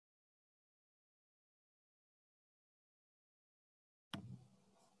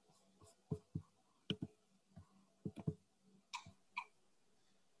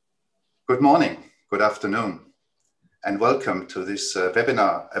Good morning, good afternoon, and welcome to this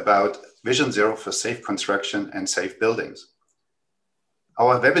webinar about Vision Zero for safe construction and safe buildings.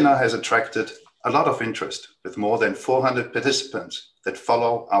 Our webinar has attracted a lot of interest with more than 400 participants that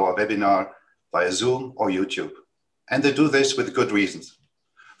follow our webinar via Zoom or YouTube. And they do this with good reasons.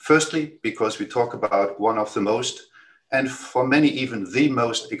 Firstly, because we talk about one of the most, and for many even the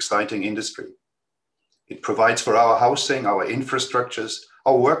most exciting industry. It provides for our housing, our infrastructures,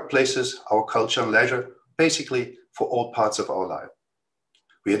 our workplaces, our culture and leisure, basically for all parts of our life.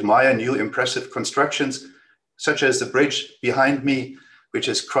 We admire new impressive constructions, such as the bridge behind me, which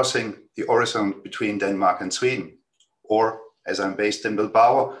is crossing the horizon between Denmark and Sweden, or, as I'm based in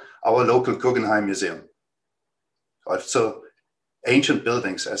Bilbao, our local Guggenheim Museum. Also, ancient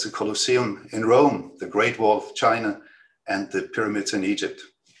buildings as the Colosseum in Rome, the Great Wall of China, and the pyramids in Egypt.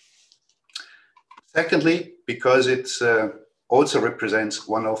 Secondly, because it also represents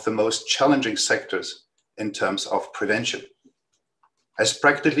one of the most challenging sectors in terms of prevention, as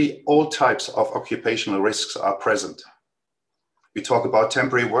practically all types of occupational risks are present. We talk about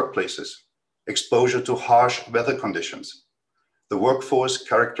temporary workplaces, exposure to harsh weather conditions, the workforce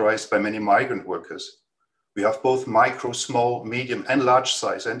characterized by many migrant workers. We have both micro, small, medium, and large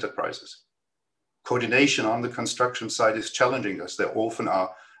size enterprises. Coordination on the construction site is challenging as there often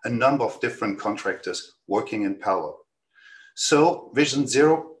are a number of different contractors working in parallel. So Vision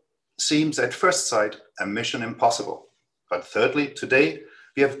Zero seems at first sight a mission impossible. But thirdly, today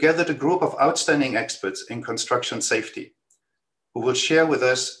we have gathered a group of outstanding experts in construction safety who will share with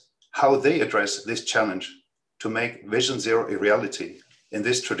us how they address this challenge to make Vision Zero a reality in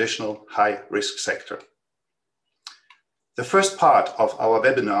this traditional high-risk sector. The first part of our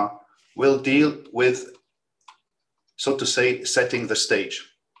webinar will deal with, so to say, setting the stage.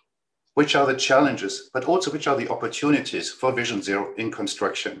 Which are the challenges, but also which are the opportunities for Vision Zero in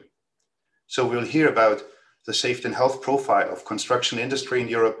construction? So we'll hear about the safety and health profile of construction industry in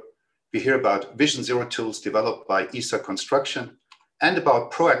Europe. We hear about Vision Zero tools developed by ESA Construction and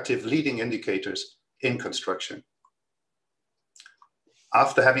about proactive leading indicators in construction.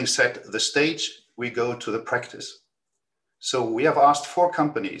 After having set the stage, we go to the practice. So we have asked 4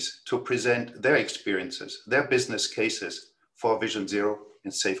 companies to present their experiences, their business cases for Vision Zero in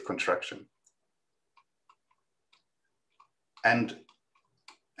safe construction. And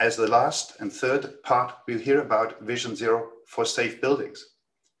as the last and third part, we'll hear about Vision Zero for safe buildings.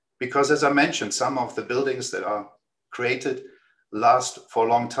 Because as I mentioned, some of the buildings that are created last for a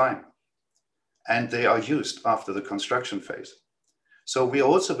long time, and they are used after the construction phase. So we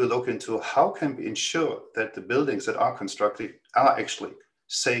also will look into how can we ensure that the buildings that are constructed are actually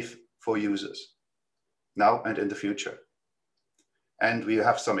safe for users now and in the future. And we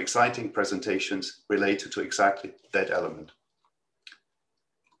have some exciting presentations related to exactly that element.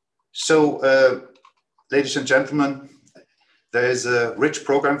 So, ladies and gentlemen, there is a rich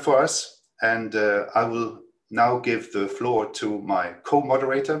program for us, and I will now give the floor to my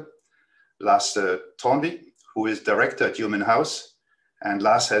co-moderator, Lars Tornvig, who is director at Human House. And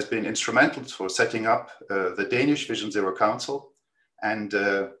Lars has been instrumental for setting up the Danish Vision Zero Council, and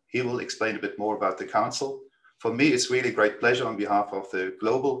he will explain a bit more about the council. For me, it's really a great pleasure on behalf of the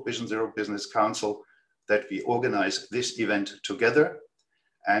Global Vision Zero Business Council that we organize this event together.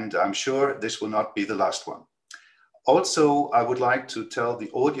 And I'm sure this will not be the last one. Also, I would like to tell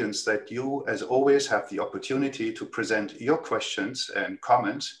the audience that you, as always, have the opportunity to present your questions and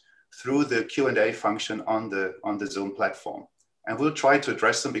comments through the Q&A function on the Zoom platform. And we'll try to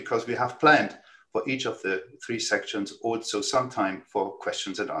address them because we have planned for each of the 3 sections also some time for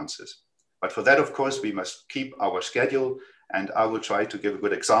questions and answers. But for that, of course, we must keep our schedule, and I will try to give a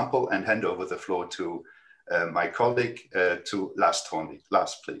good example and hand over the floor to my colleague, to Lars Tornvig.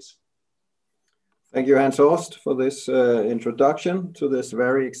 Lars, please. Thank you, Hans Horst, for this introduction to this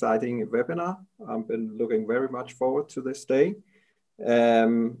very exciting webinar. I've been looking very much forward to this day.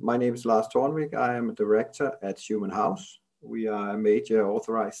 My name is Lars Tornvig. I am a director at Human House. We are a major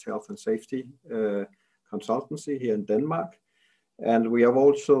authorized health and safety consultancy here in Denmark. And we have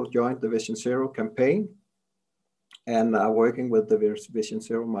also joined the Vision Zero campaign and are working with the Vision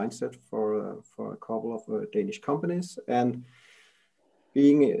Zero mindset for a couple of Danish companies. And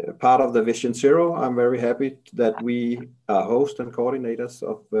being part of the Vision Zero, I'm very happy that we are hosts and coordinators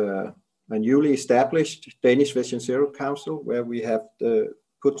of a newly established Danish Vision Zero Council, where we have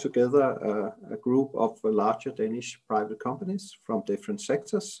put together a group of larger Danish private companies from different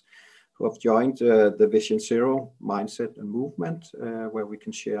sectors who have joined the Vision Zero mindset and movement, where we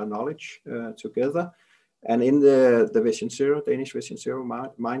can share knowledge together. And in the Vision Zero, Danish Vision Zero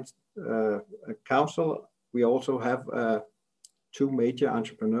Council, we also have 2 major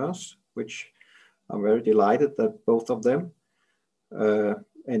entrepreneurs which I'm very delighted that both of them,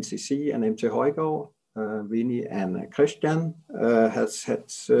 NCC and MT Højgaard, Vinnie and Christian, has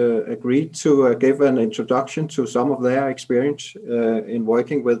agreed to give an introduction to some of their experience in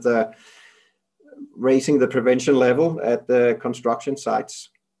working with raising the prevention level at the construction sites,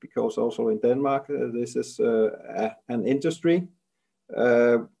 because also in Denmark, this is an industry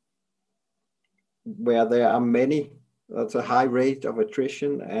where there are that's a high rate of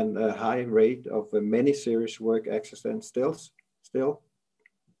attrition and a high rate of many serious work accidents still.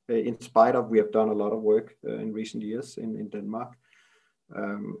 In spite of, we have done a lot of work in recent years in Denmark.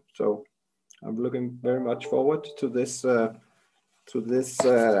 So I'm looking very much forward to this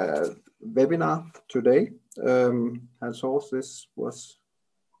webinar today. Hans Horst, this was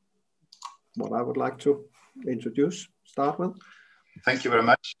what I would like to start with. Thank you very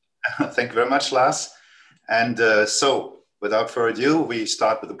much. Thank you very much, Lars. And so without further ado, we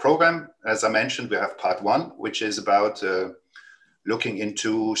start with the program. As I mentioned, we have part one, which is about looking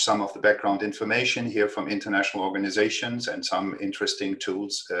into some of the background information here from international organizations and some interesting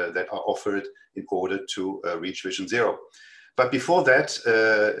tools that are offered in order to reach Vision Zero. But before that,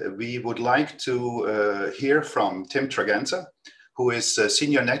 we would like to hear from Tim Tregenza, who is a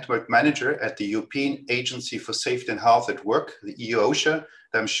Senior Network Manager at the European Agency for Safety and Health at Work, the EU OSHA,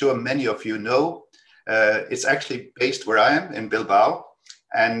 that I'm sure many of you know. It's actually based where I am in Bilbao.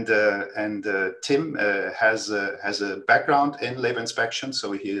 And Tim has a background in labor inspection,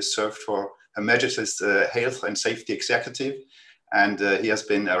 so he has served for Her Majesty's Health and Safety Executive, and he has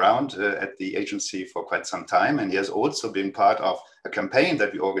been around at the agency for quite some time, and he has also been part of a campaign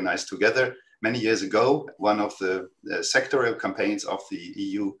that we organized together many years ago, one of the sectorial campaigns of the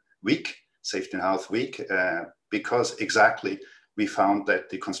EU Week, Safety and Health Week, because exactly we found that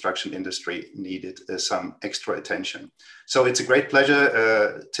the construction industry needed some extra attention. So it's a great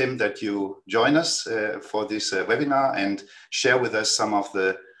pleasure, Tim, that you join us for this webinar and share with us some of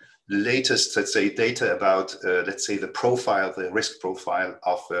the latest, let's say, data about, let's say, the profile, the risk profile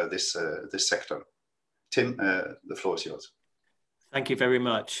of this sector. Tim, the floor is yours. Thank you very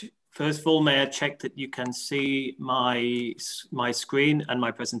much. First of all, may I check that you can see my screen and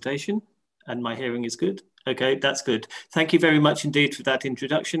my presentation, and my hearing is good? Okay, that's good. Thank you very much indeed for that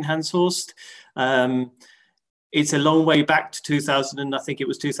introduction, Hans Horst. It's a long way back to 2000, and I think it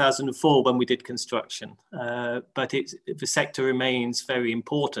was 2004 when we did construction, but the sector remains very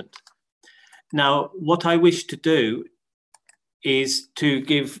important. Now, what I wish to do is to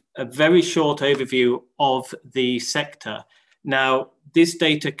give a very short overview of the sector. Now, this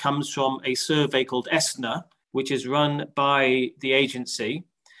data comes from a survey called ESNA, which is run by the agency.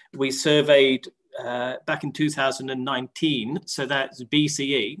 We surveyed back in 2019, so that's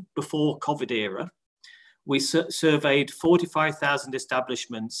BCE, before COVID era. We surveyed 45,000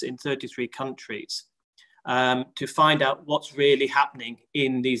 establishments in 33 countries to find out what's really happening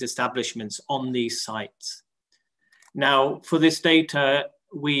in these establishments on these sites. Now, for this data,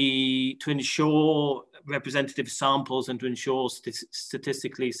 to ensure representative samples and to ensure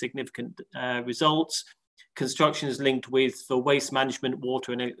statistically significant results, construction is linked with the waste management,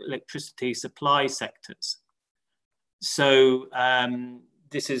 water and electricity supply sectors. So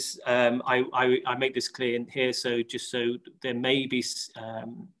this is, I make this clear in here, so just so there may be a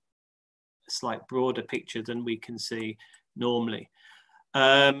slight broader picture than we can see normally.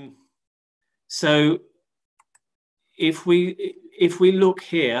 So if we look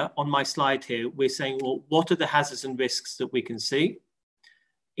here on my slide here, we're saying, well, what are the hazards and risks that we can see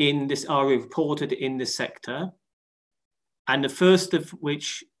in this, are reported in this sector? And the first of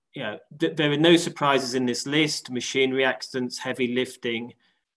which, you know, there are no surprises in this list: machinery accidents, heavy lifting,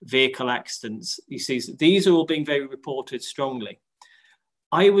 vehicle accidents. You see, these are all being very reported strongly.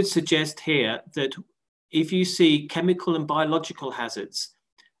 I would suggest here that if you see chemical and biological hazards,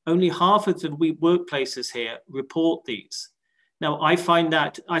 only half of the workplaces here report these. Now, I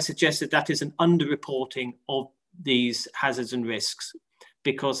suggest that is an underreporting of these hazards and risks,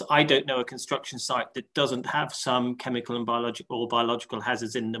 because I don't know a construction site that doesn't have some chemical and biological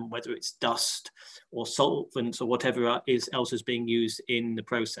hazards in them, whether it's dust or solvents or whatever else is being used in the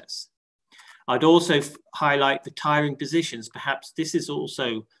process. I'd also highlight the tiring positions. Perhaps this is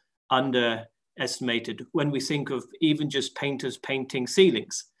also underestimated when we think of even just painters painting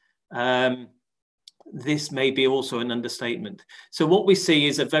ceilings. This may be also an understatement. So what we see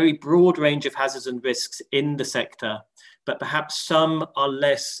is a very broad range of hazards and risks in the sector, but perhaps some are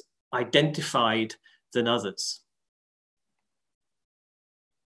less identified than others.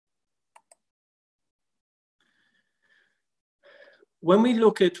 When we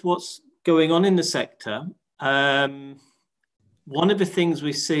look at what's going on in the sector, one of the things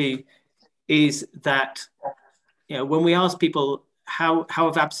we see is that, you know, when we ask people how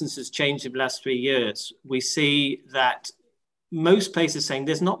have absences changed in the last 3 years, we see that most places saying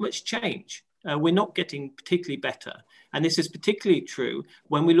there's not much change. We're not getting particularly better. And this is particularly true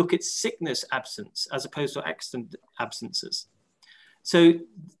when we look at sickness absence as opposed to accident absences. So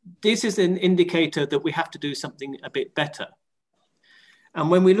this is an indicator that we have to do something a bit better. And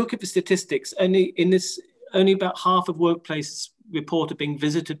when we look at the statistics, only about half of workplaces reported being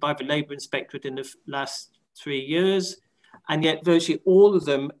visited by the labour inspectorate in the last 3 years. And yet virtually all of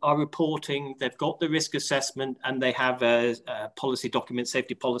them are reporting they've got the risk assessment and they have a policy document,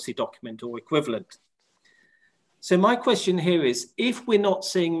 safety policy document or equivalent. So my question here is, if we're not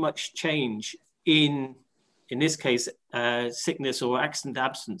seeing much change in this case, sickness or accident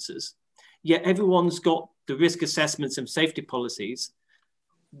absences, yet everyone's got the risk assessments and safety policies,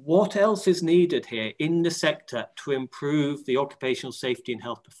 what else is needed here in the sector to improve the occupational safety and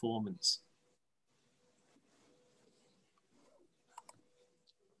health performance?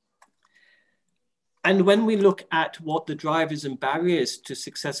 And when we look at what the drivers and barriers to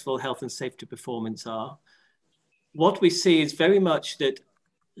successful health and safety performance are, what we see is very much that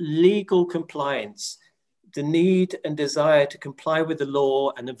legal compliance, the need and desire to comply with the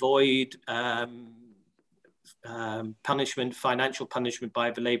law and avoid punishment, financial punishment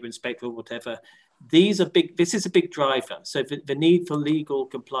by the labour inspector or whatever, this is a big driver. So the need for legal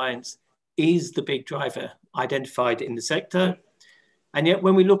compliance is the big driver identified in the sector. And yet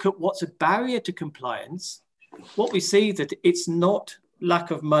when we look at what's a barrier to compliance, what we see that it's not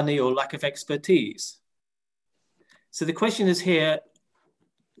lack of money or lack of expertise. So the question is here,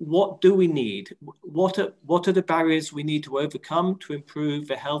 what do we need? What are the barriers we need to overcome to improve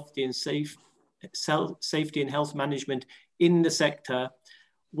the healthy and safety and health management in the sector?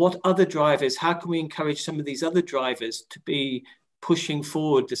 What other drivers, how can we encourage some of these other drivers to be pushing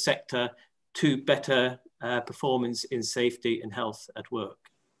forward the sector to better performance in safety and health at work?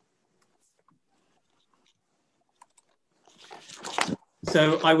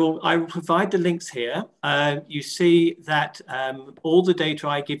 So I will provide the links here. You see that all the data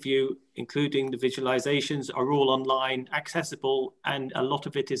I give you, including the visualizations, are all online, accessible, and a lot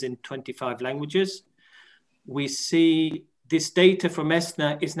of it is in 25 languages. We see this data from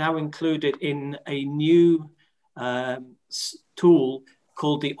ESNA is now included in a new tool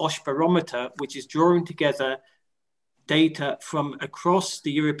called the OSH Barometer, which is drawing together data from across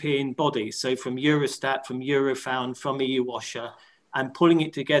the European bodies, so from Eurostat, from Eurofound, from EU OSHA, and pulling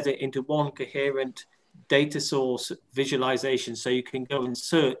it together into one coherent data source visualization so you can go and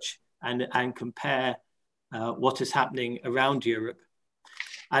search and compare what is happening around Europe.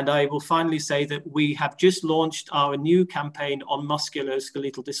 And I will finally say that we have just launched our new campaign on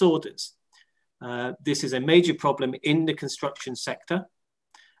musculoskeletal disorders. This is a major problem in the construction sector,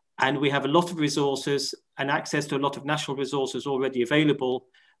 and we have a lot of resources and access to a lot of national resources already available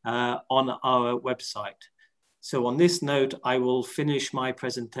on our website. So on this note, I will finish my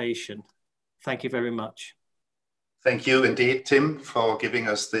presentation. Thank you very much. Thank you indeed, Tim, for giving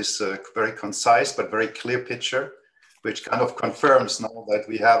us this very concise but very clear picture, which kind of confirms now that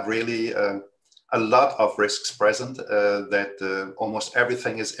we have really a lot of risks present, that almost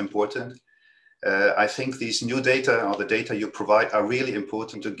everything is important. I think these new data or the data you provide are really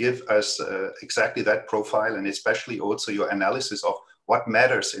important to give us exactly that profile, and especially also your analysis of what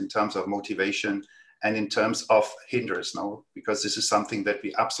matters in terms of motivation and in terms of hindrance now, because this is something that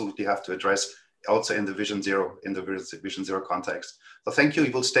we absolutely have to address also in the Vision Zero, context. So thank you.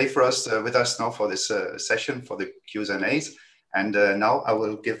 You will stay with us now for this session for the Q&As. And now I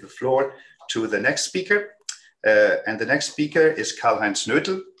will give the floor to the next speaker. And the next speaker is Karl-Heinz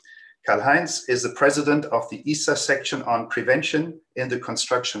Nötel. Karl-Heinz is the president of the ISA section on prevention in the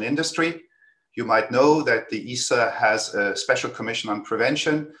construction industry. You might know that the ISA has a special commission on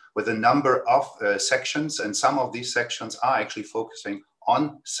prevention with a number of sections, and some of these sections are actually focusing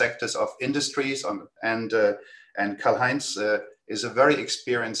on sectors of industries. And Karl-Heinz is a very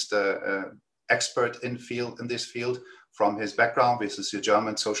experienced expert in this field from his background. This is your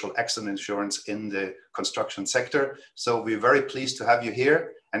German social accident insurance in the construction sector. So we're very pleased to have you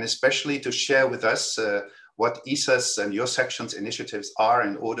here, and especially to share with us what ISA's and your section's initiatives are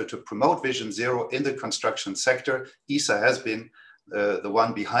in order to promote Vision Zero in the construction sector. ISA has been the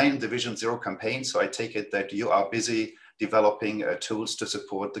one behind the Vision Zero campaign, so I take it that you are busy developing tools to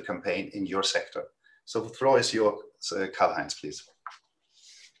support the campaign in your sector. So the floor is yours, Karl-Heinz, please.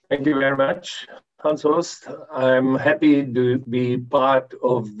 Thank you very much, Hans-Horst. I'm happy to be part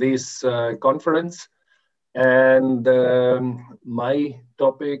of this conference. And my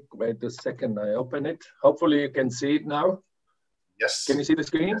topic, wait a second, I open it. Hopefully you can see it now. Yes. Can you see the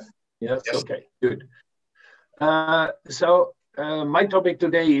screen? Yes, okay, good. My topic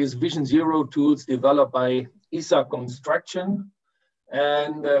today is Vision Zero tools developed by ISA Construction.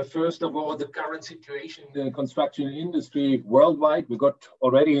 And first of all, the current situation in the construction industry worldwide. We got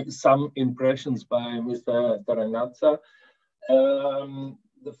already some impressions by Mr. Taranazza.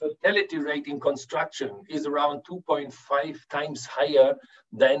 The fatality rate in construction is around 2.5 times higher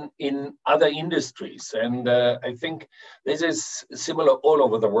than in other industries. And I think this is similar all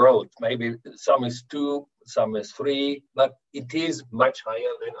over the world. Maybe some is 2, some is 3, but it is much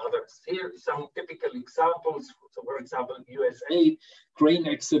higher than others. Here are some typical examples. So for example, USA, crane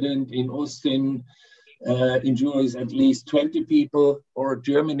accident in Austin, injures at least 20 people, or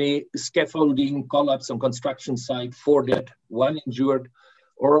Germany, scaffolding collapse on construction site, 4 dead, 1 injured.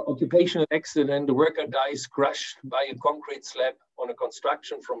 Or occupational accident, the worker dies crushed by a concrete slab on a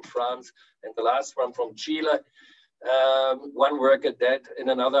construction from France, and the last one from Chile. 1 worker dead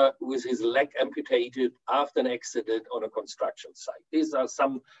and another with his leg amputated after an accident on a construction site. These are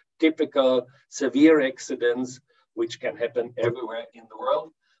some typical severe accidents which can happen everywhere in the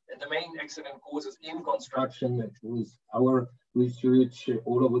world. And the main accident causes in construction, that was our research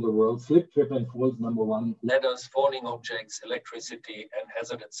all over the world: slip, trip, and falls, number 1, ladders, falling objects, electricity, and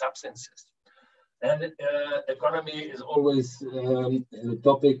hazardous substances. And economy is always a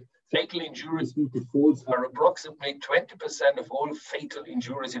topic. Fatal injuries due to falls are approximately 20% of all fatal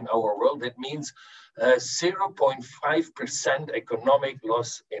injuries in our world. That means 0.5% economic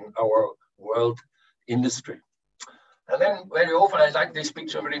loss in our world industry. And then very often, I like this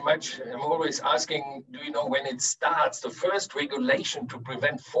picture very much. I'm always asking, do you know when it starts? The first regulation to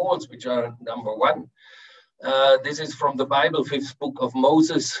prevent falls, which are number 1. This is from the Bible, 5th book of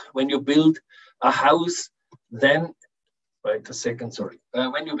Moses. When you build a house, then, wait a second, sorry.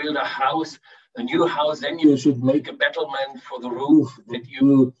 When you build a new house, then you should make a battlement for the roof, that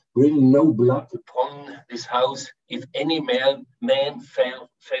you bring no blood upon this house if any man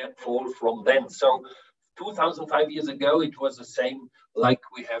fall from them. So 2,005 years ago, it was the same like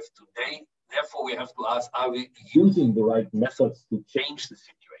we have today. Therefore, we have to ask, are we using the right methods to change the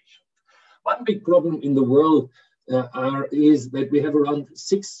situation? One big problem in the world is that we have around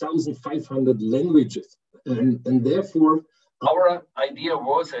 6,500 languages. And therefore, our idea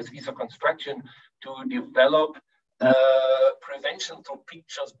was, as ISA Construction, to develop prevention through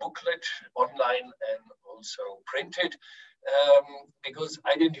pictures booklet, online and also printed. Because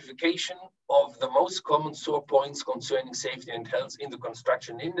identification of the most common sore points concerning safety and health in the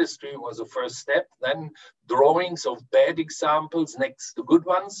construction industry was the first step. Then drawings of bad examples next to good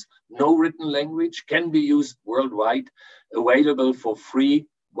ones. No written language, can be used worldwide, available for free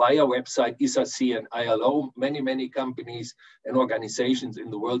via website ISAC and ILO. Many companies and organizations in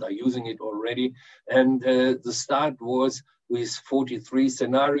the world are using it already. And the start was with 43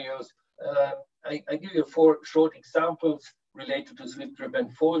 scenarios. I give you 4 short examples related to slip, trip,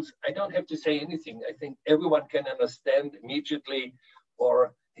 and falls. I don't have to say anything. I think everyone can understand immediately.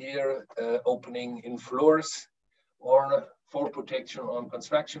 Or here, opening in floors, or fall protection on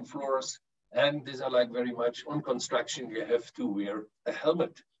construction floors. And these are like very much on construction, you have to wear a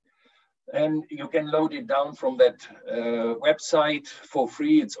helmet. And you can load it down from that website for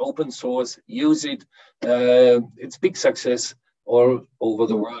free. It's open source, use it. It's big success all over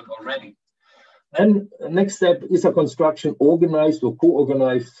the world already. And next step is ISA Construction organized or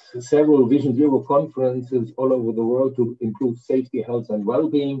co-organized several Vision Zero conferences all over the world to improve safety, health, and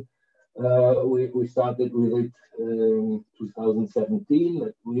well-being. We started with it in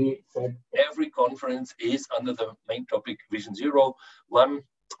 2017. We said every conference is under the main topic Vision Zero. One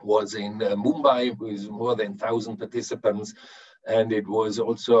was in Mumbai with more than 1,000 participants, and it was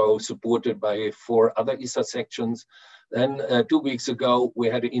also supported by 4 other ISA sections. Then 2 weeks ago, we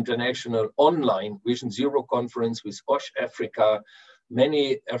had an international online Vision Zero conference with OSH Africa.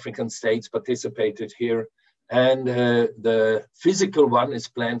 Many African states participated here. And the physical one is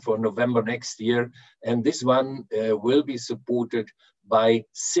planned for November next year. And this one will be supported by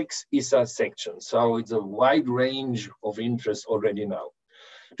 6 ISA sections. So it's a wide range of interest already now.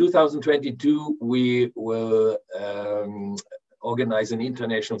 2022, we will organize an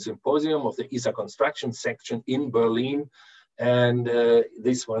international symposium of the ISA construction section in Berlin. And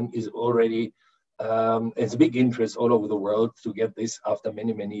this one is already, it's a big interest all over the world to get this after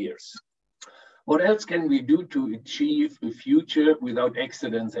many years. What else can we do to achieve a future without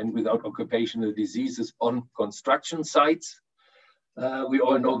accidents and without occupational diseases on construction sites? We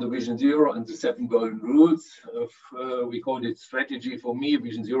all know the Vision Zero and the 7 golden rules. We call it strategy. For me,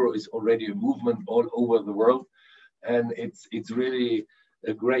 Vision Zero is already a movement all over the world. And it's really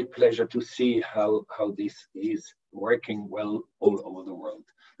a great pleasure to see how this is working well all over the world.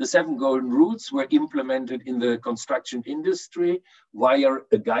 The 7 golden rules were implemented in the construction industry via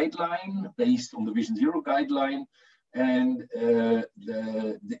a guideline based on the Vision Zero guideline. And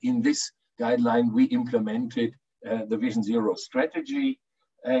in this guideline, we implemented the Vision Zero strategy.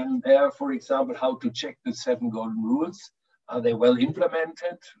 And there, for example, how to check the 7 golden rules. Are they well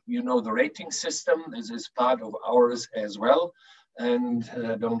implemented? You know, the rating system, this is part of ours as well. And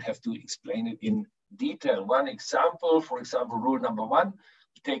I don't have to explain it in detail. One example, for example, rule number 1,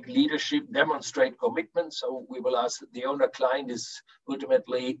 take leadership, demonstrate commitment. So we will ask the owner client is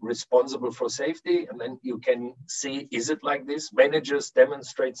ultimately responsible for safety. And then you can see, is it like this? Managers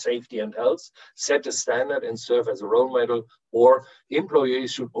demonstrate safety and health, set a standard and serve as a role model, or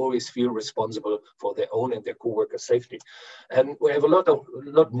employees should always feel responsible for their own and their co-worker safety. And we have a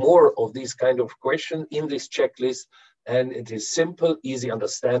lot more of these kind of questions in this checklist. And it is simple, easy,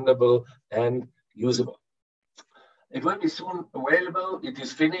 understandable, and usable. It will be soon available. It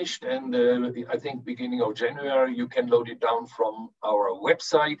is finished, and I think beginning of January, you can load it down from our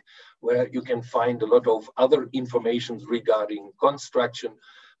website, where you can find a lot of other information regarding construction.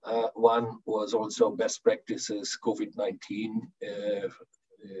 One was also best practices, COVID-19,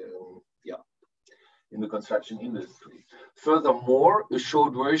 in the construction industry. Furthermore, a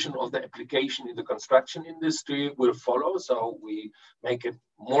short version of the application in the construction industry will follow. So we make it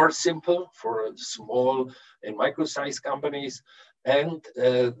more simple for small and micro-sized companies. And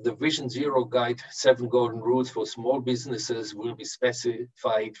the Vision Zero Guide, 7 golden rules for small businesses will be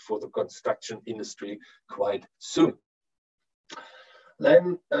specified for the construction industry quite soon.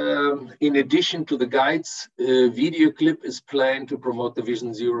 Then, in addition to the guides, a video clip is planned to promote the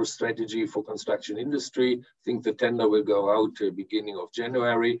Vision Zero strategy for construction industry. I think the tender will go out beginning of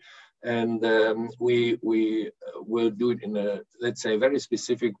January, and we will do it in a, let's say, very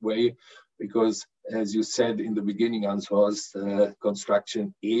specific way, because as you said in the beginning, Hans-Horst,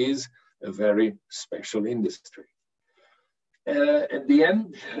 construction is a very special industry. At the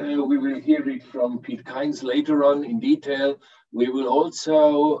end, we will hear it from Pete Kynes later on in detail. We will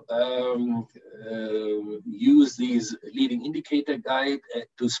also use these leading indicator guide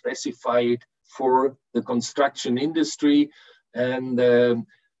to specify it for the construction industry. And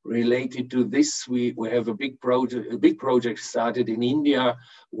related to this, we have a big project started in India,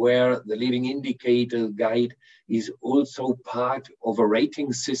 where the leading indicator guide is also part of a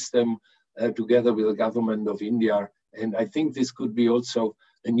rating system together with the government of India. And I think this could be also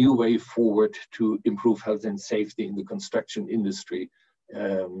a new way forward to improve health and safety in the construction industry.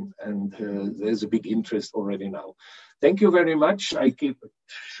 There's a big interest already now. Thank you very much. I keep it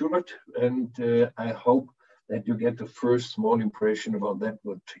short, and I hope that you get the first small impression about that,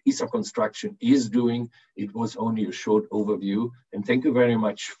 what ISA Construction is doing. It was only a short overview, and thank you very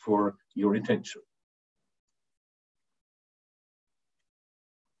much for your attention.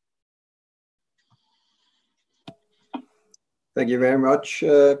 Thank you very much,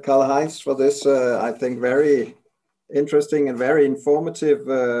 Karl-Heinz, for this, I think, very interesting and very informative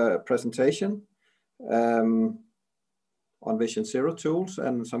presentation on Vision Zero tools,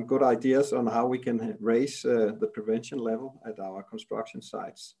 and some good ideas on how we can raise the prevention level at our construction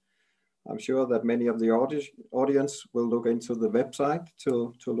sites. I'm sure that many of the audience will look into the website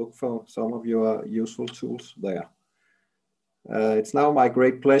to look for some of your useful tools there. It's now my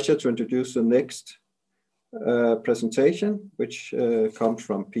great pleasure to introduce the next presentation, which comes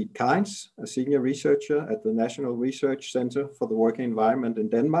from Pete Kynes, a senior researcher at the National Research Center for the Working Environment in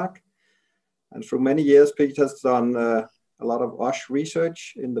Denmark. And for many years, Pete has done a lot of OSH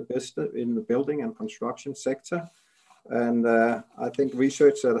research in the building and construction sector. And I think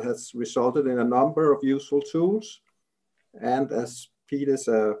research that has resulted in a number of useful tools. And as Pete is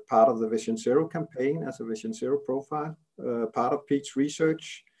a part of the Vision Zero campaign as a Vision Zero profile, part of Pete's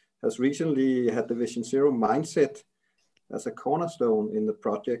research has recently had the Vision Zero mindset as a cornerstone in the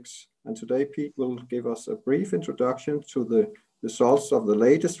projects. And today, Pete will give us a brief introduction to the results of the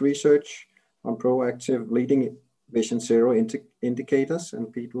latest research on proactive leading Vision Zero indicators.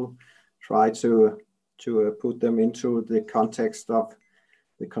 And Pete will try to put them into the context of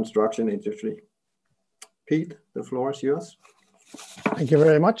the construction industry. Pete, the floor is yours. Thank you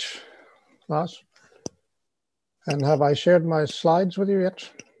very much, Lars. And have I shared my slides with you yet?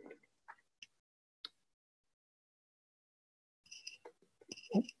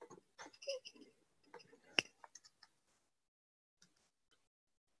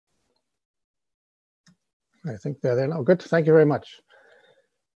 I think they're there now. Good. Thank you very much.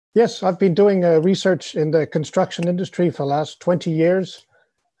 Yes, I've been doing research in the construction industry for the last 20 years.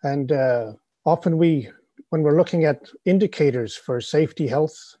 And often when we're looking at indicators for safety,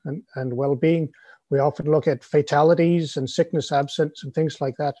 health, and well-being, We often look at fatalities and sickness absence and things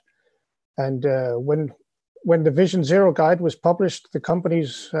like that. And when the Vision Zero guide was published, the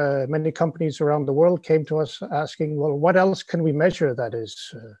companies, many companies around the world came to us asking, well, what else can we measure that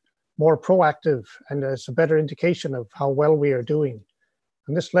is more proactive and is a better indication of how well we are doing?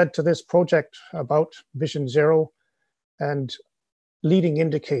 And this led to this project about Vision Zero and leading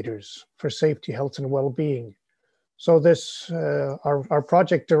indicators for safety, health, and well-being. So this, our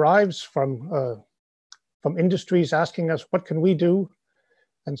project derives from industries asking us, what can we do?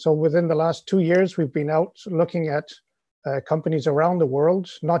 And so within the last 2 years, we've been out looking at companies around the world,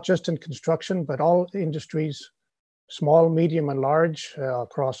 not just in construction, but all industries, small, medium, and large,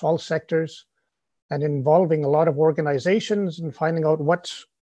 across all sectors, and involving a lot of organizations and finding out what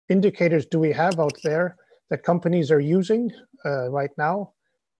indicators do we have out there that companies are using right now.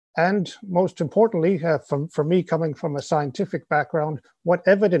 And most importantly, for me coming from a scientific background, what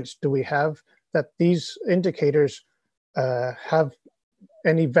evidence do we have that these indicators have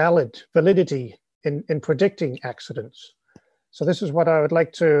any validity in predicting accidents? So this is what I would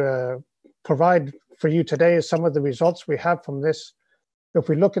like to provide for you today, is some of the results we have from this. If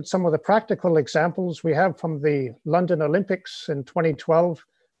we look at some of the practical examples we have from the London Olympics in 2012,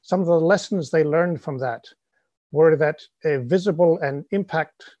 some of the lessons they learned from that were that visible and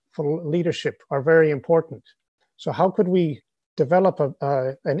impactful leadership are very important. So how could we develop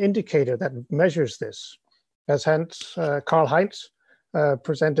an indicator that measures this? As Karl-Heinz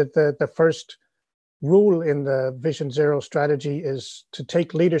presented, the first rule in the Vision Zero strategy is to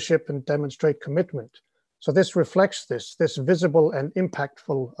take leadership and demonstrate commitment. So this reflects this visible and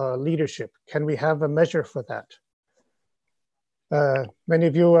impactful leadership. Can we have a measure for that? Many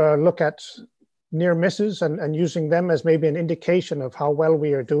of you look at near misses and using them as maybe an indication of how well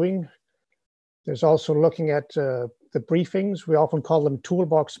we are doing. There's also looking at the briefings. We often call them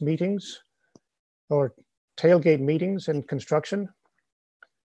toolbox meetings or tailgate meetings in construction.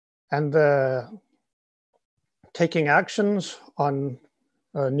 And taking actions on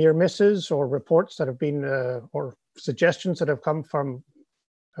near misses or reports that have been, or suggestions that have come from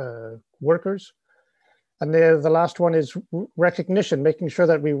workers. And the last one is recognition, making sure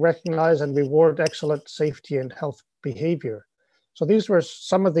that we recognize and reward excellent safety and health behavior. So these were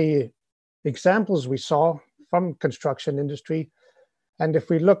some of the examples we saw from construction industry. And if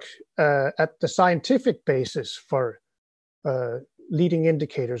we look at the scientific basis for leading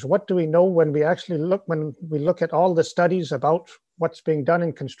indicators, what do we know when we actually look at all the studies about what's being done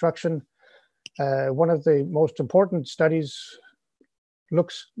in construction? One of the most important studies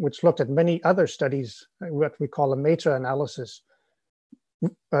which looked at many other studies, what we call a meta-analysis,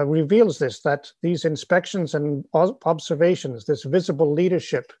 reveals this, that these inspections and observations, this visible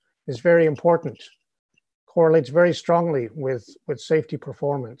leadership is very important, correlates very strongly with safety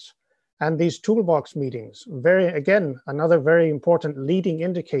performance. And these toolbox meetings, again, another very important leading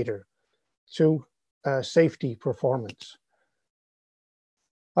indicator to safety performance.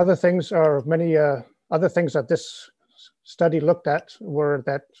 Other things are many other things that this study looked at were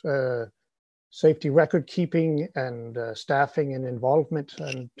that safety record keeping and staffing and involvement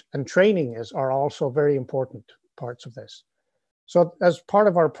and training are also very important parts of this. So as part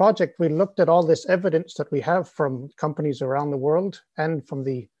of our project, we looked at all this evidence that we have from companies around the world and from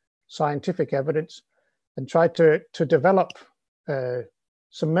the scientific evidence and tried to develop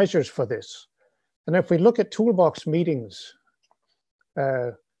some measures for this. And if we look at toolbox meetings,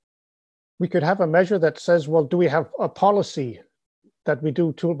 we could have a measure that says, well, do we have a policy that we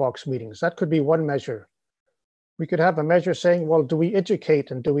do toolbox meetings? That could be one measure. We could have a measure saying, well, do we educate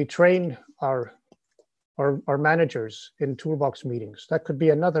and do we train our managers in toolbox meetings? That could be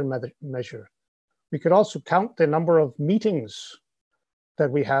another measure. We could also count the number of meetings that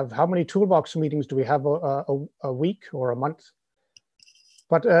we have. How many toolbox meetings do we have a week or a month?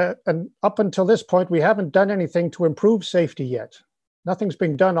 But and up until this point, we haven't done anything to improve safety yet. Nothing's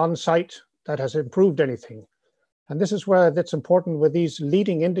been done on site that has improved anything. And this is where it's important with these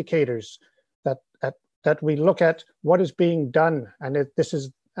leading indicators that we look at what is being done. And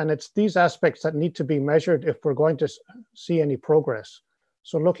it's these aspects that need to be measured if we're going to see any progress.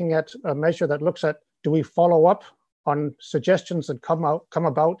 So looking at a measure that looks at, do we follow up on suggestions that come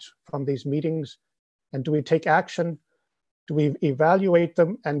about from these meetings? And do we take action? Do we evaluate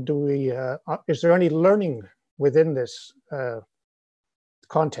them? And is there any learning within this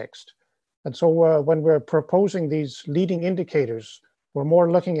context? And so when we're proposing these leading indicators, we're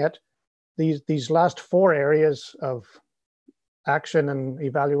more looking at these last four areas of action and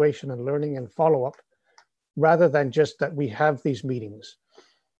evaluation and learning and follow-up, rather than just that we have these meetings.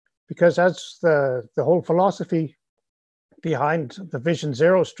 Because as the whole philosophy behind the Vision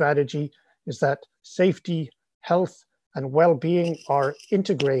Zero strategy is that safety, health, and well-being are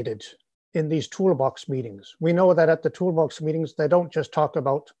integrated in these toolbox meetings. We know that at the toolbox meetings, they don't just talk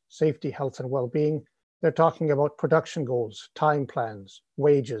about safety, health, and well-being. They're talking about production goals, time plans,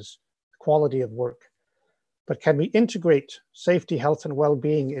 wages, quality of work. But can we integrate safety, health, and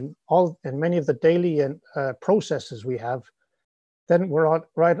well-being in many of the daily processes we have? Then we're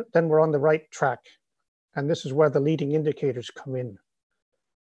on the right track. And this is where the leading indicators come in.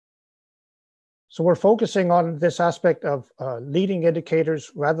 So we're focusing on this aspect of leading indicators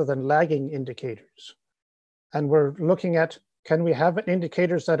rather than lagging indicators. And we're looking at, can we have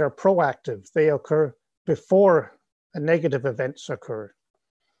indicators that are proactive? They occur before negative events occur.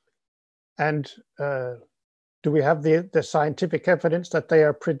 And do we have the scientific evidence that they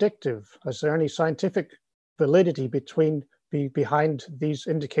are predictive? Is there any scientific validity behind these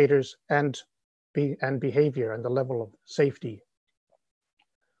indicators and behavior and the level of safety?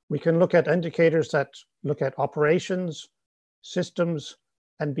 We can look at indicators that look at operations, systems,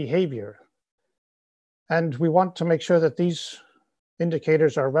 and behavior. And we want to make sure that these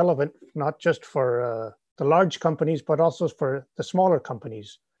indicators are relevant, not just for the large companies, but also for the smaller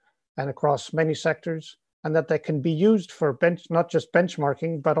companies and across many sectors, and that they can be used for not just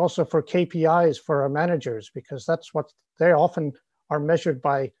benchmarking, but also for KPIs for our managers, because that's what they often are measured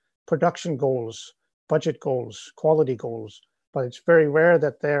by: production goals, budget goals, quality goals. But it's very rare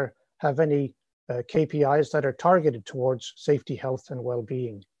that they have any KPIs that are targeted towards safety, health, and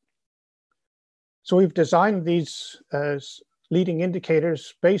well-being. So we've designed these leading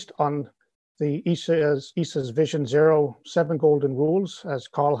indicators based on the ESA's Vision Zero 7 Golden Rules, as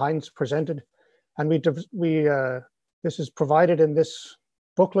Karl-Heinz presented. And this is provided in this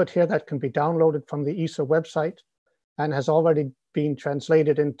booklet here that can be downloaded from the ESA website and has already been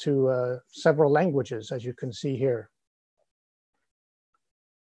translated into several languages, as you can see here.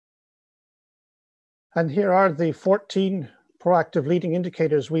 And here are the 14 proactive leading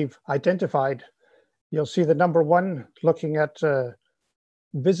indicators we've identified. You'll see the number one looking at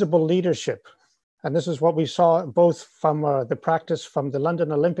visible leadership. And this is what we saw both from the practice from the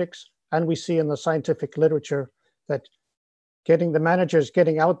London Olympics, and we see in the scientific literature that getting the managers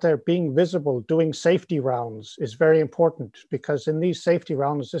getting out there, being visible, doing safety rounds is very important, because in these safety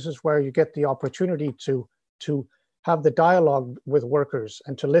rounds, this is where you get the opportunity to have the dialogue with workers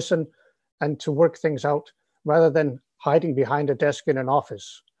and to listen and to work things out rather than hiding behind a desk in an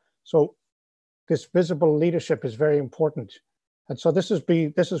office. So this visible leadership is very important. And so this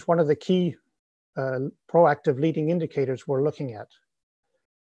is one of the key proactive leading indicators we're looking at.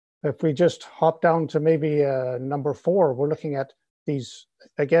 If we just hop down to maybe number 4, we're looking at these,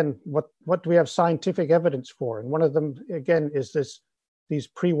 again, what do we have scientific evidence for? And one of them, again, is these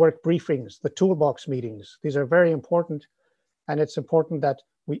pre-work briefings, the toolbox meetings. These are very important, and it's important that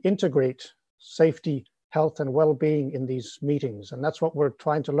we integrate safety, health, and well-being in these meetings. And that's what we're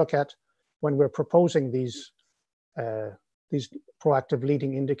trying to look at when we're proposing these proactive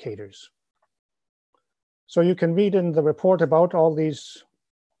leading indicators. So you can read in the report about all these,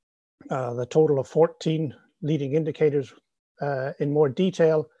 the total of 14 leading indicators in more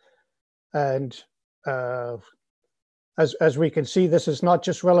detail. And as we can see, this is not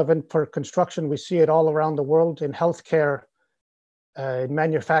just relevant for construction. We see it all around the world in healthcare, in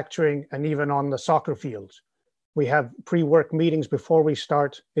manufacturing, and even on the soccer fields. We have pre-work meetings before we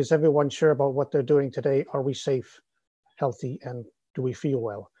start. Is everyone sure about what they're doing today? Are we safe, healthy, and do we feel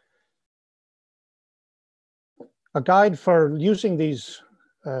well? A guide for using these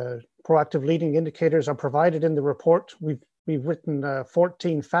proactive leading indicators are provided in the report. We've written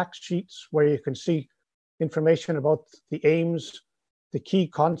 14 fact sheets where you can see information about the aims, the key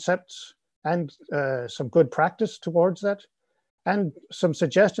concepts, and some good practice towards that, and some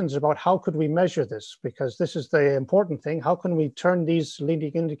suggestions about how could we measure this, because this is the important thing. How can we turn these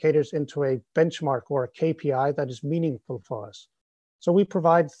leading indicators into a benchmark or a KPI that is meaningful for us? So we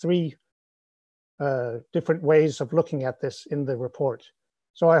provide 3 different ways of looking at this in the report.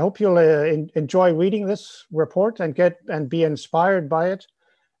 So I hope you'll enjoy reading this report and be inspired by it.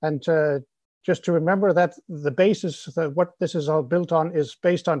 And just to remember that the basis that what this is all built on is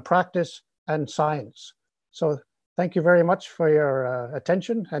based on practice and science. So thank you very much for your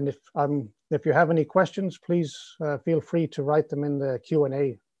attention. And if you have any questions, please feel free to write them in the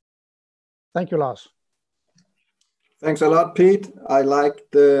Q&A. Thank you, Lars. Thanks a lot, Pete. I like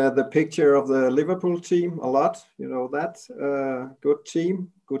the picture of the Liverpool team a lot. You know that. Good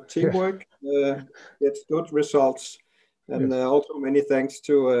team, good teamwork, gets good results. And also many thanks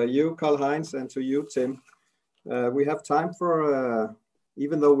to you, Karl-Heinz, and to you, Tim. We have time for,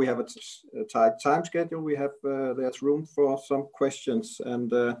 even though we have a tight time schedule, we have there's room for some questions.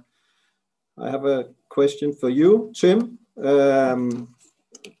 And I have a question for you, Tim.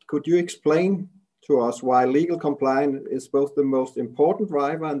 Could you explain to us why legal compliance is both the most important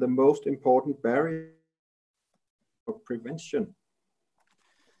driver and the most important barrier for prevention?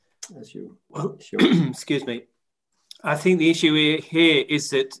 As you, excuse me. I think the issue here is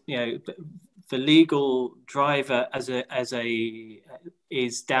that, you know, the legal driver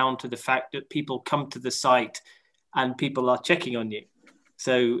is down to the fact that people come to the site and people are checking on you.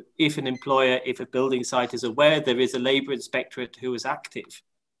 So if an employer, if a building site is aware there is a labour inspectorate who is active,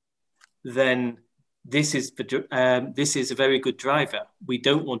 then this is a very good driver. We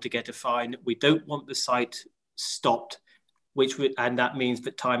don't want to get a fine. We don't want the site stopped, and that means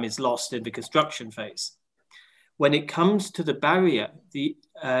that time is lost in the construction phase. When it comes to the barrier,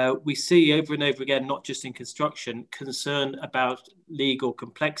 we see over and over again, not just in construction, concern about legal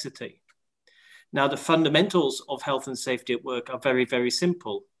complexity. Now, the fundamentals of health and safety at work are very, very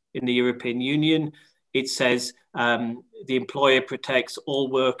simple. In the European Union, it says the employer protects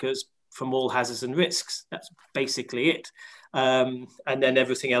all workers from all hazards and risks. That's basically it. And then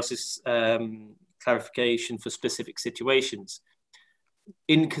everything else is clarification for specific situations.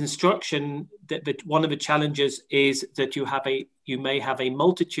 In construction, one of the challenges is that you may have a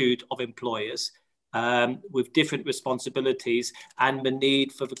multitude of employers with different responsibilities and the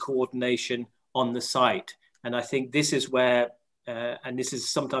need for the coordination on the site. And I think this is where, and this is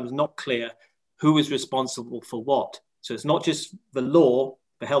sometimes not clear, who is responsible for what. So it's not just the law,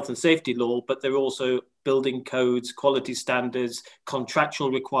 the health and safety law, but there are also building codes, quality standards,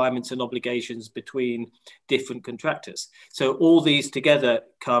 contractual requirements and obligations between different contractors. So all these together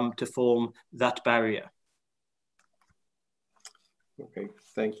come to form that barrier. Okay,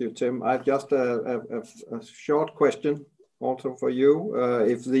 thank you, Tim. I've just a short question also for you.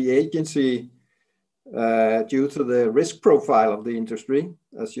 If the agency, due to the risk profile of the industry,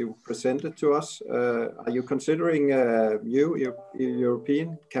 as you presented to us, are you considering your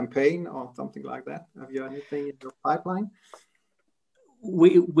European campaign or something like that? Have you anything in your pipeline?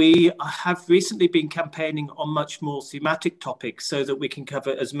 We have recently been campaigning on much more thematic topics so that we can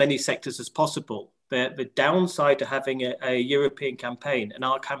cover as many sectors as possible. The downside to having a European campaign, and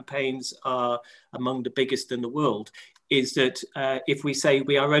our campaigns are among the biggest in the world, is that if we say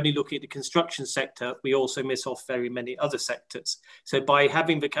we are only looking at the construction sector, we also miss off very many other sectors. So by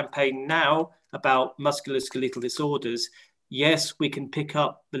having the campaign now about musculoskeletal disorders, yes, we can pick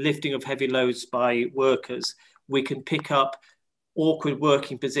up the lifting of heavy loads by workers. We can pick up awkward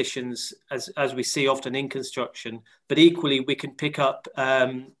working positions as we see often in construction, but equally we can pick up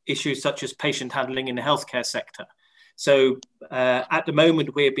issues such as patient handling in the healthcare sector. So at the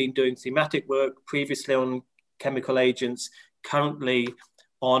moment we've been doing thematic work, previously on chemical agents, currently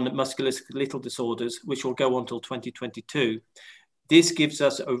on musculoskeletal disorders, which will go on until 2022. This gives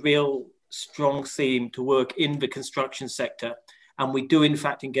us a real strong theme to work in the construction sector. And we do in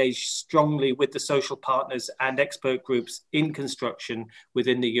fact engage strongly with the social partners and expert groups in construction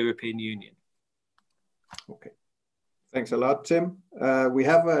within the European Union. Okay, thanks a lot, Tim. We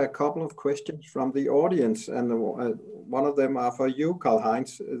have a couple of questions from the audience, and one of them are for you,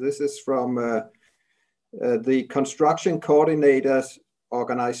 Karl-Heinz. This is from the Construction Coordinators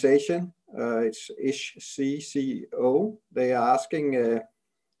Organization. It's ISHCCO. They are asking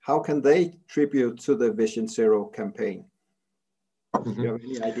how can they contribute to the Vision Zero campaign? Do you have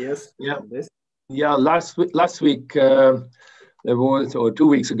any ideas on this? Yeah, last week there was, or 2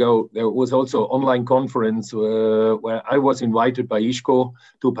 weeks ago, there was also an online conference where I was invited by ISHCO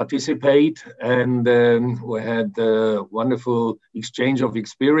to participate, and we had a wonderful exchange of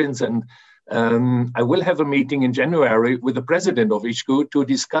experience. And I will have a meeting in January with the president of ISHCO to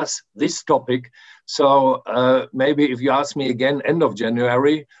discuss this topic. So maybe if you ask me again, end of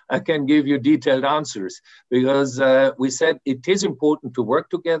January, I can give you detailed answers, because we said it is important to work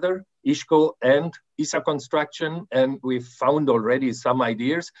together, ISHCO and ISA Construction, and we found already some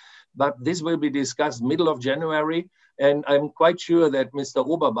ideas, but this will be discussed middle of January. And I'm quite sure that Mr.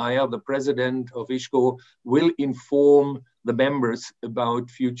 Obermeier, the president of ISHCO, will inform the members about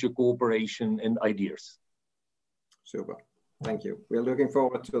future cooperation and ideas. Super, thank you. We're looking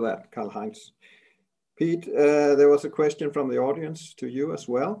forward to that, Karl-Heinz. Pete, there was a question from the audience to you as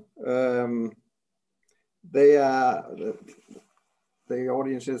well. The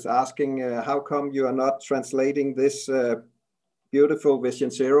audience is asking, how come you are not translating this beautiful Vision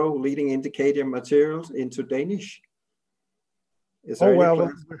Zero leading indicator materials into Danish? Is there any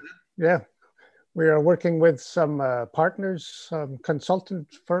plans? Yeah. We are working with some partners, some consultant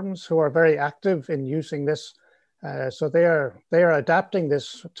firms who are very active in using this. So they are adapting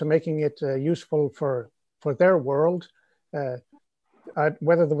this to making it useful for their world.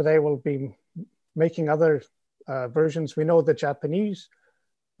 Whether they will be making other versions. We know the Japanese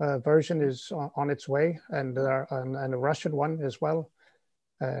version is on its way, and a Russian one as well.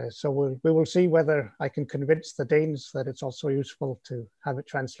 So we will see whether I can convince the Danes that it's also useful to have it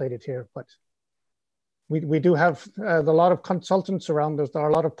translated here. But we do have a lot of consultants around us. There are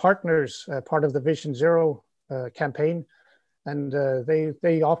a lot of partners, part of the Vision Zero campaign, and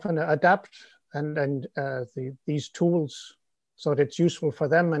they often adapt these tools so that it's useful for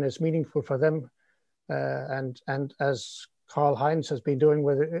them and it's meaningful for them. And as Karl-Heinz has been doing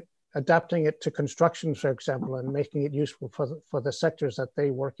with it, adapting it to construction, for example, and making it useful for the sectors that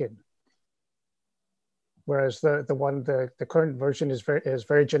they work in. Whereas the current version is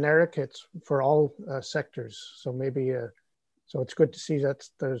very generic. It's for all sectors. So maybe so it's good to see that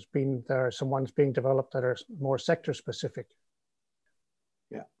there are some ones being developed that are more sector specific.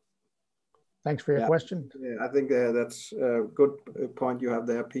 Yeah. Thanks for your question. Yeah, I think that's a good point you have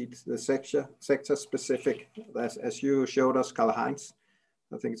there, Pete. The sector specific, as you showed us, Karl-Heinz.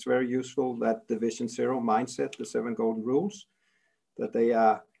 I think it's very useful that the Vision Zero mindset, the 7 golden rules, that they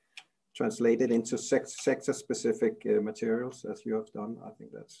are translated into sector-specific materials, as you have done. I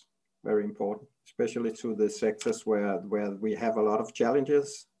think that's very important, especially to the sectors where we have a lot of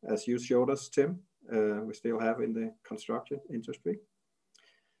challenges, as you showed us, Tim. We still have in the construction industry.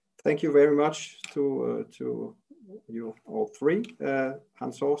 Thank you very much to you all three.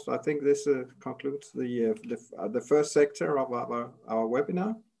 Hans Horst, I think this concludes the first sector of our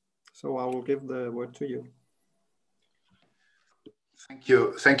webinar. So I will give the word to you. Thank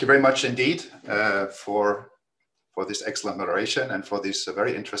you very much indeed for this excellent moderation and for this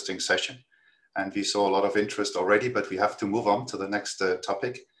very interesting session. And we saw a lot of interest already, but we have to move on to the next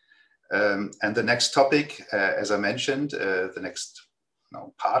topic. And the next topic, as I mentioned, the next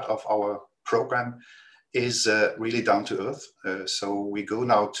part of our program is really down to earth. So we go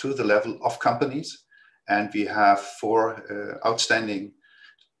now to the level of companies, and we have 4 outstanding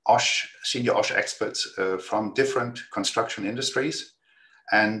senior OSH experts from different construction industries.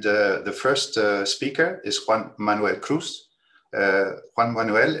 And the first speaker is Juan Manuel Cruz. Juan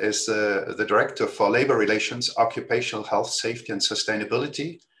Manuel is the Director for Labor Relations, Occupational Health, Safety and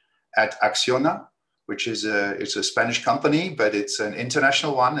Sustainability at Acciona, which is it's a Spanish company, but it's an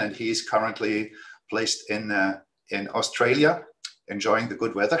international one. And he is currently placed in Australia, enjoying the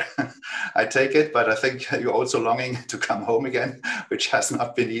good weather, I take it. But I think you're also longing to come home again, which has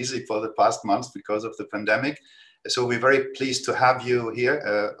not been easy for the past months because of the pandemic. So we're very pleased to have you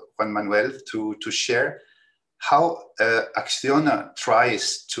here, Juan Manuel, to share how Acciona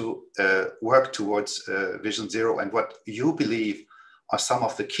tries to work towards Vision Zero and what you believe are some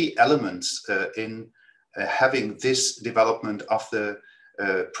of the key elements in having this development of the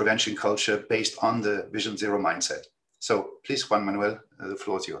prevention culture based on the Vision Zero mindset. So please, Juan Manuel, the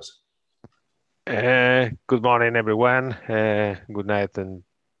floor is yours. Good morning, everyone. Good night on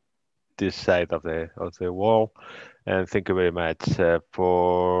this side of the wall, and thank you very much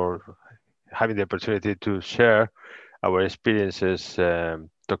for having the opportunity to share our experiences,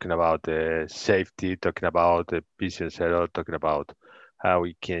 talking about safety, talking about the Vision Zero, talking about how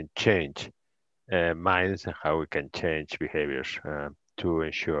we can change minds and how we can change behaviors to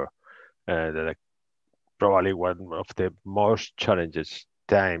ensure that probably one of the most challenging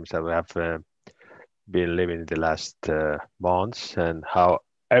times that we have been living in the last months, and how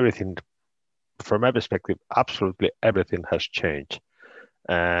everything, from my perspective, absolutely everything has changed.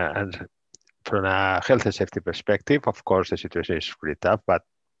 And from a health and safety perspective, of course, the situation is pretty tough, but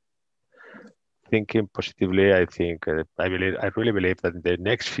thinking positively, I think, I really believe that in the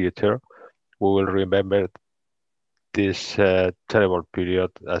next future, we will remember this terrible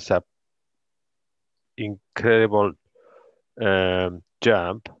period as an incredible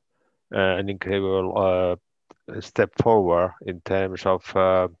jump, an incredible step forward in terms of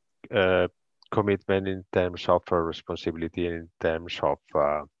commitment, in terms of responsibility, in terms of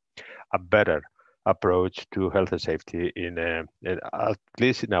a better approach to health and safety in at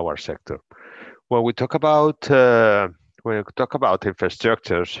least in our sector. When we talk about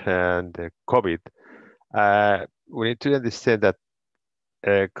infrastructures and COVID, we need to understand that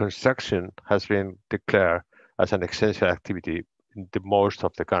construction has been declared as an essential activity in the most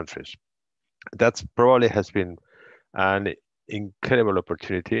of the countries. That probably has been an incredible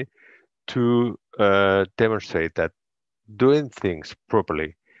opportunity to demonstrate that doing things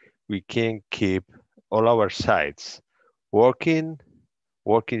properly, we can keep all our sites working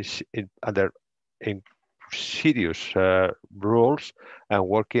under serious rules, and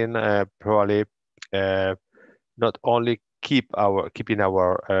working probably not only keeping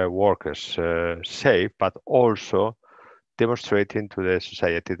our workers safe, but also demonstrating to the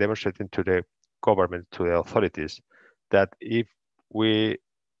society, demonstrating to the government, to the authorities, that if we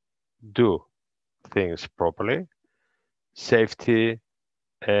do things properly, safety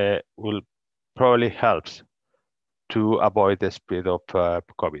will probably help to avoid the spread of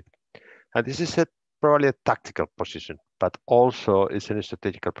COVID. And this is probably a tactical position, but also it's a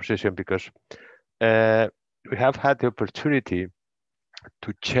strategical position, because we have had the opportunity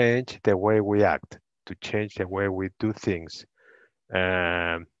to change the way we act, to change the way we do things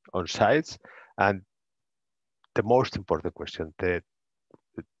on sites. And the most important question, to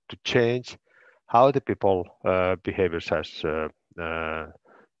change how the people behaviors are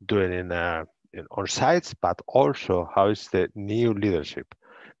doing on sites, but also how is the new leadership,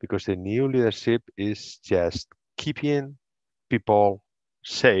 because the new leadership is just keeping people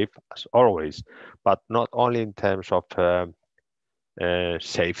safe as always, but not only in terms of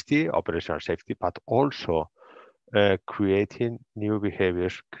safety, operational safety, but also creating new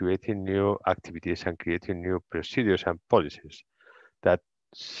behaviors, creating new activities, and creating new procedures and policies that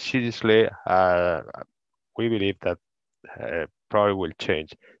seriously we believe that probably will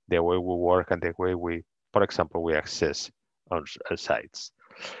change the way we work and the way we, for example, we access on sites.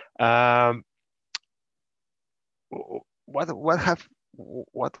 What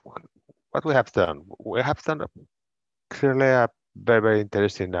we have done? We have done clearly a very, very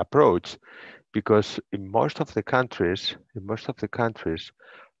interesting approach, because in most of the countries,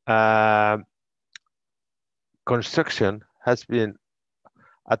 construction has been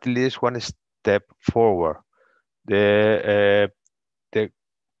at least one step forward. The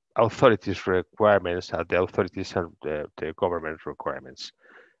authorities' requirements are the authorities and the government requirements.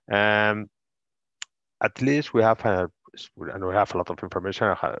 At least we have and we have a lot of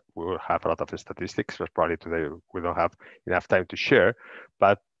information. We will have a lot of statistics, but probably today we don't have enough time to share.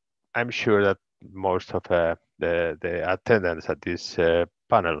 But I'm sure that most of the attendants at this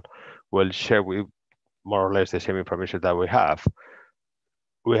panel will share with more or less the same information that we have.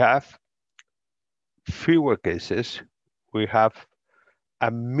 We have fewer cases. We have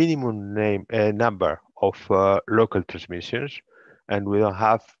a minimum number of local transmissions, and we don't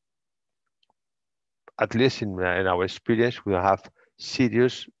have, at least in our experience, we don't have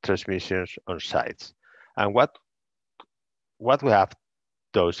serious transmissions on sites. And what we have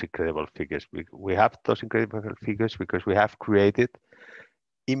those incredible figures? We have those incredible figures because we have created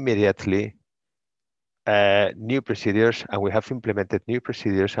immediately new procedures, and we have implemented new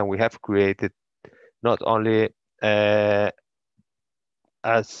procedures, and we have created not only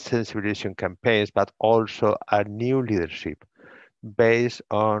sensibilization campaigns, but also a new leadership based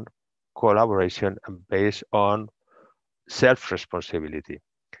on collaboration and based on self-responsibility.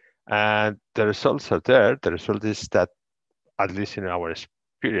 And the results are there. The result is that, at least in our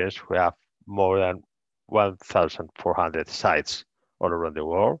experience, we have more than 1,400 sites all around the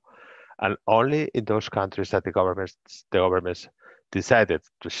world. And only in those countries that the governments decided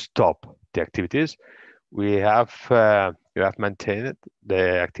to stop the activities, we have maintained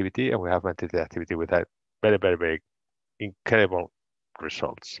the activity, and we have maintained the activity with a very, very, very incredible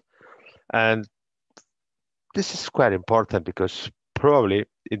results. And this is quite important, because probably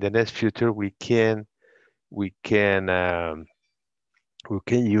in the next future we can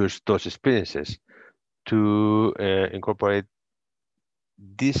use those experiences to incorporate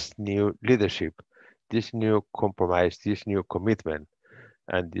this new leadership, this new compromise, this new commitment,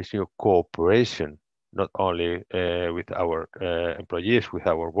 and this new cooperation, not only with our employees, with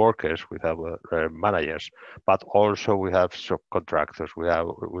our workers, with our managers, but also we have subcontractors,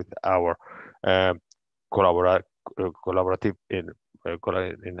 with our collaborative in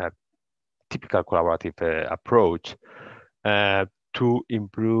a typical collaborative approach to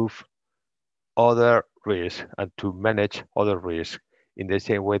improve other risks and to manage other risks in the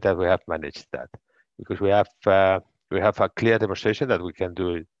same way that we have managed that, because we have a clear demonstration that we can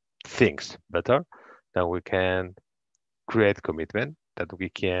do things better, that we can create commitment, that we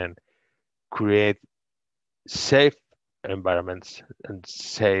can create safe environments and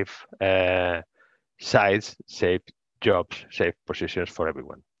safe sites, safe jobs, safe positions for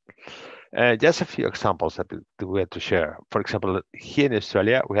everyone. Just a few examples that we want to share. For example, here in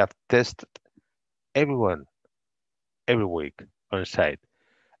Australia, we have tested everyone every week on site,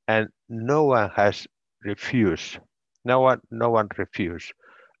 and no one has refused. No one refused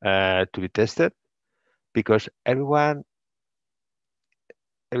to be tested, because everyone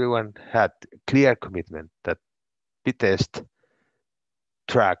had clear commitment that we test,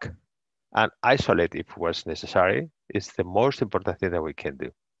 track, and isolate if it was necessary. Is the most important thing that we can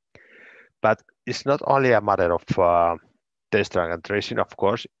do. But it's not only a matter of test, track, and tracing. Of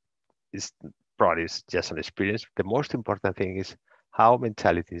course, it's probably just an experience. The most important thing is how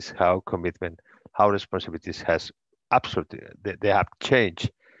mentalities, how commitment, how responsibilities has absolutely, they have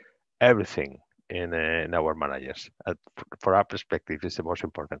changed everything in our managers. For our perspective, is the most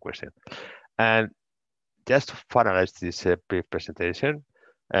important question. And just to finalize this brief presentation,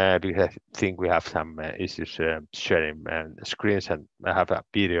 because I think we have some issues sharing screens, and I have a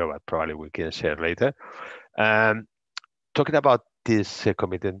video, but probably we can share later. Talking about this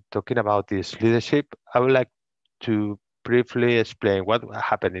committee, talking about this leadership, I would like to briefly explain what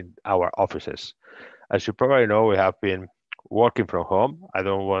happened in our offices. As you probably know, we have been working from home. I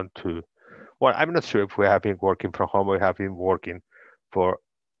don't want to, well, I'm not sure if we have been working from home. We have been working for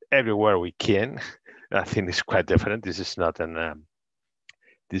everywhere we can. I think it's quite different. This is not a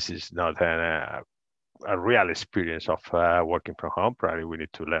real experience of working from home. Probably we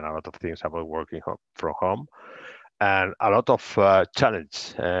need to learn a lot of things about working from home, and a lot of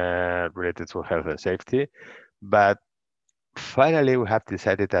challenges related to health and safety. But finally, we have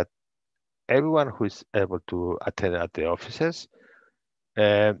decided that everyone who is able to attend at the offices,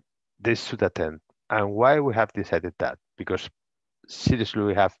 they should attend. And why we have decided that? Because seriously,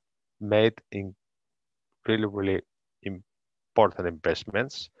 we have made really important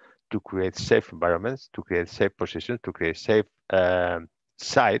investments to create safe environments, to create safe positions, to create safe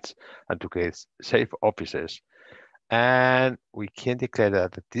sites, and to create safe offices. And we can declare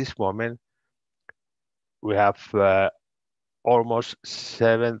that at this moment, we have almost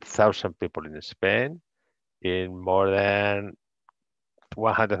 7,000 people in Spain in more than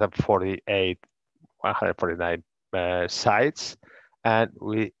 149 sites, and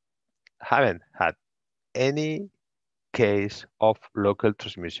we haven't had any case of local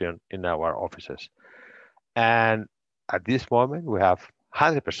transmission in our offices. And at this moment, we have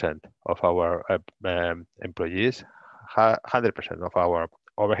 100% of our employees, 100% of our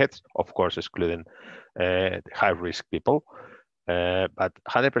overheads, of course, excluding high-risk people, but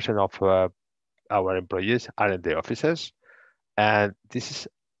 100% of our employees are in the offices. And this is,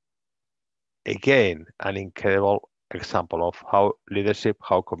 again, an incredible example of how leadership,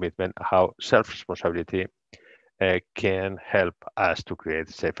 how commitment, how self-responsibility can help us to create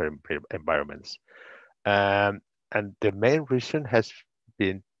safer environments. And the main reason has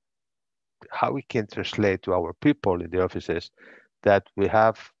been how we can translate to our people in the offices that we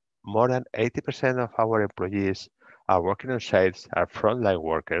have more than 80% of our employees are working on sites, are frontline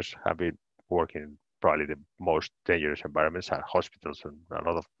workers, have been working in probably the most dangerous environments, are hospitals and a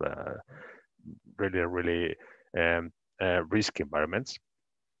lot of really risky environments.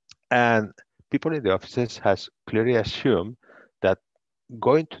 And people in the offices has clearly assumed that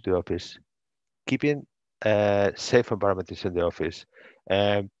going to the office, keeping safe environments in the office,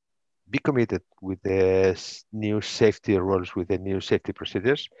 be committed with the new safety rules, with the new safety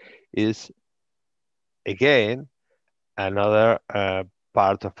procedures, is again another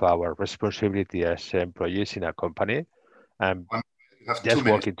part of our responsibility as employees in a company, and just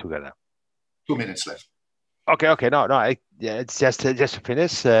working together. 2 minutes left. Okay. No. It's just to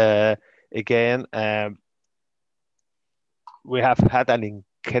finish. Again, we have had an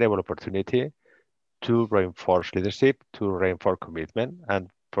incredible opportunity to reinforce leadership, to reinforce commitment, and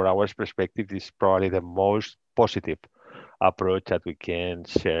from our perspective, this is probably the most positive approach that we can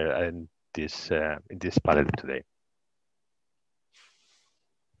share in this panel today.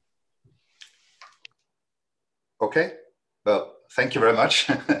 Okay, well, thank you very much,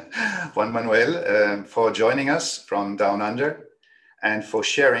 Juan Manuel, for joining us from Down Under and for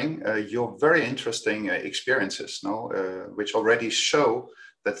sharing your very interesting experiences, which already show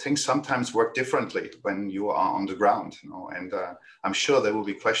that things sometimes work differently when you are on the ground. And I'm sure there will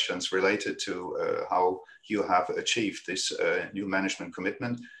be questions related to how you have achieved this new management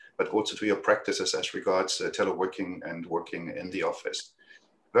commitment, but also to your practices as regards teleworking and working in the office.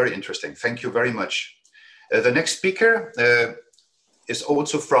 Very interesting. Thank you very much. The next speaker is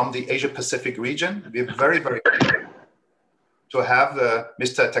also from the Asia Pacific region. We're very, very happy to have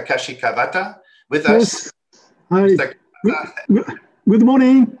Mr. Takashi Kawata with us. Hi. Good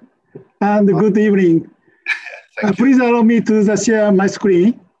morning and good evening. Please allow me to share my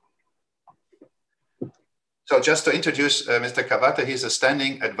screen. So just to introduce Mr. Kawata, he's a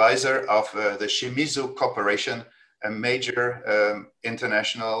standing advisor of the Shimizu Corporation, a major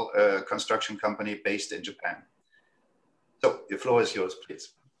international construction company based in Japan. So the floor is yours,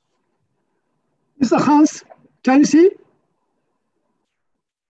 please. Mr. Hans, can you see?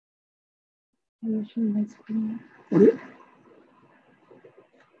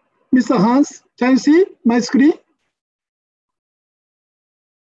 Mr. Hans, can you see my screen?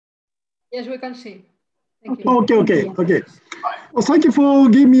 Yes, we can see. Thank you. Okay. Well, thank you for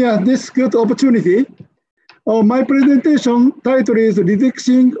giving me this good opportunity. My presentation title is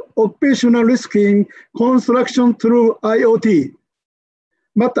Reducing Occupational Risk in Construction Through IoT.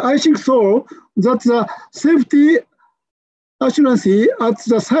 But I think so that the safety assurance at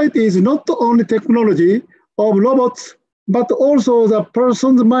the site is not only technology of robots, but also the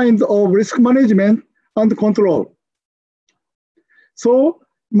person's mind of risk management and control. So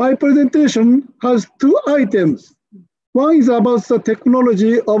my presentation has two items. One is about the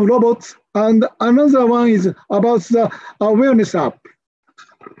technology of robots, and another one is about the awareness app.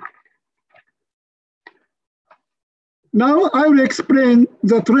 Now I will explain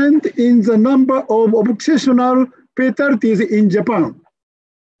the trend in the number of occupational fatalities in Japan.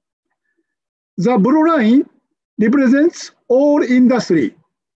 The blue line represents all industry.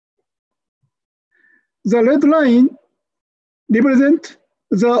 The red line represents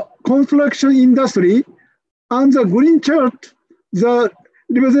the construction industry, and the green chart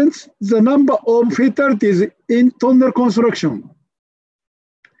represents the number of fatalities in tunnel construction.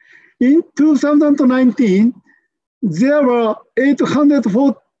 In 2019, there were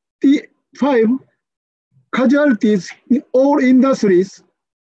 845 casualties in all industries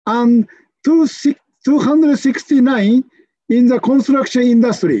and 269 in the construction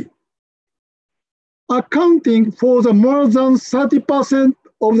industry, accounting for the more than 30%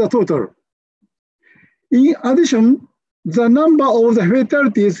 of the total. In addition, the number of the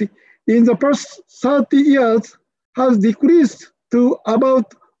fatalities in the past 30 years has decreased to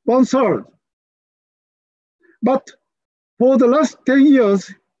about 1/3. But for the last 10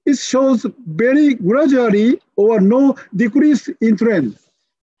 years, it shows very gradually or no decrease in trend.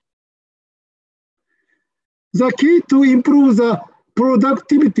 The key to improve the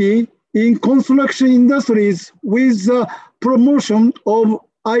productivity in construction industries with the promotion of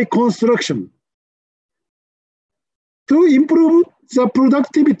I-construction. To improve the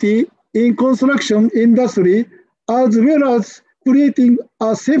productivity in construction industry, as well as creating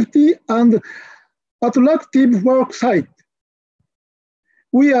a safety and attractive work site,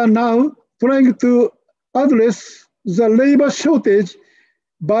 we are now trying to address the labor shortage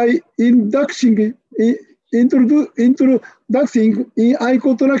by introducing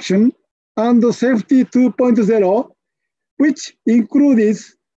I-construction and Safety 2.0, which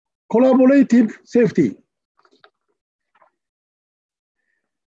includes collaborative safety.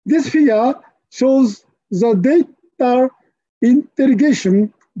 This figure shows the data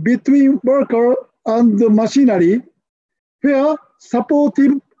integration between worker and machinery, where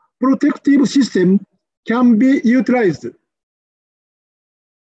supportive protective system can be utilized.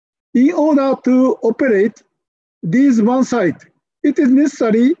 In order to operate these one site, it is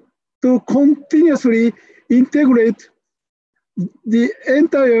necessary to continuously integrate the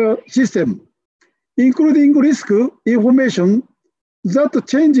entire system, including risk information that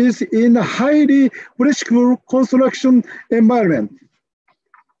changes in a highly flexible construction environment.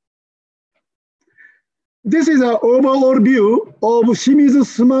 This is an overall view of Shimizu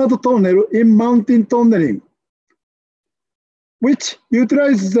Smart Tunnel in mountain tunneling, which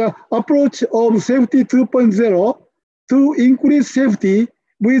utilizes the approach of Safety 2.0 to increase safety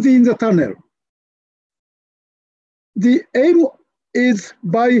within the tunnel. The aim is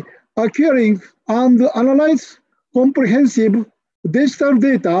by acquiring and analyze comprehensive digital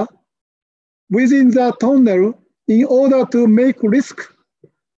data within the tunnel in order to make risk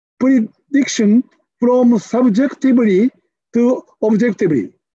prediction from subjectively to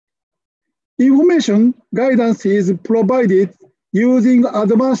objectively. Information guidance is provided using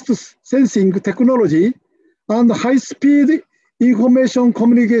advanced sensing technology and high-speed information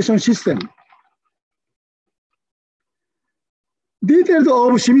communication system. Details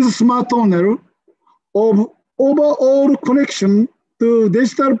of Shimizu Smart Tunnel of overall connection to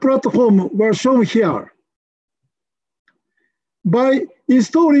digital platform were shown here. By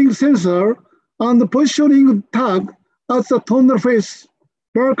installing sensor and positioning tag at the tunnel face,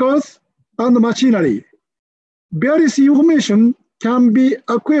 workers, and machinery, various information can be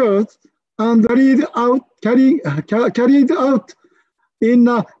acquired and carried out in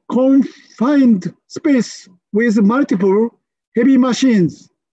a confined space with multiple heavy machines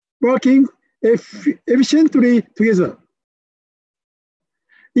working efficiently together.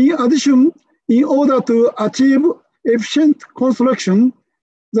 In addition, in order to achieve efficient construction,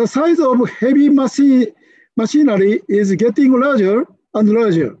 the size of heavy machinery is getting larger and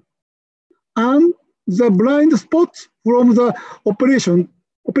larger, and the blind spots from the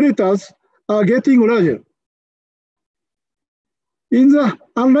operators are getting larger. In the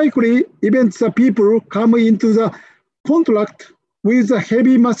unlikely event that people come into the contact with the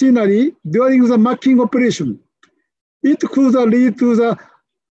heavy machinery during the marking operation, it could lead to the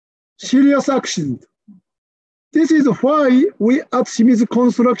serious accident. This is why we at Shimizu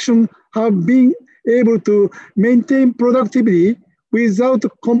Construction have been able to maintain productivity without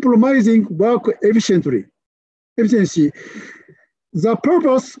compromising work efficiency. The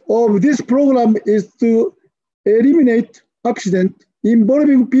purpose of this program is to eliminate accidents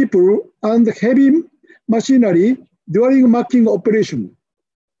involving people and heavy machinery during marking operation.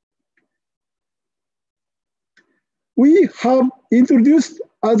 We have introduced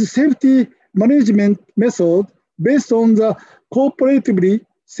a safety management method based on the cooperatively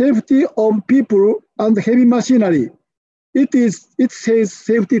safety of people and heavy machinery. It says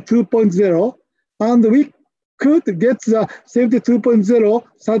Safety 2.0, and we could get the Safety 2.0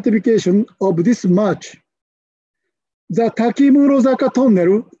 certification of this March. The Takimurozaka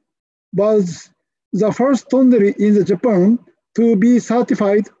Tunnel was the first tunnel in Japan to be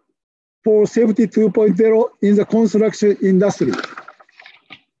certified for Safety 2.0 in the construction industry.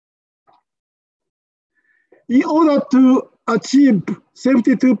 In order to achieve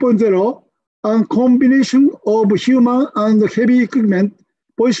Safety 2.0, a combination of human and heavy equipment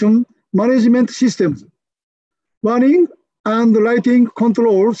position management systems, running and lighting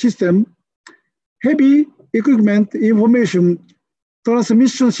control system, heavy equipment information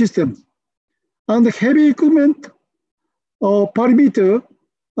transmission systems, and heavy equipment perimeter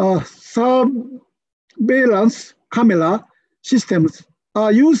surveillance camera systems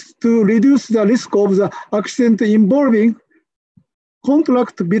are used to reduce the risk of the accident involving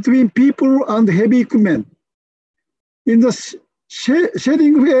contact between people and heavy equipment. In the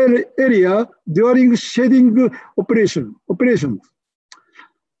shading area during shading operations.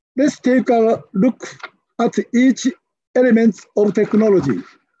 Let's take a look at each element of technology.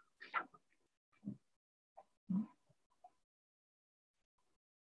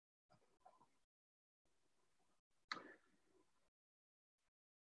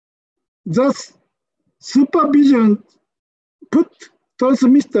 Thus, supervision put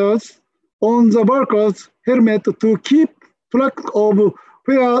transmitters on the workers' helmet to keep track of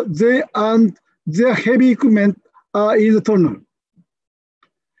where they and their heavy equipment are in the tunnel.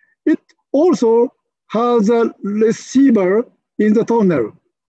 It also has a receiver in the tunnel,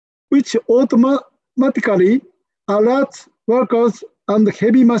 which automatically alerts workers and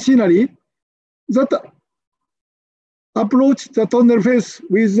heavy machinery that approach the tunnel face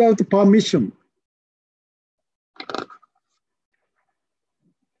without permission.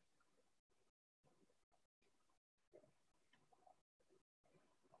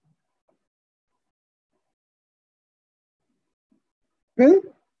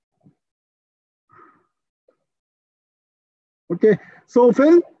 So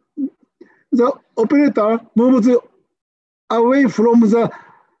when the operator moves away from the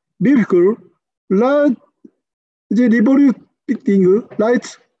vehicle, large revoluting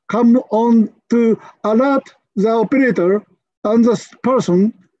lights come on to alert the operator and the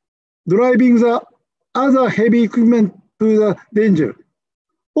person driving the other heavy equipment to the danger.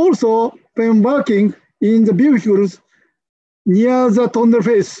 Also, when working in the vehicles near the tunnel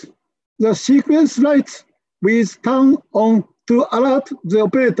face, the sequence lights will turn on to alert the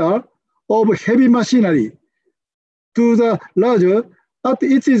operator of heavy machinery to the larger, but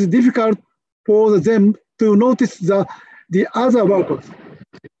it is difficult for them to notice the other workers.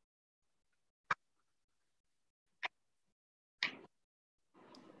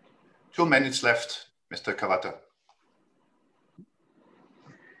 Two minutes left, Mr. Kawata.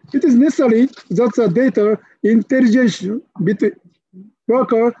 It is necessary that the data intelligence between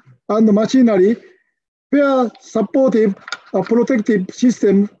worker and machinery where supportive protective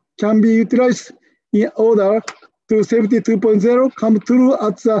system can be utilized in order to Safety 2.0 come true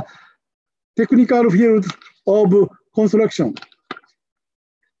at the technical field of construction.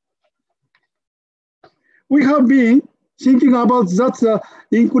 We have been thinking about that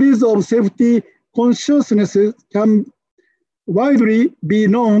the increase of safety consciousness can widely be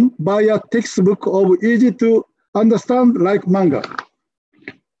known by a textbook of easy to understand like manga.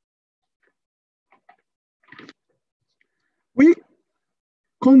 We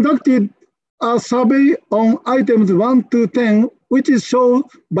conducted a survey on items 1 to 10, which is shown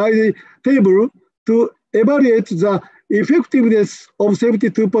by the table to evaluate the effectiveness of Safety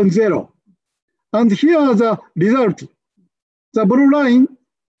 2.0. And here are the results. The blue line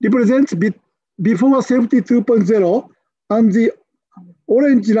represents before Safety 2.0, and the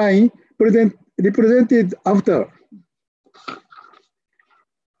orange line represented after.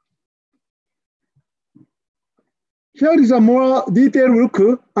 Here is a more detailed look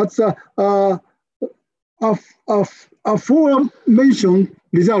at the aforementioned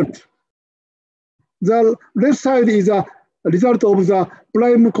result. The left side is a result of the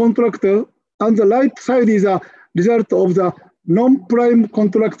prime contractor, and the right side is a result of the non-prime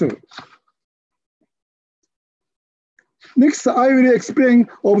contractor. Next, I will explain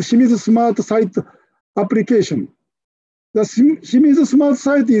of Shimizu Smart Site application. The Shimizu Smart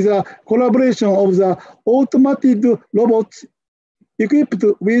Site is a collaboration of the automated robots equipped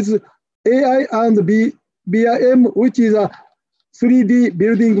with AI and BIM, which is a 3D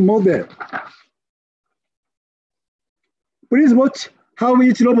building model. Please watch how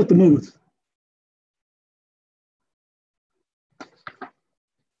each robot moves.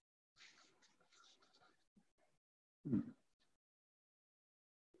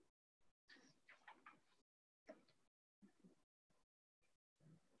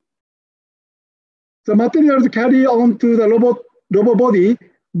 The materials carry onto the robot body.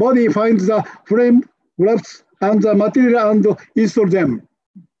 Body finds the frame, grabs, and the material and install them.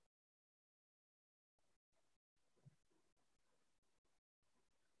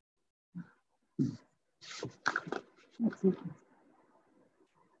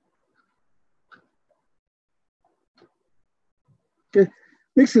 Okay.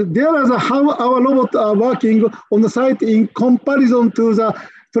 Next, there is how our robots are working on the site in comparison to the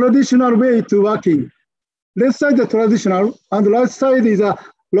traditional way to working. Left side is traditional, and right side is a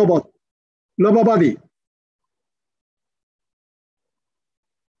robot body.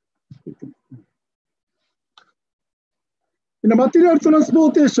 In the material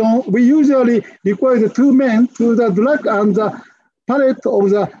transportation, we usually require the two men to the drag and the pallet of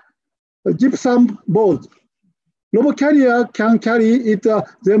the gypsum board. Robot carrier can carry it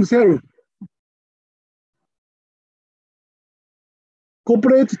themselves.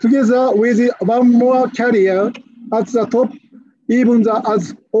 Cooperate together with one more carrier at the top, even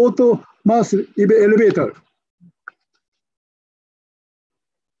as auto mass elevator.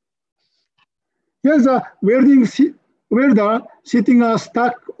 Here's a welder sitting a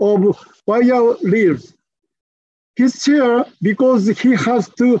stack of wire reels. His chair because he has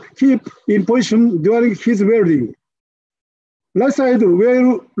to keep in position during his welding. Right side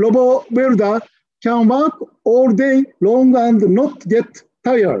robot welder can work all day long and not get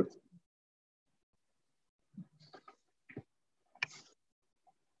tired.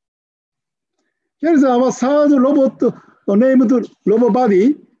 Here's our third robot named robot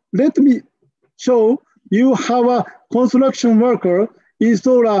body. Let me show you how a construction worker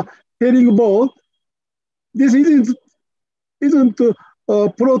install a herring board. This isn't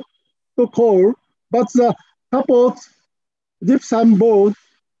a protocol, but the supports gypsum board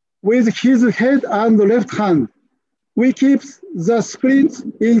with his head and left hand. We keep the springs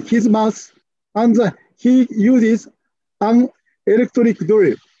in his mouth, and he uses an electric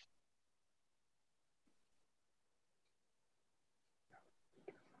drill.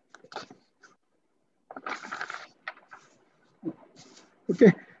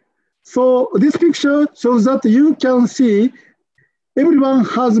 Okay, so this picture shows that you can see everyone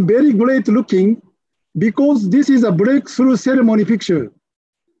has very great looking because this is a breakthrough ceremony picture.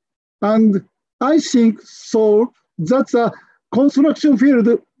 And I think so that the construction field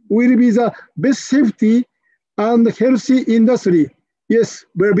will be the best safety and healthy industry. Yes,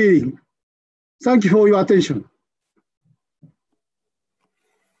 well-being. Thank you for your attention.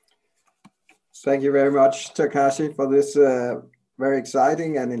 Thank you very much, Takashi, for this very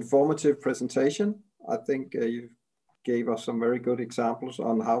exciting and informative presentation. I think you gave us some very good examples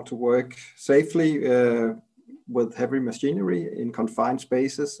on how to work safely with heavy machinery in confined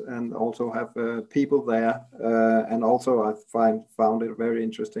spaces and also have people there. And also I found it very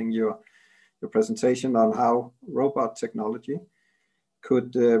interesting, your presentation on how robot technology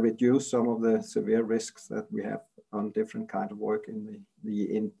could reduce some of the severe risks that we have on different kind of work in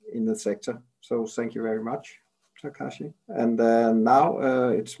the sector. So thank you very much, Takashi. And now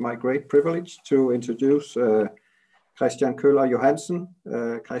it's my great privilege to introduce Christian Køller Johansen.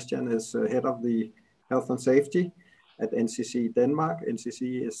 Christian is head of the health and safety at NCC Denmark.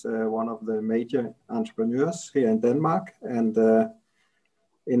 NCC is one of the major entrepreneurs here in Denmark. And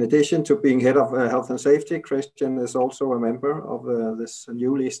in addition to being head of health and safety, Christian is also a member of this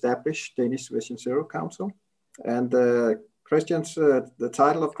newly established Danish Vision Zero Council. And the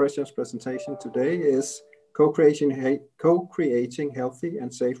title of Christian's presentation today is Co-creating healthy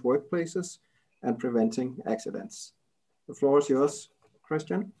and safe workplaces and preventing accidents. The floor is yours,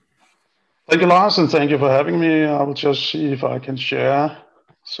 Christian. Thank you, Lars, and thank you for having me. I will just see if I can share.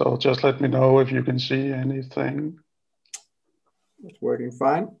 So just let me know if you can see anything. It's working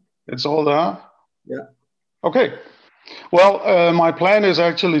fine. It's all there? Yeah. Okay. Well, my plan is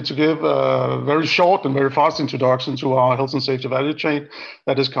actually to give a very short and very fast introduction to our health and safety value chain.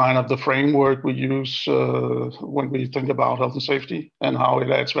 That is kind of the framework we use when we think about health and safety and how it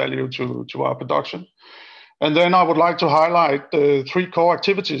adds value to our production. And then I would like to highlight the 3 core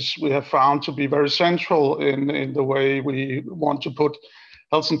activities we have found to be very central in the way we want to put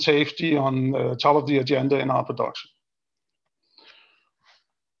health and safety on top of the agenda in our production.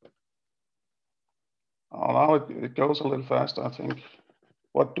 Oh, now it goes a little fast, I think.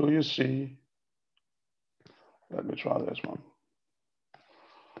 What do you see? Let me try this one.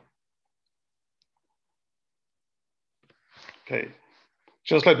 Okay,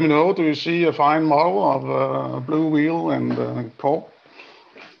 just let me know, do you see a fine model of a blue wheel and core?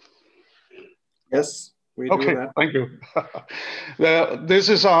 Yes, we do okay, that. Thank you. This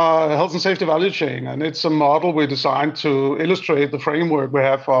is our health and safety value chain, and it's a model we designed to illustrate the framework we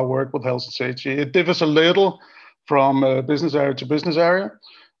have for our work with health and safety. It differs a little from business area to business area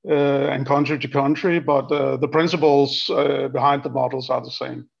and country to country, but the principles behind the models are the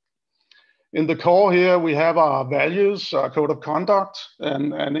same. In the core here, we have our values, our code of conduct,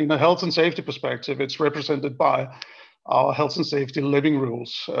 and in a health and safety perspective, it's represented by our health and safety living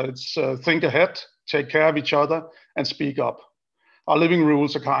rules. It's think ahead, take care of each other, and speak up. Our living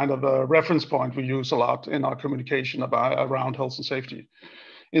rules are kind of a reference point we use a lot in our communication around health and safety.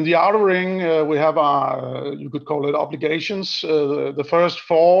 In the outer ring, we have our, you could call it obligations. The first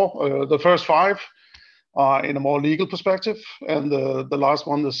 5 are in a more legal perspective, and the last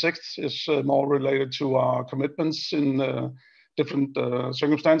one, the 6th, is more related to our commitments in different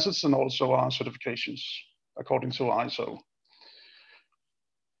circumstances, and also our certifications according to ISO.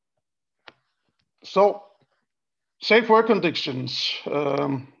 So, safe work conditions.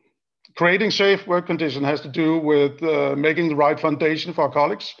 Creating safe work conditions has to do with making the right foundation for our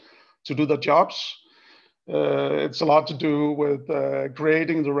colleagues to do their jobs. It's a lot to do with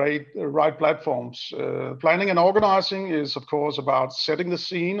creating the right platforms. Planning and organizing is, of course, about setting the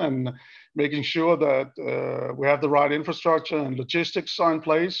scene and making sure that we have the right infrastructure and logistics are in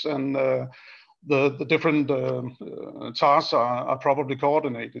place, and the different tasks are properly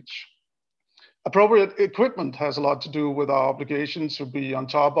coordinated. Appropriate equipment has a lot to do with our obligation to be on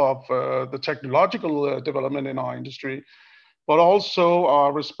top of the technological development in our industry, but also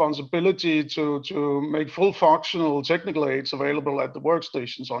our responsibility to make full functional technical aids available at the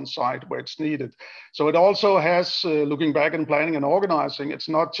workstations on site where it's needed. So it also has, looking back in planning and organizing, it's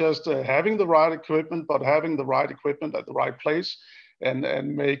not just having the right equipment, but having the right equipment at the right place, and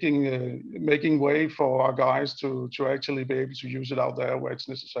making way for our guys to actually be able to use it out there where it's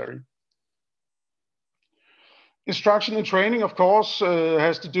necessary. Instruction and training, of course,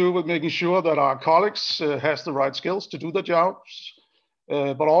 has to do with making sure that our colleagues has the right skills to do the jobs,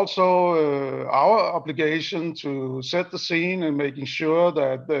 but also our obligation to set the scene and making sure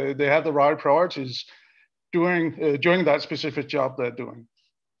that they have the right priorities during that specific job they're doing.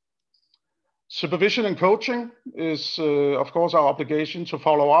 Supervision and coaching is, of course, our obligation to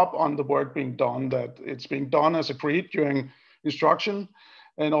follow up on the work being done, that it's being done as agreed during instruction,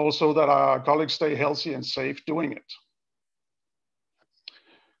 and also that our colleagues stay healthy and safe doing it.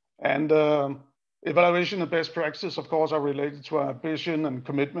 And evaluation and best practice, of course, are related to our vision and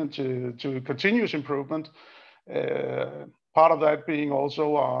commitment to continuous improvement. Part of that being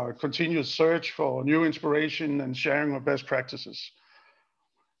also our continuous search for new inspiration and sharing of best practices.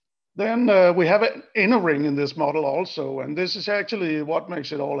 Then we have an inner ring in this model also, and this is actually what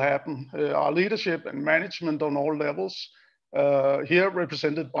makes it all happen. Our leadership and management on all levels, here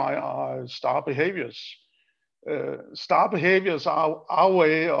represented by our star behaviors. Star behaviors are our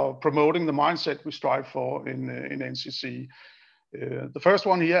way of promoting the mindset we strive for in NCC. The first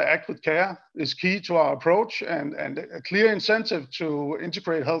one here, act with care, is key to our approach, and a clear incentive to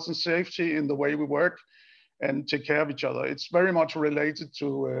integrate health and safety in the way we work and take care of each other. It's very much related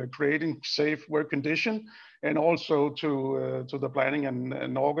to creating safe work condition, and also to the planning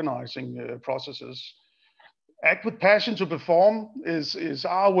and organizing processes. Act with passion to perform is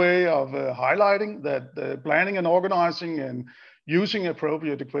our way of highlighting that planning and organizing and using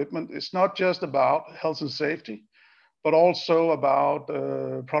appropriate equipment is not just about health and safety, but also about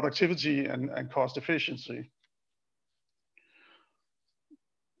productivity and cost efficiency.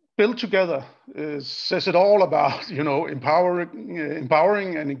 Build together says it all about, empowering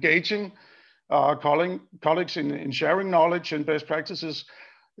and engaging our colleagues in sharing knowledge and best practices,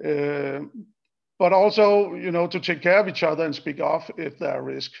 but also, to take care of each other and speak off if there are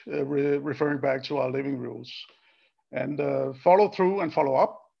risks, referring back to our living rules. And follow through and follow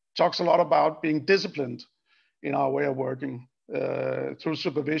up talks a lot about being disciplined in our way of working through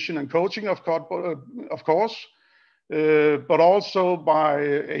supervision and coaching, of course, but also by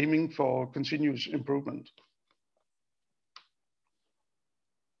aiming for continuous improvement.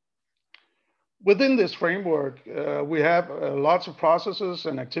 Within this framework, we have lots of processes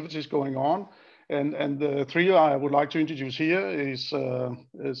and activities going on. And the three I would like to introduce here is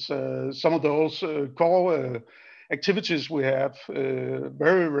some of those core activities we have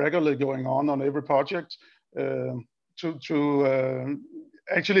very regularly going on every project to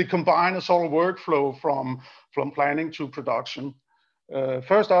actually combine a sort of workflow from planning to production.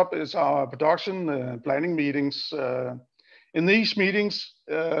 First up is our production planning meetings. In these meetings,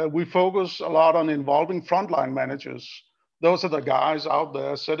 we focus a lot on involving frontline managers. Those are the guys out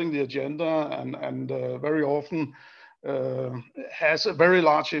there setting the agenda and very often has a very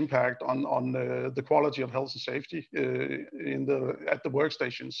large impact on the quality of health and safety at the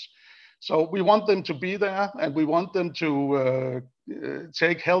workstations. So we want them to be there, and we want them to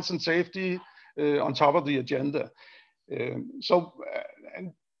take health and safety on top of the agenda. And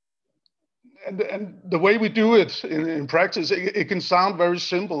the way we do it in practice, it can sound very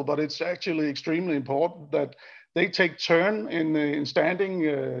simple, but it's actually extremely important that they take turn in standing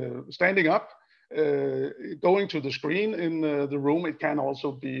up, going to the screen in the room. It can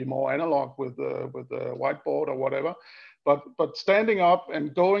also be more analog with a whiteboard or whatever, but standing up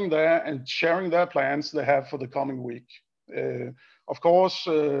and going there and sharing their plans they have for the coming week. Of course,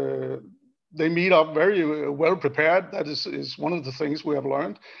 they meet up very well prepared. That is one of the things we have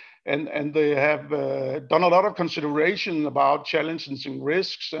learned. And they have done a lot of consideration about challenges and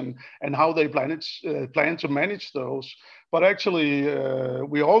risks and how they plan to manage those. But actually,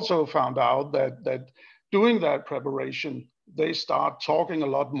 we also found out that doing that preparation, they start talking a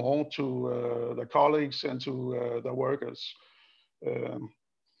lot more to their colleagues and to their workers.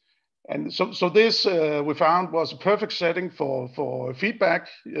 And so this we found was a perfect setting for feedback.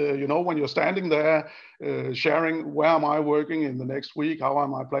 You know, when you're standing there sharing, where am I working in the next week? How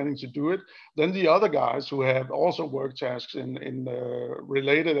am I planning to do it? Then the other guys who have also work tasks in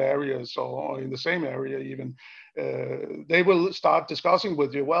related areas or in the same area even, they will start discussing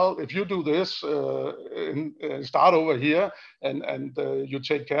with you, well, if you do this, start over here and you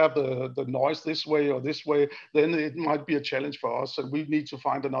take care of the noise this way or this way, then it might be a challenge for us and we need to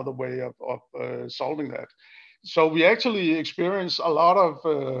find another way of solving that. So we actually experience a lot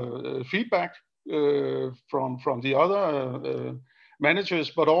of feedback from the other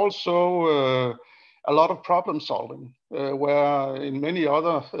managers, but also a lot of problem solving, where in many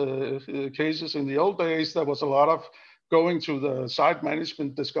other cases in the old days, there was a lot of going to the site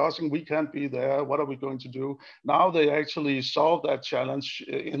management, discussing, we can't be there, what are we going to do? Now they actually solve that challenge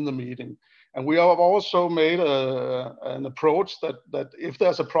in the meeting. And we have also made an approach that if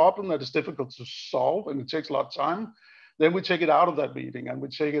there's a problem that is difficult to solve and it takes a lot of time, then we take it out of that meeting and we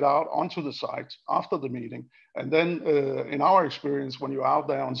take it out onto the site after the meeting. And then in our experience, when you're out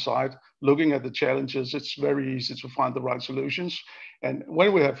there on site looking at the challenges, it's very easy to find the right solutions. And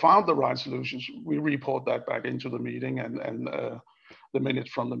when we have found the right solutions, we report that back into the meeting and the minutes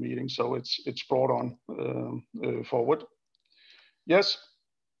from the meeting. So it's brought on forward. Yes.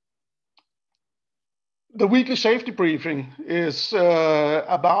 The weekly safety briefing is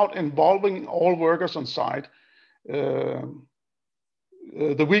about involving all workers on site.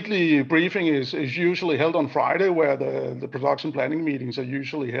 The weekly briefing is usually held on Friday, where the production planning meetings are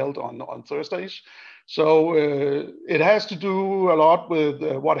usually held on Thursdays. So it has to do a lot with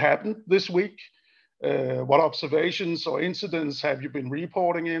what happened this week. What observations or incidents have you been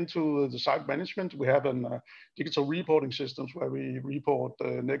reporting into the site management? We have digital reporting systems where we report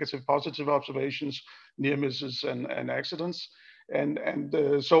negative, positive observations, near misses, and accidents. And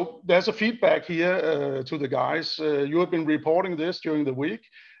so there's a feedback here to the guys. You have been reporting this during the week,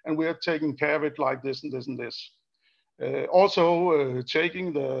 and we are taking care of it like this and this and this. Also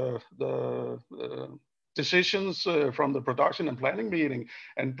taking the decisions from the production and planning meeting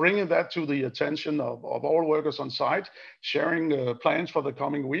and bringing that to the attention of all workers on site, sharing plans for the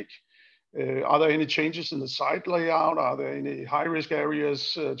coming week. Are there any changes in the site layout? Are there any high-risk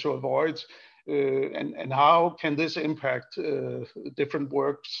areas to avoid? And how can this impact different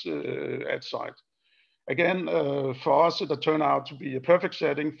works at site? Again, for us, it turned out to be a perfect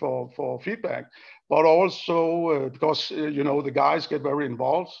setting for feedback, but also because, you know, the guys get very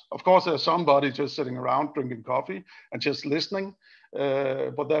involved. Of course, there's somebody just sitting around drinking coffee and just listening,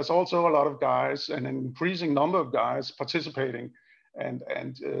 but there's also a lot of guys, an increasing number of guys participating and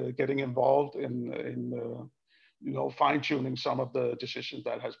getting involved in you know, fine-tuning some of the decisions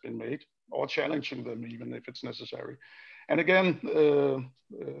that has been made or challenging them even if it's necessary. And again,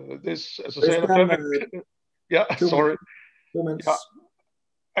 this, as I said, a perfect, yeah, sorry. 2 minutes. Yeah.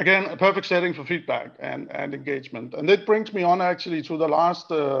 Again, a perfect setting for feedback and engagement. And it brings me on actually to the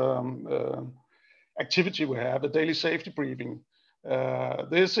last activity we have, the daily safety briefing.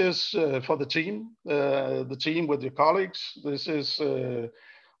 This is for the team with your colleagues. This is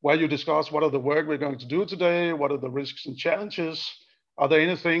where you discuss what are the work we're going to do today, what are the risks and challenges, are there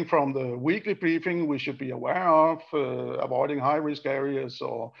anything from the weekly briefing we should be aware of, avoiding high risk areas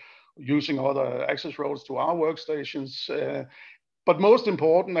or using other access roads to our workstations. But most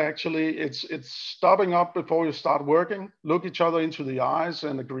important, actually, it's stopping up before you start working, look each other into the eyes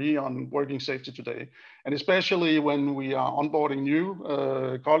and agree on working safety today. And especially when we are onboarding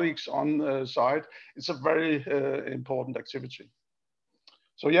new colleagues on site, it's a very important activity.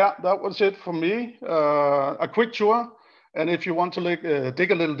 So yeah, that was it for me. A quick tour. And if you want to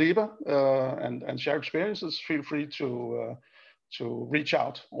dig a little deeper and share experiences, feel free to reach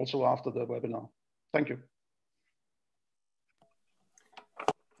out also after the webinar. Thank you.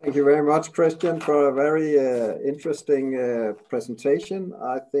 Thank you very much, Christian, for a very interesting presentation.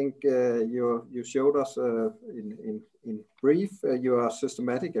 I think you showed us in brief your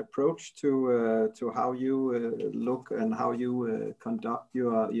systematic approach to how you look and how you conduct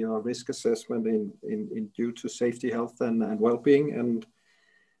your risk assessment in due to safety, health, and well-being. And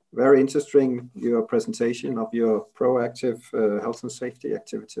very interesting your presentation of your proactive health and safety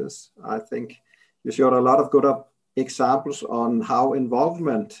activities. I think you showed a lot of good examples on how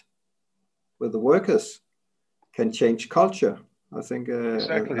involvement with the workers can change culture. I think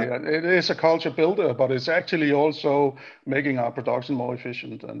exactly. It is a culture builder, but it's actually also making our production more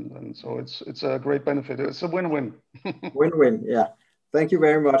efficient, and so it's a great benefit. It's a win-win. Win-win. Yeah. Thank you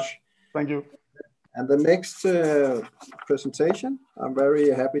very much. Thank you. And the next presentation, I'm very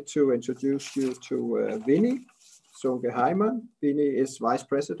happy to introduce you to Vinny Sunke-Heimann. Vinny is Vice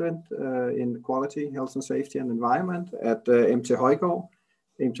President in Quality, Health and Safety and Environment at MT Højgaard.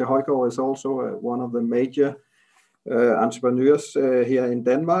 MT Højgaard is also one of the major entrepreneurs here in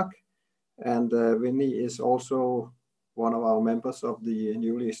Denmark. And Vinny is also one of our members of the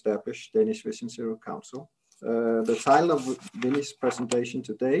newly established Danish Vision Zero Council. The title of Vinny's presentation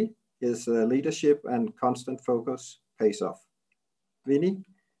today is Leadership and Constant Focus Pays Off. Vinny,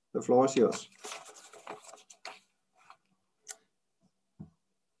 the floor is yours.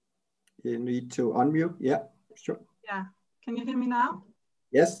 You need to unmute. Yeah, sure. Yeah, can you hear me now?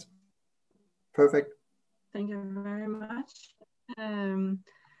 Yes, perfect. Thank you very much.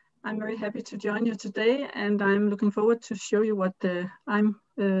 I'm very happy to join you today, and I'm looking forward to show you what I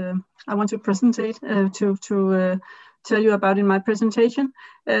want to present to tell you about in my presentation.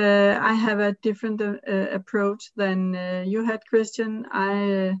 I have a different approach than you had, Christian.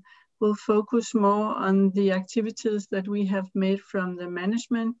 I will focus more on the activities that we have made from the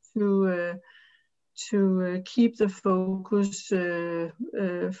management to keep the focus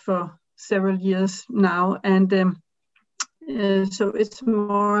for several years now. And so it's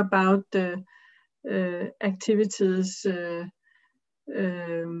more about the activities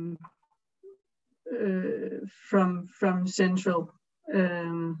from Central.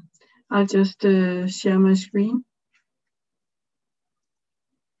 I'll just share my screen.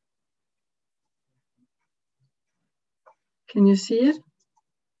 Can you see it?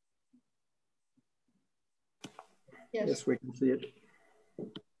 Yes, we can see it.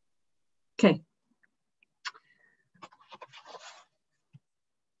 Okay.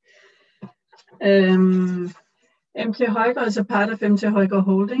 MT Højgaard is a part of MT Højgaard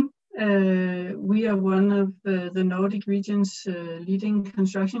Holding. We are one of the Nordic region's leading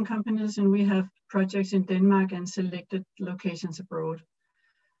construction companies, and we have projects in Denmark and selected locations abroad.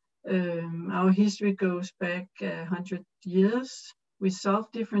 Our history goes back 100 years. We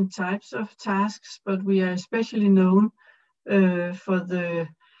solve different types of tasks, but we are especially known for the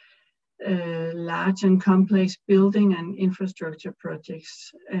large and complex building and infrastructure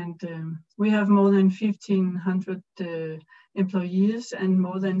projects. And we have more than 1,500 employees, and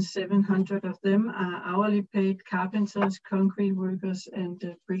more than 700 of them are hourly paid carpenters, concrete workers,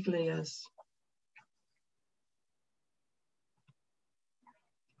 and bricklayers.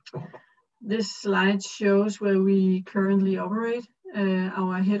 This slide shows where we currently operate.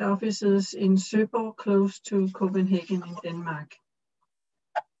 Our head office is in Søborg, close to Copenhagen in Denmark.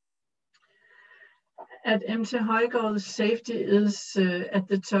 At MT Højgaard, safety is at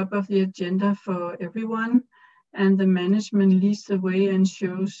the top of the agenda for everyone, and the management leads the way and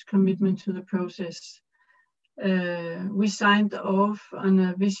shows commitment to the process. We signed off on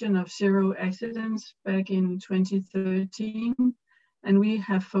a vision of 0 accidents back in 2013, and we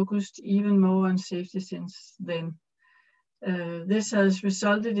have focused even more on safety since then. This has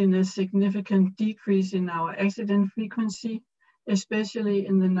resulted in a significant decrease in our accident frequency, especially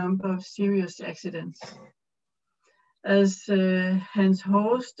in the number of serious accidents. As Hans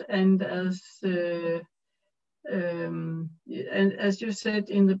Horst and as you said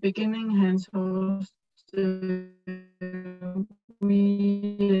in the beginning, Hans Horst,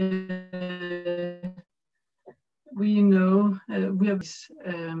 we know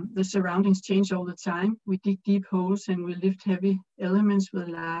the surroundings change all the time. We dig deep holes and we lift heavy elements with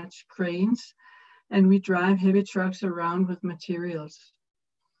large cranes, and we drive heavy trucks around with materials.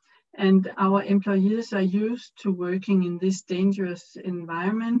 And our employees are used to working in this dangerous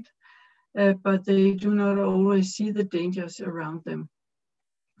environment, but they do not always see the dangers around them.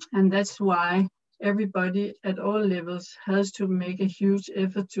 And that's why everybody at all levels has to make a huge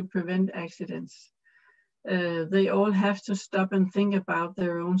effort to prevent accidents. They all have to stop and think about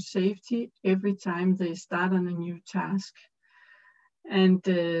their own safety every time they start on a new task. And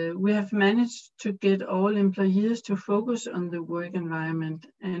we have managed to get all employees to focus on the work environment.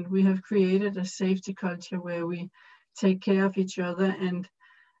 And we have created a safety culture where we take care of each other, and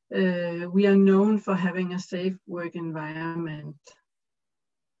we are known for having a safe work environment.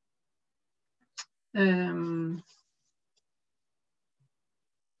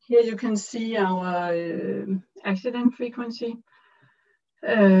 Here you can see our accident frequency.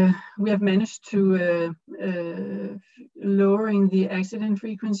 We have managed to lowering the accident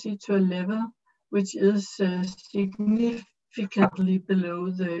frequency to a level which is significantly below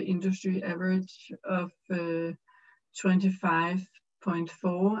the industry average of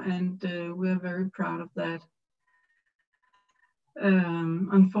 25.4, and we're very proud of that.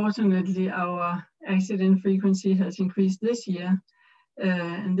 Unfortunately, our accident frequency has increased this year,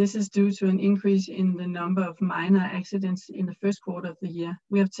 and this is due to an increase in the number of minor accidents in the first quarter of the year.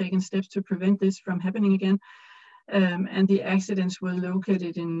 We have taken steps to prevent this from happening again, and the accidents were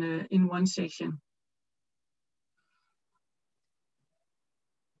located in one section.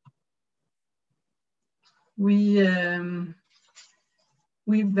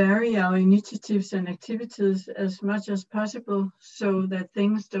 We vary our initiatives and activities as much as possible so that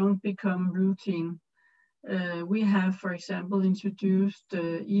things don't become routine. We have, for example, introduced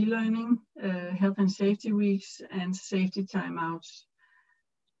e-learning, health and safety weeks, and safety timeouts.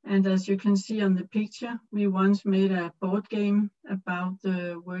 And as you can see on the picture, we once made a board game about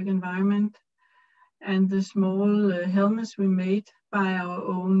the work environment, and the small helmets we made by our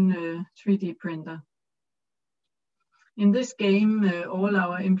own 3D printer. In this game, all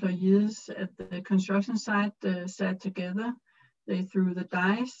our employees at the construction site sat together. They threw the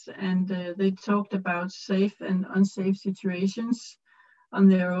dice, and they talked about safe and unsafe situations on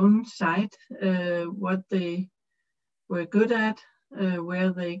their own site, what they were good at,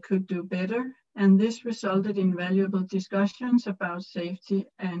 where they could do better. And this resulted in valuable discussions about safety,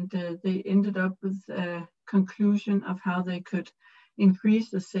 and they ended up with a conclusion of how they could increase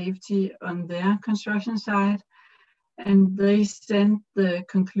the safety on their construction site. And they sent the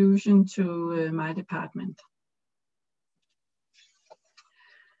conclusion to my department.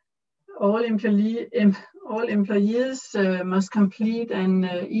 All employees must complete an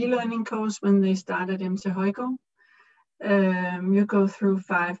e-learning course when they start at MT Højgaard. You go through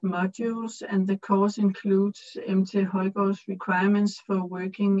 5 modules, and the course includes MT Højgaard's requirements for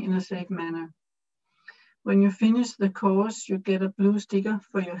working in a safe manner. When you finish the course, you get a blue sticker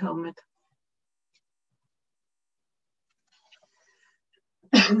for your helmet.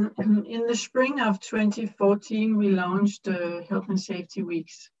 In the spring of 2014, we launched Health and Safety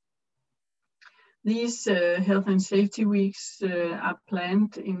Weeks. These Health and Safety Weeks are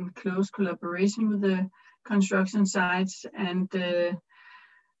planned in close collaboration with the construction sites, and the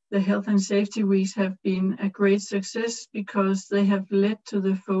Health and Safety Weeks have been a great success because they have led to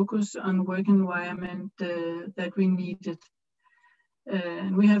the focus on work environment that we needed.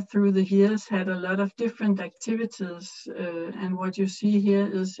 We have through the years had a lot of different activities, and what you see here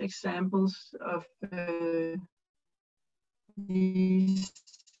is examples of these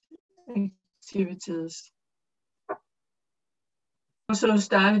activities. Also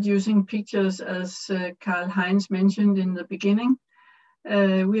started using pictures, as Karl-Heinz mentioned in the beginning.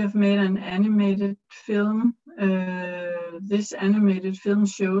 We have made an animated film. This animated film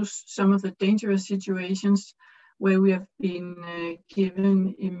shows some of the dangerous situations where we have been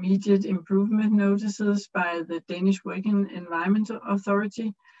given immediate improvement notices by the Danish Working Environment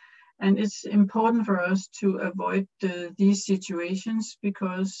Authority. And it's important for us to avoid these situations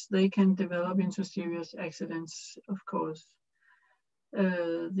because they can develop into serious accidents, of course.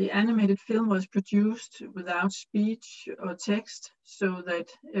 The animated film was produced without speech or text so that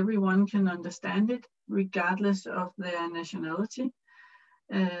everyone can understand it, regardless of their nationality.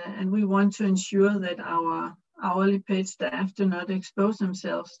 And we want to ensure that our hourly paid staff do not expose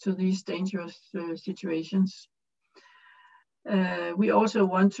themselves to these dangerous situations. We also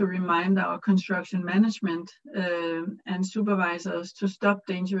want to remind our construction management and supervisors to stop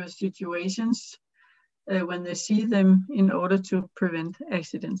dangerous situations when they see them in order to prevent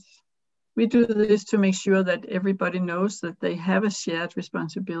accidents. We do this to make sure that everybody knows that they have a shared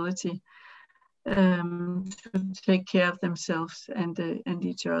responsibility to take care of themselves and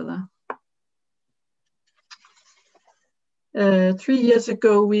each other. 3 years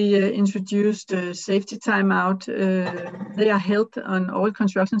ago, we introduced a safety timeout. They are held on all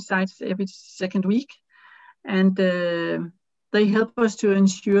construction sites every second week, and they help us to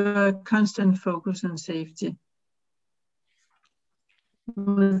ensure constant focus on safety.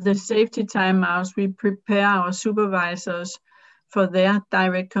 With the safety timeouts, we prepare our supervisors for their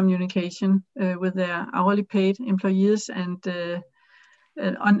direct communication with their hourly paid employees and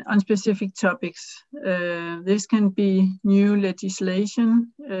on specific topics. This can be new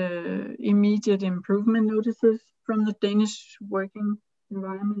legislation, immediate improvement notices from the Danish Working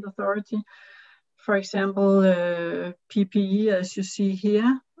Environment Authority. For example, PPE, as you see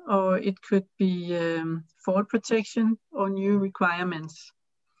here, or it could be fall protection or new requirements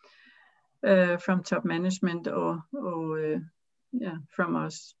from top management or from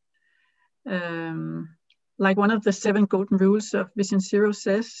us. Like one of the 7 golden rules of Vision Zero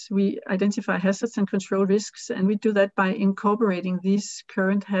says, we identify hazards and control risks, and we do that by incorporating these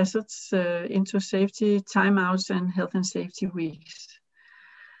current hazards into safety timeouts and health and safety weeks.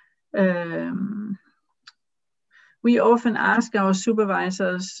 We often ask our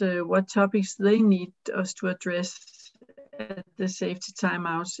supervisors what topics they need us to address at the safety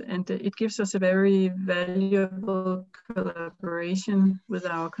timeouts, and it gives us a very valuable collaboration with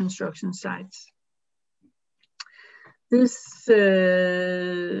our construction sites. This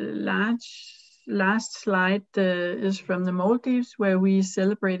last slide is from the Maldives, where we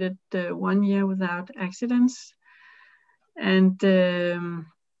celebrated 1 year without accidents. And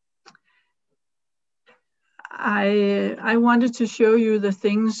I wanted to show you the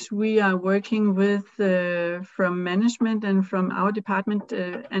things we are working with from management and from our department,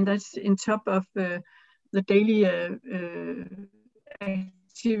 and that's in top of the daily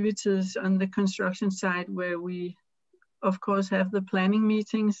activities on the construction side, where we of course have the planning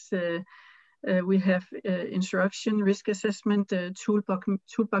meetings, we have instruction, risk assessment,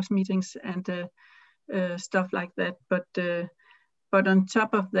 toolbox meetings, and stuff like that. But on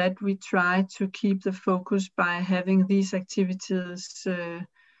top of that, we try to keep the focus by having these activities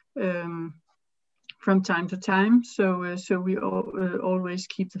from time to time. So we always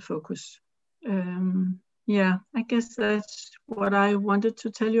keep the focus. Yeah, I guess that's what I wanted to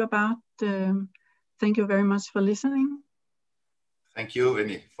tell you about. Thank you very much for listening. Thank you,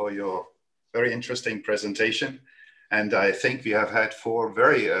 Winnie, for your very interesting presentation. And I think we have had 4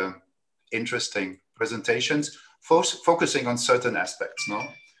 very interesting presentations, focusing on certain aspects. No?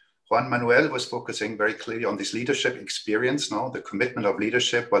 Juan Manuel was focusing very clearly on this leadership experience, no? The commitment of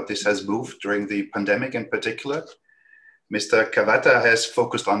leadership, what this has moved during the pandemic in particular. Mr. Kawata has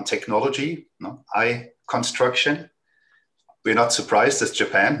focused on technology, no? Construction. We're not surprised as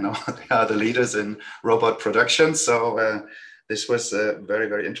Japan, no? They are the leaders in robot production. So this was very,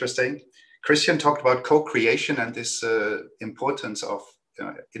 very interesting. Christian talked about co-creation and this importance of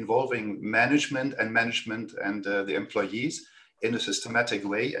involving management and the employees in a systematic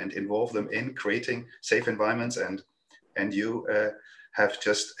way and involve them in creating safe environments. And you have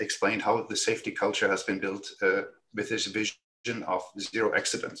just explained how the safety culture has been built with this vision of 0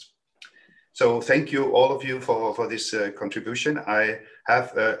 accidents. So thank you, all of you, for this contribution. I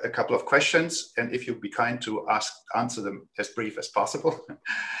have a couple of questions, and if you'd be kind to answer them as brief as possible.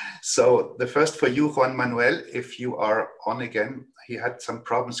 So the first for you, Juan Manuel, if you are on again. He had some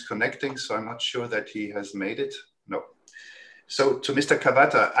problems connecting, so I'm not sure that he has made it. No. So to Mr.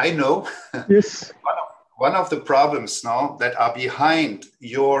 Kawata, I know yes. one of the problems now that are behind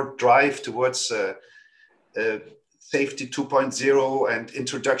your drive towards Safety 2.0 and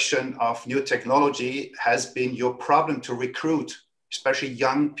introduction of new technology has been your problem to recruit, especially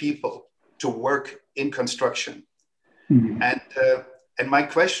young people, to work in construction. Mm-hmm. And my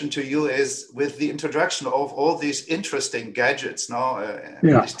question to you is, with the introduction of all these interesting gadgets now,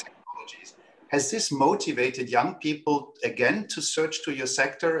 these technologies, has this motivated young people again to search to your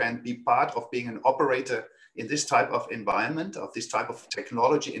sector and be part of being an operator in this type of environment, of this type of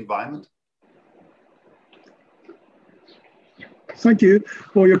technology environment? Thank you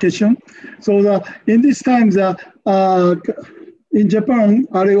for your question. So in this time, in Japan,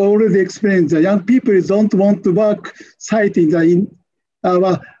 I already explained that young people don't want to work site in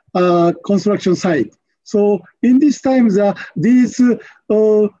construction site. So in this time, these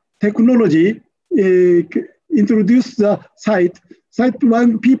technology introduced the site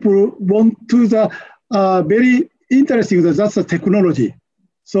when people want to very interesting that's the technology.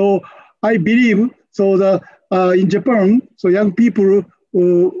 So I believe So in Japan, so young people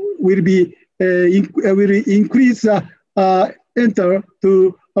will increase enter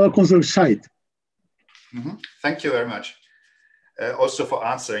to our construction site. Mm-hmm. Thank you very much. Also for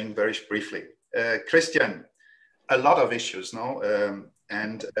answering very briefly. Christian, a lot of issues, no?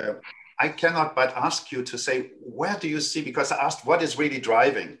 I cannot but ask you to say, where do you see, because I asked what is really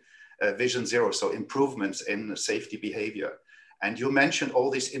driving Vision Zero, so improvements in safety behavior. And you mentioned all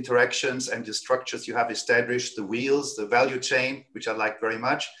these interactions and the structures you have established, the wheels, the value chain, which I like very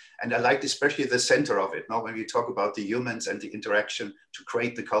much. And I liked especially the center of it, now when we talk about the humans and the interaction to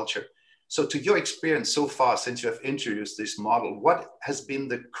create the culture. So to your experience so far, since you have introduced this model, what has been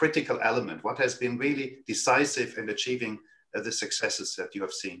the critical element? What has been really decisive in achieving the successes that you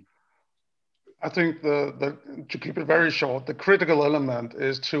have seen? I think to keep it very short, the critical element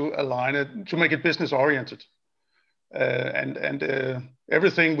is to align it, to make it business oriented.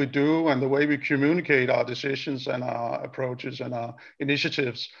 Everything we do and the way we communicate our decisions and our approaches and our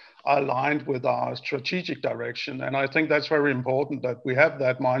initiatives are aligned with our strategic direction. And I think that's very important that we have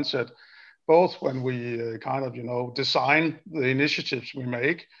that mindset, both when we design the initiatives we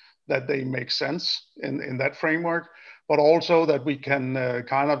make, that they make sense in that framework, but also that we can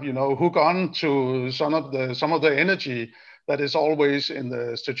hook on to some of the energy that is always in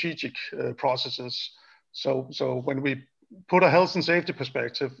the strategic processes. So when we put a health and safety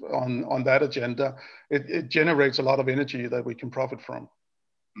perspective on that agenda, it generates a lot of energy that we can profit from.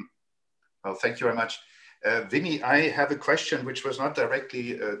 Well, thank you very much. Vinny, I have a question which was not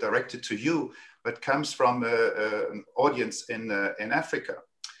directly directed to you, but comes from an audience in Africa.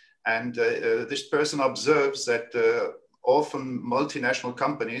 And this person observes that often multinational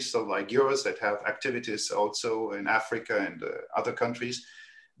companies, so like yours, that have activities also in Africa and other countries,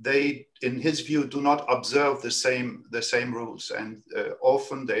 they, in his view, do not observe the same rules. And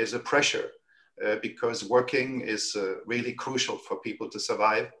often there is a pressure because working is really crucial for people to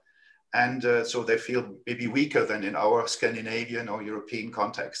survive. And so they feel maybe weaker than in our Scandinavian or European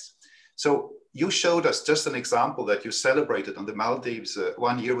context. So you showed us just an example that you celebrated on the Maldives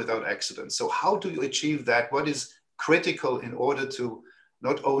 1 year without accident. So how do you achieve that? What is critical in order to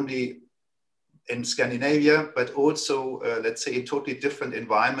not only in Scandinavia, but also, let's say, in totally different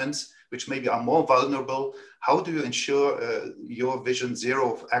environments, which maybe are more vulnerable? How do you ensure your Vision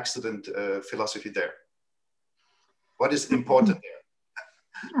Zero accident philosophy there? What is important there?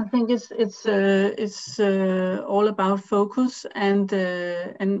 I think it's all about focus and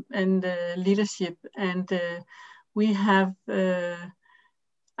leadership, and we have.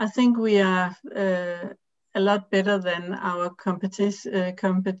 I think we are a lot better than our competitors.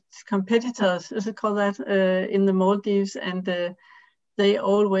 Is it called that in the Maldives? And they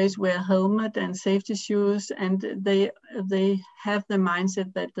always wear helmet and safety shoes, and they have the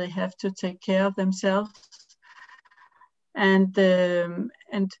mindset that they have to take care of themselves. And they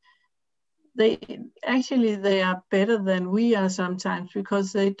are better than we are sometimes,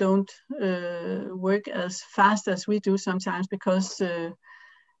 because they don't work as fast as we do sometimes, because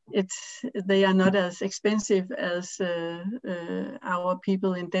they are not as expensive as our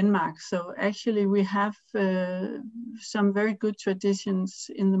people in Denmark. So actually we have some very good traditions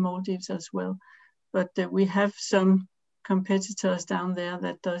in the Maldives as well, but we have some competitors down there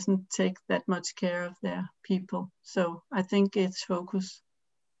that doesn't take that much care of their people. So I think it's focus.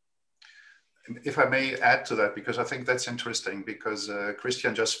 If I may add to that, because I think that's interesting, because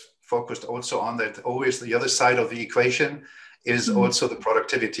Christian just focused also on that always the other side of the equation is also the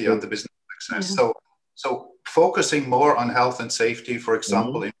productivity on the business success. Yeah. So focusing more on health and safety, for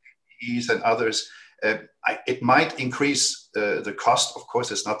example, in PPEs and others, it might increase the cost. Of course,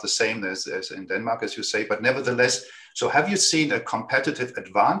 it's not the same as in Denmark, as you say, but nevertheless. So have you seen a competitive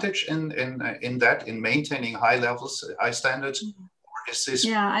advantage in that, in maintaining high levels, high standards? Or is this...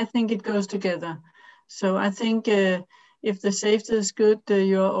 Yeah, I think it goes together. So I think if the safety is good,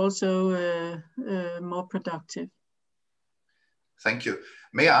 you're also more productive. Thank you.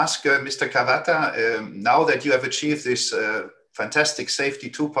 May I ask Mr. Kawata, now that you have achieved this fantastic Safety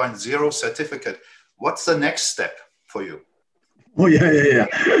 2.0 certificate, what's the next step for you? Oh, yeah.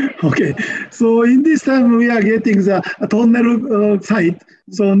 Okay. So in this time, we are getting the tunnel site.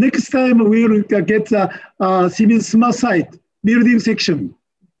 So next time, we will get the civil smart site, building section.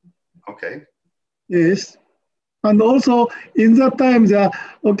 Okay. Yes. And also in that time,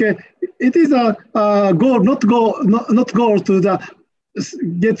 it is a goal, not goal to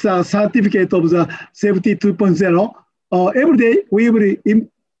get the certificate of the Safety 2.0. Every day we will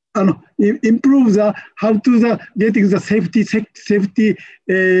improve how to getting the safety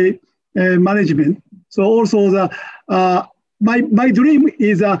management. So also my dream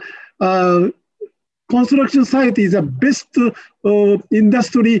is construction site is the best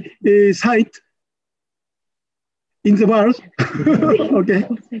industry site in the world. Okay.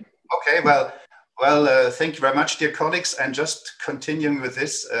 Okay, well, thank you very much, dear colleagues. And just continuing with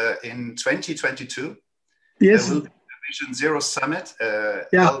this, in 2022, yes, there will be a Vision Zero Summit yeah,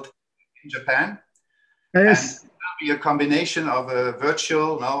 held in Japan. yes, And it will be a combination of a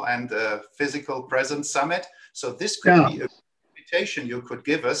virtual and a physical presence summit. So this could yeah, be a invitation you could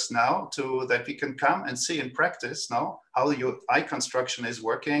give us now to that we can come and see in practice now how your eye construction is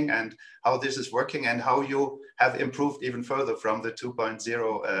working and how this is working and how you have improved even further from the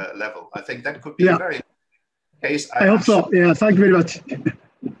 2.0 level. I think that could be yeah, a very case. I hope so. Yeah, thank you very much.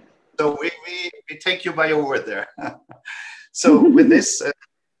 So we take you by your word there. So with this,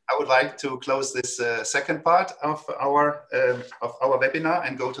 I would like to close this second part of our webinar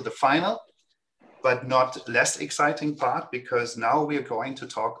and go to the final, but not less exciting part, because now we are going to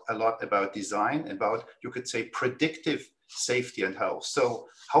talk a lot about design, about, you could say, predictive safety and health. So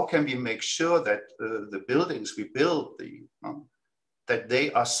how can we make sure that the buildings we build, that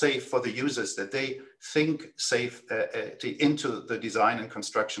they are safe for the users, that they think safe into the design and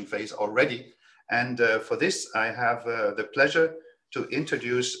construction phase already. And for this, I have the pleasure to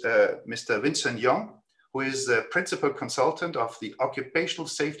introduce Mr. Vincent Yong, who is the principal consultant of the Occupational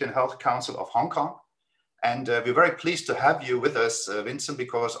Safety and Health Council of Hong Kong. And we're very pleased to have you with us, Vincent,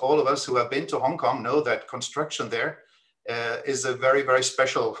 because all of us who have been to Hong Kong know that construction there is a very, very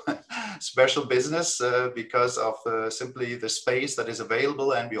special business because of simply the space that is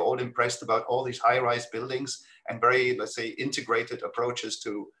available. And we're all impressed about all these high-rise buildings and very, let's say, integrated approaches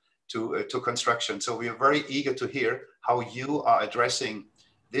to construction. So we are very eager to hear how you are addressing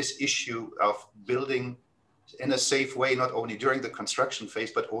this issue of building in a safe way, not only during the construction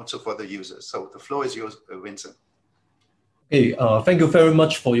phase, but also for the users. So the floor is yours, Vincent. Okay, thank you very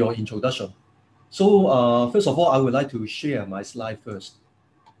much for your introduction. So first of all, I would like to share my slide first.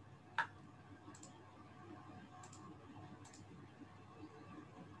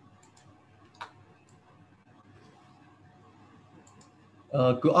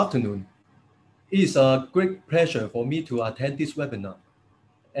 Good afternoon. It is a great pleasure for me to attend this webinar.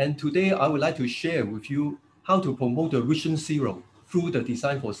 And today I would like to share with you how to promote the Vision Zero through the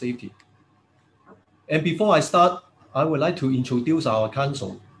design for safety. And before I start, I would like to introduce our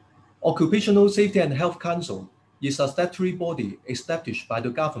council. Occupational Safety and Health Council is a statutory body established by the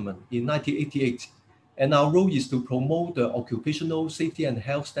government in 1988. And our role is to promote the occupational safety and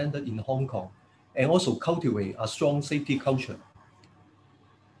health standard in Hong Kong and also cultivate a strong safety culture.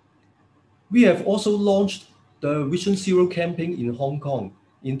 We have also launched the Vision Zero campaign in Hong Kong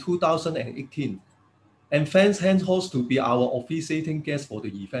in 2018, and thanks Handhorse to be our officiating guest for the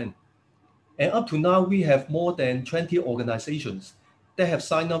event. And up to now, we have more than 20 organizations that have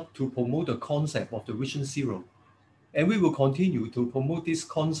signed up to promote the concept of the Vision Zero. And we will continue to promote this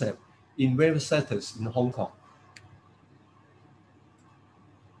concept in various sectors in Hong Kong.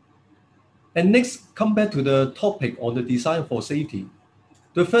 And next, come back to the topic on the design for safety.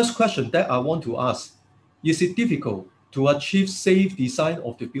 The first question that I want to ask, is it difficult to achieve safe design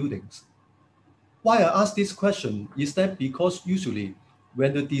of the buildings? Why I ask this question is that because usually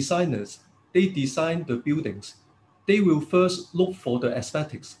when the designers, they design the buildings, they will first look for the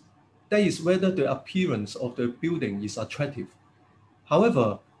aesthetics. That is whether the appearance of the building is attractive.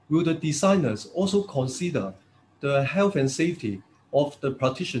 However, will the designers also consider the health and safety of the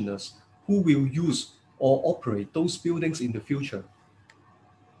practitioners who will use or operate those buildings in the future?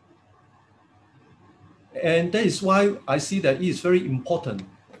 And that is why I see that it is very important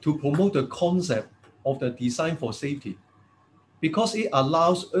to promote the concept of the design for safety, because it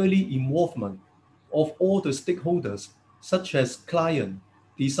allows early involvement of all the stakeholders, such as client,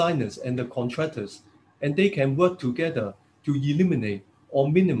 designers, and the contractors, and they can work together to eliminate or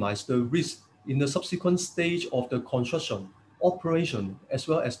minimize the risk in the subsequent stage of the construction, operation, as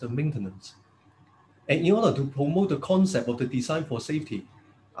well as the maintenance. And in order to promote the concept of the design for safety,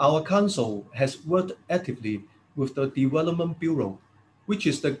 our council has worked actively with the Development Bureau, which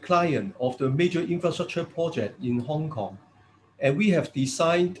is the client of the major infrastructure project in Hong Kong. And we have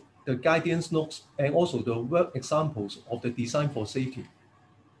designed the guidance notes and also the work examples of the design for safety.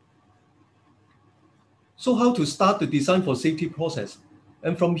 So how to start the design for safety process?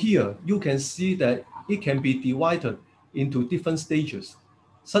 And from here, you can see that it can be divided into different stages,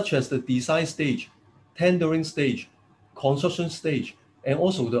 such as the design stage, tendering stage, construction stage, and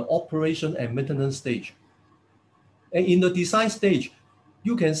also the operation and maintenance stage. And in the design stage,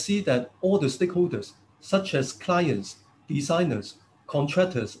 you can see that all the stakeholders, such as clients, designers,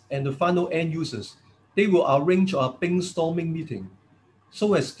 contractors, and the final end users, they will arrange a brainstorming meeting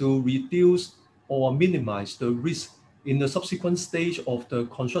so as to reduce or minimize the risk in the subsequent stage of the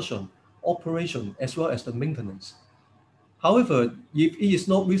construction, operation, as well as the maintenance. However, if it is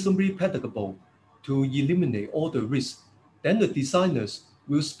not reasonably practicable to eliminate all the risks, then the designers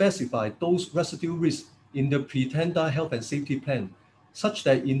will specify those residual risks in the pre-tender health and safety plan, such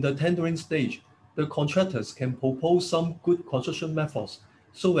that in the tendering stage, the contractors can propose some good construction methods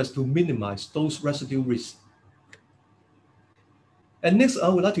so as to minimize those residual risks. And next, I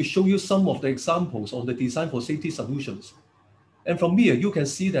would like to show you some of the examples on the design for safety solutions. And from here, you can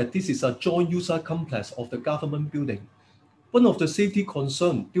see that this is a joint user complex of the government building. One of the safety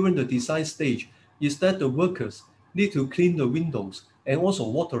concerns during the design stage is that the workers need to clean the windows and also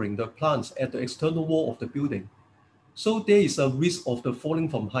watering the plants at the external wall of the building. So there is a risk of the falling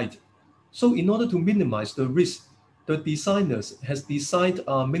from height. So in order to minimize the risk, the designers has designed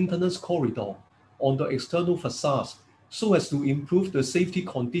a maintenance corridor on the external facades so as to improve the safety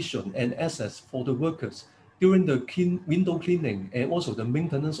condition and access for the workers during the window cleaning and also the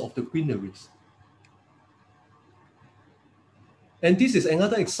maintenance of the greeneries. And this is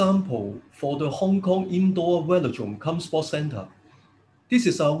another example for the Hong Kong Indoor Velodrome cum Sports Center. This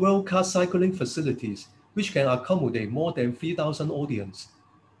is a world-class cycling facilities which can accommodate more than 3,000 audience.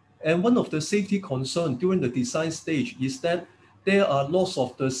 And one of the safety concerns during the design stage is that there are lots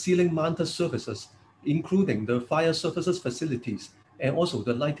of the ceiling-mounted surfaces, including the fire services facilities and also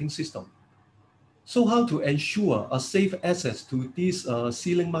the lighting system. So how to ensure a safe access to these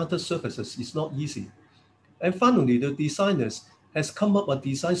ceiling-mounted surfaces is not easy. And finally, the designers has come up with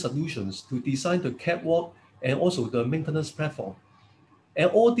design solutions to design the catwalk and also the maintenance platform. And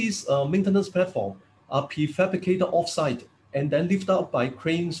all these maintenance platforms are prefabricated off-site and then lifted up by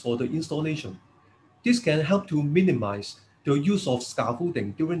cranes for the installation. This can help to minimize the use of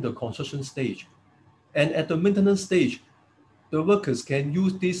scaffolding during the construction stage. And at the maintenance stage, the workers can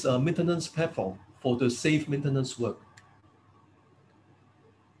use this maintenance platform for the safe maintenance work.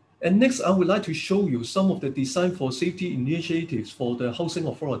 And next, I would like to show you some of the design for safety initiatives for the Housing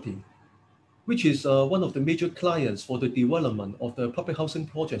Authority, which is one of the major clients for the development of the public housing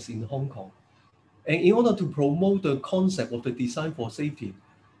projects in Hong Kong. And in order to promote the concept of the design for safety,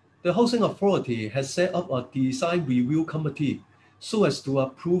 the Housing Authority has set up a design review committee so as to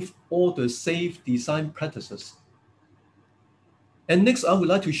approve all the safe design practices. And next, I would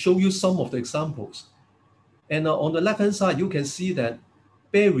like to show you some of the examples. And on the left-hand side, you can see that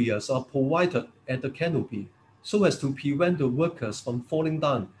barriers are provided at the canopy so as to prevent the workers from falling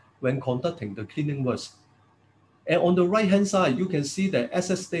down when conducting the cleaning works. And on the right-hand side, you can see that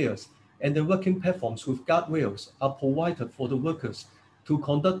access stairs and the working platforms with guardrails are provided for the workers to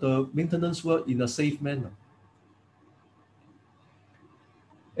conduct the maintenance work in a safe manner.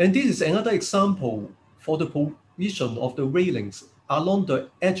 And this is another example for the provision of the railings along the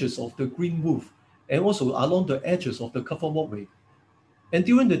edges of the green roof and also along the edges of the covered walkway. And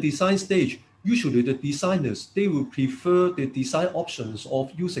during the design stage, usually the designers, they will prefer the design options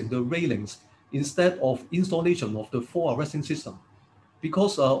of using the railings instead of installation of the fall arresting system.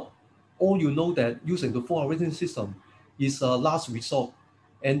 Because all you know that using the fall arresting system is a last resort,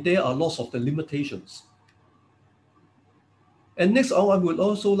 and there are lots of the limitations. And next, I would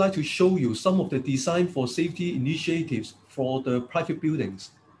also like to show you some of the design for safety initiatives for the private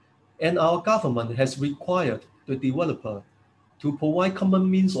buildings. And our government has required the developer to provide common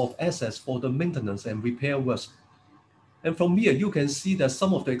means of access for the maintenance and repair works. And from here, you can see that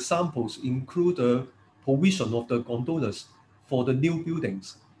some of the examples include the provision of the gondolas for the new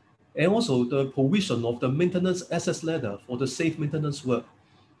buildings, and also the provision of the maintenance access ladder for the safe maintenance work.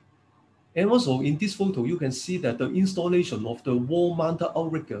 And also in this photo, you can see that the installation of the wall-mounted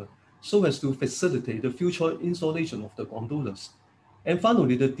outrigger so as to facilitate the future installation of the gondolas. And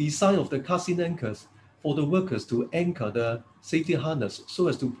finally, the design of the casting anchors for the workers to anchor the safety harness so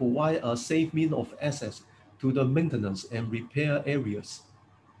as to provide a safe means of access to the maintenance and repair areas.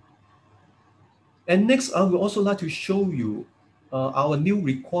 And next, I would also like to show you our new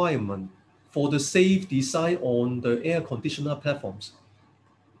requirement for the safe design on the air conditioner platforms.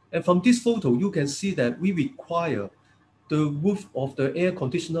 And from this photo, you can see that we require the roof of the air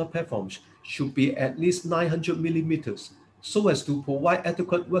conditioner platforms should be at least 900 millimeters so as to provide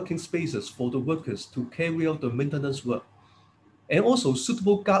adequate working spaces for the workers to carry out the maintenance work. And also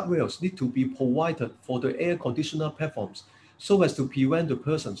suitable guardrails need to be provided for the air conditioner platforms so as to prevent the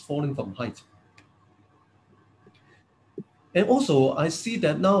persons falling from height. And also, I see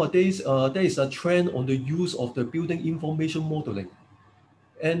that nowadays there is a trend on the use of the building information modeling.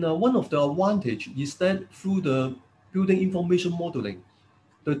 And one of the advantages is that through the building information modeling,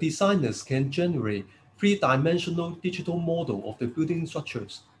 the designers can generate three-dimensional digital model of the building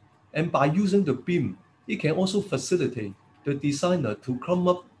structures. And by using the BIM, it can also facilitate the designer to come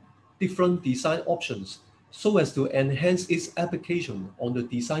up different design options so as to enhance its application on the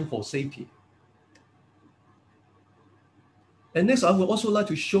design for safety. And next, I would also like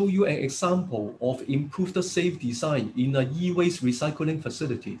to show you an example of improved safe design in an e-waste recycling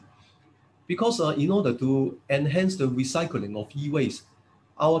facility. Because in order to enhance the recycling of e-waste,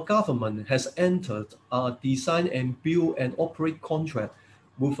 our government has entered a design and build and operate contract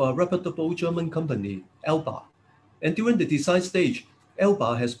with a reputable German company, Elba. And during the design stage,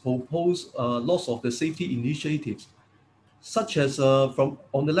 Elba has proposed lots of the safety initiatives, such as from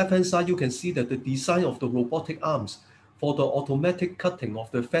on the left-hand side, you can see that the design of the robotic arms for the automatic cutting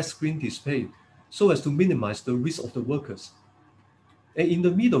of the flat screen display so as to minimize the risk of the workers. And in the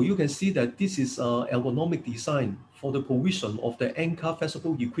middle, you can see that this is ergonomic design for the provision of the anchor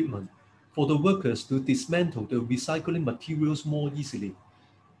flexible equipment for the workers to dismantle the recycling materials more easily.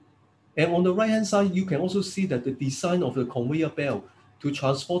 And on the right-hand side, you can also see that the design of the conveyor belt to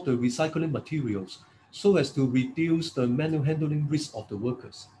transport the recycling materials so as to reduce the manual handling risk of the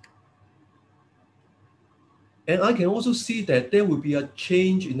workers. And I can also see that there will be a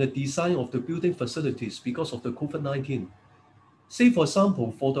change in the design of the building facilities because of the COVID-19. Say, for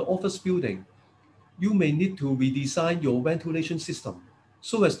example, for the office building, you may need to redesign your ventilation system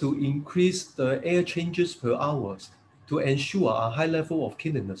so as to increase the air changes per hour to ensure a high level of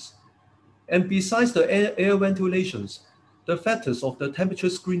cleanliness. And besides the air ventilations, the factors of the temperature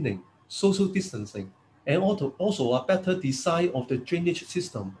screening, social distancing, and also a better design of the drainage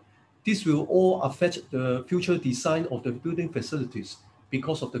system, this will all affect the future design of the building facilities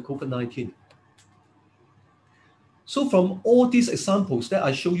because of the COVID-19. So from all these examples that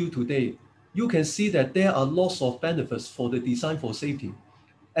I show you today, you can see that there are lots of benefits for the design for safety.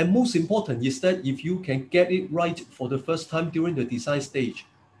 And most important is that if you can get it right for the first time during the design stage,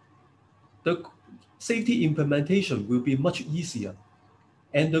 the safety implementation will be much easier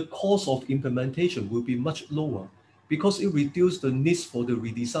and the cost of implementation will be much lower because it reduces the needs for the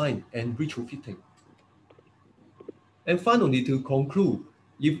redesign and retrofitting. And finally, to conclude,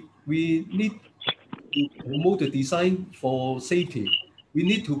 if we need to promote the design for safety, we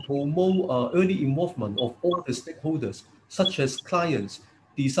need to promote early involvement of all the stakeholders, such as clients,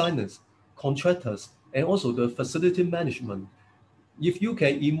 designers, contractors, and also the facility management. If you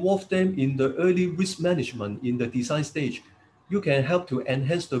can involve them in the early risk management in the design stage, you can help to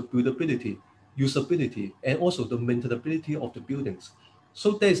enhance the buildability, usability, and also the maintainability of the buildings.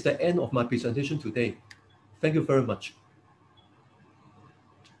 So that is the end of my presentation today. Thank you very much.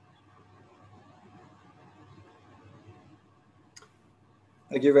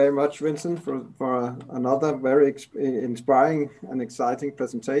 Thank you very much, Vincent, for another very inspiring and exciting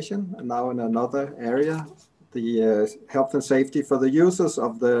presentation. And now in another area, the health and safety for the users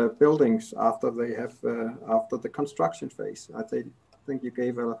of the buildings after they have after the construction phase. I think you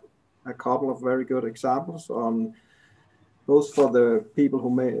gave a couple of very good examples on both for the people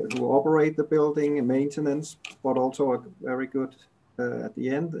who operate the building and maintenance, but also a very good at the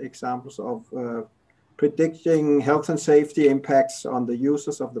end examples of predicting health and safety impacts on the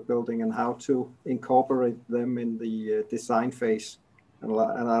users of the building and how to incorporate them in the design phase. And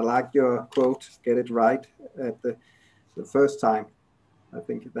I like your quote, get it right at the first time. I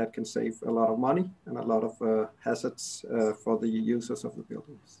think that can save a lot of money and a lot of hazards for the users of the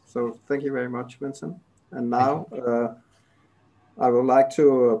buildings. So thank you very much, Vincent. And now I would like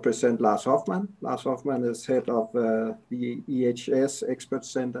to present Lars Hoffmann. Lars Hoffmann is head of the EHS Expert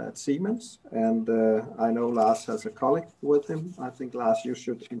Center at Siemens. And I know Lars has a colleague with him. I think, Lars, you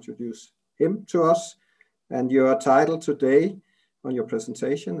should introduce him to us. And your title today on your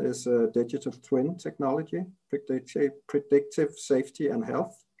presentation is Digital Twin Technology, Predictive Safety and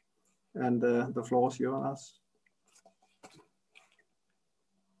Health. And the floor is yours,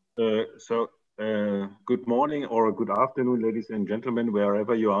 Lars. Good morning or good afternoon, ladies and gentlemen,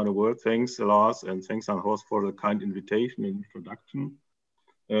 wherever you are in the world. Thanks, Lars, and thanks, Horst, for the kind invitation and introduction.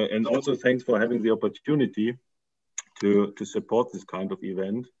 And also thanks for having the opportunity to support this kind of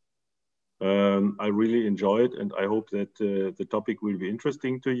event. I really enjoyed, and I hope that the topic will be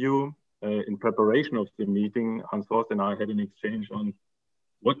interesting to you. In preparation of the meeting, Horst and I had an exchange on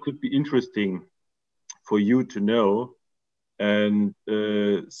what could be interesting for you to know. And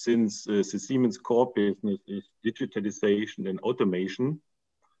since the Siemens core business is digitalization and automation,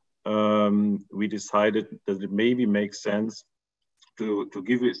 we decided that it maybe makes sense to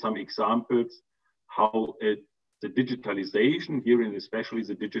give you some examples how the digitalization here, and especially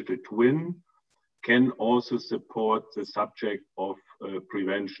the digital twin, can also support the subject of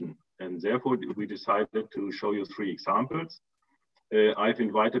prevention. And therefore, we decided to show you 3 examples. I've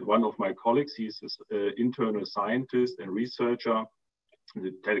invited one of my colleagues. He's an internal scientist and researcher in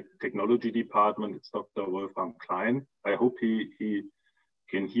the technology department. It's Dr. Wolfram Klein. I hope he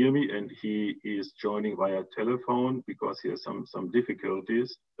can hear me, and he is joining via telephone because he has some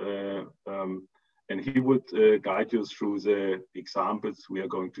difficulties. And he would guide you through the examples we are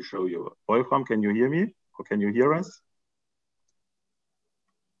going to show you. Wolfram, can you hear me? Or can you hear us?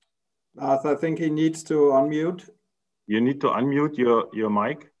 I think he needs to unmute. You need to unmute your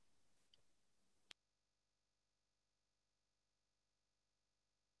mic.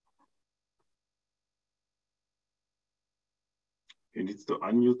 He needs to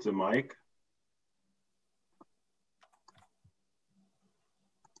unmute the mic.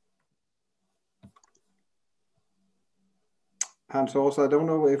 Hans Horst, I don't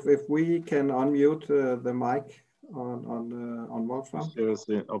know if we can unmute the mic on Wolfram. There's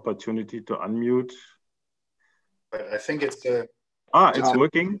the opportunity to unmute. But I think it's it's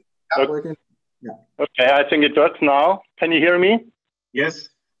working. Yeah, working. Yeah. Okay, I think it works now. Can you hear me? Yes.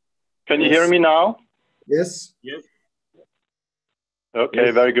 Can you hear me now? Yes. Yes. Okay,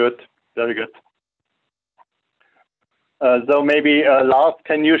 Yes. Very good. Very good. So maybe Lars,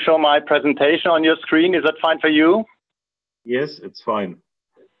 can you show my presentation on your screen? Is that fine for you? Yes, it's fine.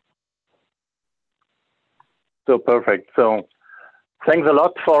 So perfect. So thanks a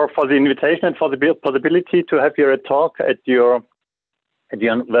lot for the invitation and for the possibility to have your talk at your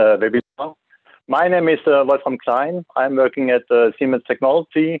webinar. My name is Wolfram Klein. I'm working at Siemens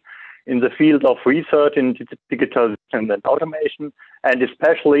Technology in the field of research in digitalization and automation, and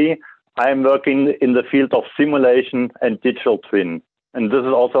especially I'm working in the field of simulation and digital twin. And this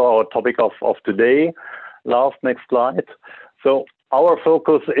is also our topic of today. Last, next slide. So our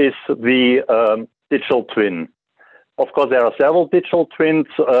focus is the digital twin. Of course, there are several digital twins.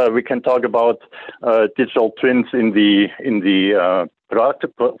 We can talk about digital twins in the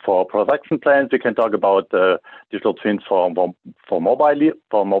production plants. We can talk about digital twins for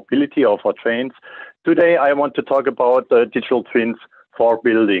mobility or for trains. Today, I want to talk about digital twins for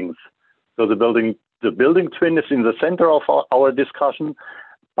buildings. So the building twin is in the center of our discussion.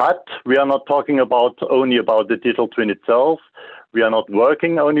 But we are not talking only about the digital twin itself. We are not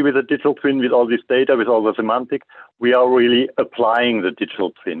working only with the digital twin, with all this data, with all the semantic. We are really applying the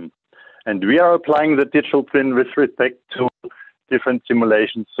digital twin. And we are applying the digital twin with respect to different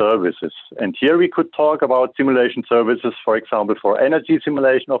simulation services. And here we could talk about simulation services, for example, for energy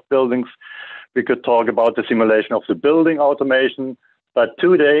simulation of buildings. We could talk about the simulation of the building automation. But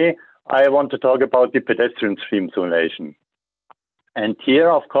today, I want to talk about the pedestrian stream simulation. And here,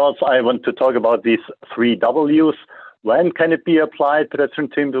 of course, I want to talk about these 3 W's. When can it be applied,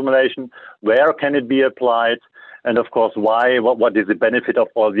 pedestrian stream simulation? Where can it be applied? And of course, why? What is the benefit of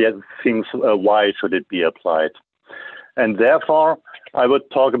all the other things? Why should it be applied? And therefore, I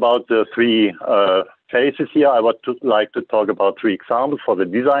would talk about the 3 phases here. I would like to talk about 3 examples for the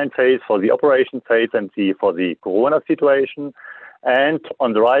design phase, for the operation phase, and for the Corona situation. And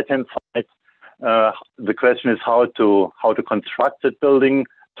on the right-hand side, the question is how to construct the building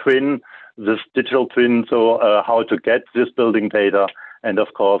twin, this digital twin, so how to get this building data, and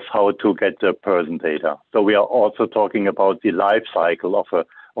of course how to get the person data. So we are also talking about the life cycle of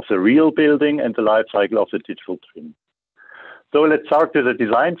the real building and the life cycle of the digital twin. So let's start with the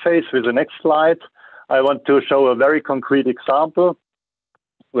design phase with the next slide. I want to show a very concrete example,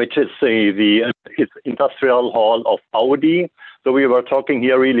 which is the industrial hall of Audi. So we were talking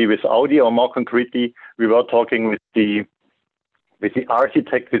here really with Audi, or more concretely, we were talking with the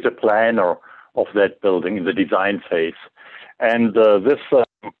architect, with the planner of that building in the design phase. And this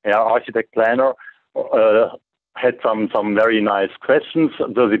architect planner had some very nice questions.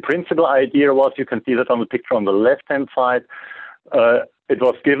 So the principal idea was, you can see that on the picture on the left-hand side, it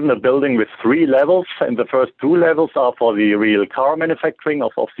was given a building with 3 levels, and the first 2 levels are for the real car manufacturing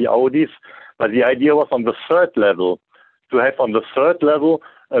of the Audis. But the idea was on the 3rd level, to have on the 3rd level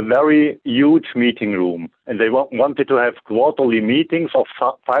a very huge meeting room. And they wanted to have quarterly meetings of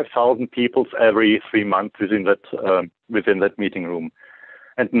 5,000 people every 3 months within that meeting room.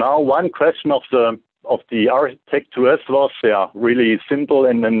 And now one question of the architect to us was really simple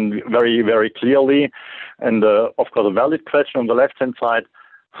and then very, very clearly, and of course a valid question on the left-hand side: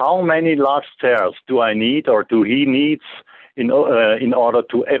 how many large stairs do I need, or do he needs, in order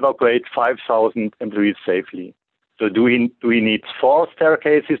to evacuate 5,000 employees safely? So do we need 4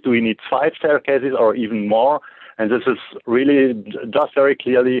 staircases? Do we need 5 staircases, or even more? And this is really just very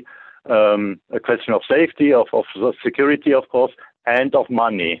clearly a question of safety, of security, of course, and of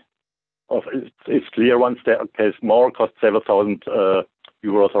money. It's clear one staircase more costs 7,000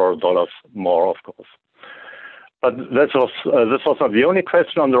 euros or dollars more, of course. But this was not the only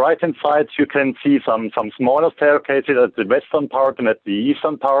question. On the right-hand side, you can see some smaller staircases at the western part and at the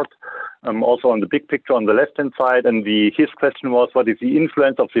eastern part. Also on the big picture on the left-hand side. And his question was, what is the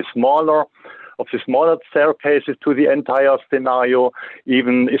influence of the smaller staircases to the entire scenario,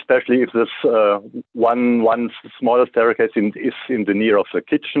 even especially if this one smaller staircase is in the near of the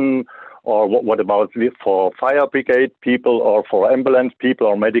kitchen, or what about for fire brigade people, or for ambulance people,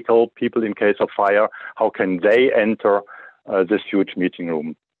 or medical people in case of fire? How can they enter this huge meeting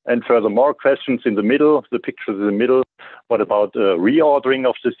room? And furthermore, questions in the middle, the pictures in the middle. What about reordering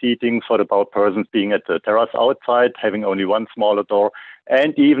of the seatings? What about persons being at the terrace outside, having only one smaller door?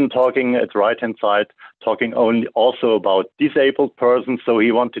 And even talking at the right-hand side, talking also about disabled persons. So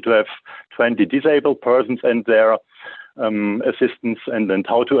he wanted to have 20 disabled persons and their assistance, and then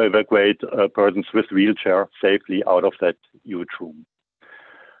how to evacuate persons with wheelchair safely out of that huge room.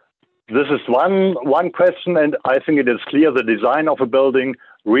 This is one question, and I think it is clear the design of a building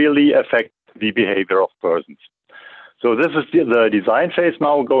really affects the behavior of persons. So this is the design phase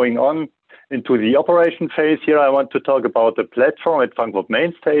now going on into the operation phase. Here I want to talk about the platform at Frankfurt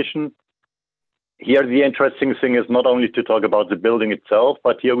Main Station. Here the interesting thing is not only to talk about the building itself,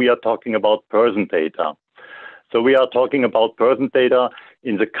 but here we are talking about person data. So we are talking about person data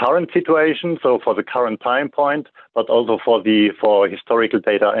in the current situation, so for the current time point, but also for historical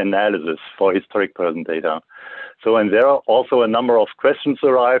data analysis, for historic person data. So, and there are also a number of questions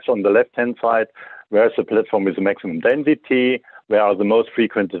arrived on the left-hand side. Where is the platform with the maximum density? Where are the most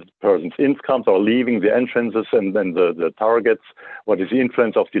frequented persons incomes or leaving the entrances, and then the targets? What is the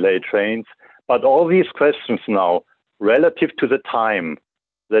influence of delayed trains? But all these questions now, relative to the time,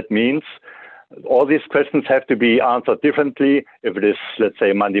 that means all these questions have to be answered differently if it is, let's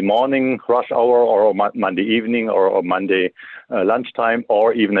say, Monday morning rush hour, or Monday evening, or Monday lunchtime,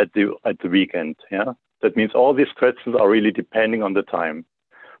 or even at the weekend. Yeah, that means all these questions are really depending on the time.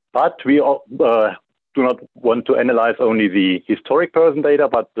 But we do not want to analyze only the historic person data,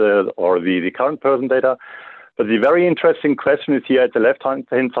 but or the current person data. But the very interesting question is here at the left-hand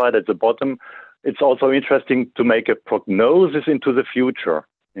side at the bottom. It's also interesting to make a prognosis into the future.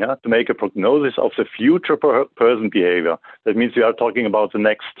 Yeah, to make a prognosis of the future person behavior. That means we are talking about the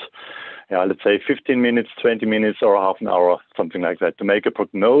next, let's say 15 minutes, 20 minutes, or half an hour, something like that. To make a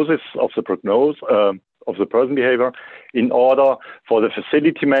prognosis of the person behavior, in order for the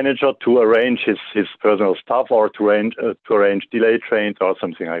facility manager to arrange his personal staff, or to arrange delayed trains or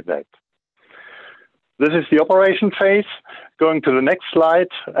something like that. This is the operation phase. Going to the next slide,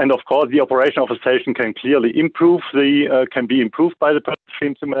 and of course the operation of a station can clearly improve can be improved by the person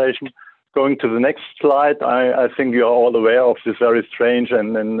stream simulation. Going to the next slide, I think you are all aware of this very strange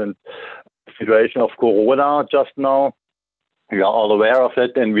and situation of Corona just now. We are all aware of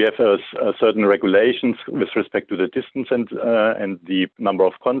that, and we have certain regulations with respect to the distance and the number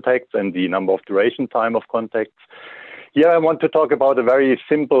of contacts and the number of duration time of contacts. Here I want to talk about a very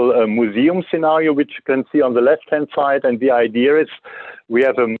simple museum scenario, which you can see on the left-hand side. And the idea is we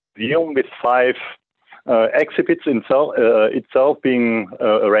have a museum with 5 exhibits itself being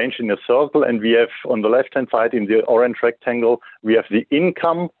arranged in a circle. And we have on the left-hand side in the orange rectangle, we have the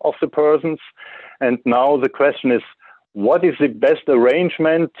income of the persons. And now the question is, what is the best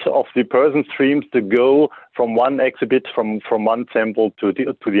arrangement of the person streams to go from one exhibit, from one sample to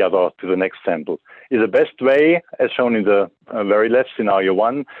the other, to the next sample? Is the best way, as shown in the very left scenario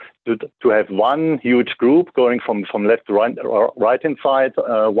 1, to have one huge group going from left to right-hand side,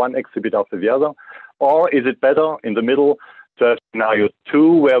 one exhibit after the other? Or is it better in the middle to have scenario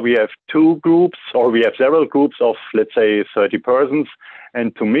 2, where we have 2 groups, or we have several groups of, let's say, 30 persons,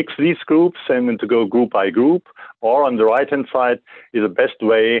 and to mix these groups and to go group by group? Or on the right-hand side is the best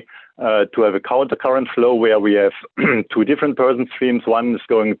way to have a counter-current flow, where we have 2 different person streams. One is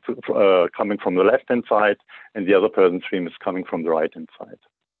coming from the left-hand side, and the other person stream is coming from the right-hand side.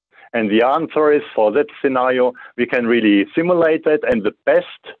 And the answer is, for that scenario, we can really simulate that, and the best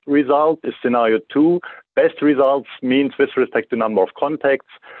result is scenario 2. Best results means with respect to number of contacts,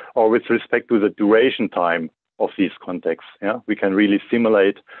 or with respect to the duration time of these contacts. Yeah, we can really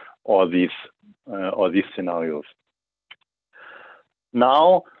simulate all these scenarios.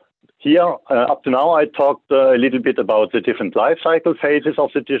 Now, here, up to now, I talked a little bit about the different life cycle phases of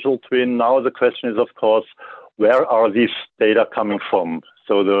the digital twin. Now the question is, of course, where are these data coming from?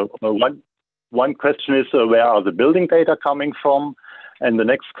 So the one question is, where are the building data coming from? And the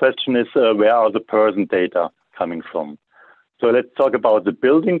next question is, where are the person data coming from? So let's talk about the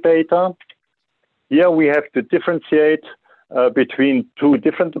building data. Here we have to differentiate between 2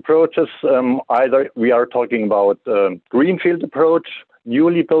 different approaches. Either we are talking about greenfield approach,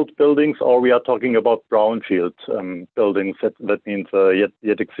 newly built buildings, or we are talking about brownfield buildings. That means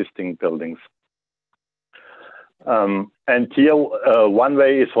yet existing buildings. And here, one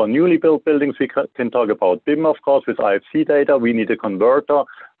way is for newly built buildings. We can talk about BIM, of course, with IFC data. We need a converter,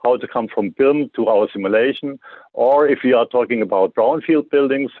 how to come from BIM to our simulation. Or if we are talking about brownfield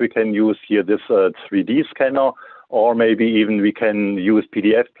buildings, we can use here this 3D scanner, or maybe even we can use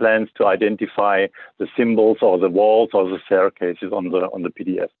PDF plans to identify the symbols or the walls or the staircases on the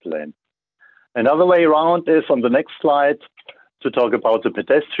PDF plan. Another way around is on the next slide to talk about the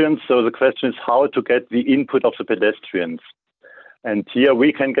pedestrians. So the question is how to get the input of the pedestrians. And here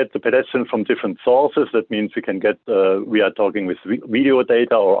we can get the pedestrians from different sources. That means we can get, we are talking with video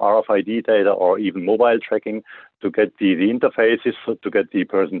data or RFID data or even mobile tracking to get the interfaces, to get the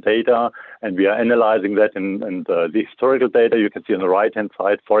person data. And we are analyzing that in the historical data. You can see on the right-hand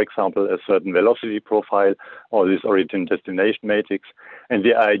side, for example, a certain velocity profile or this origin destination matrix. And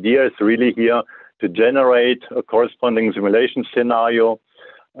the idea is really here to generate a corresponding simulation scenario.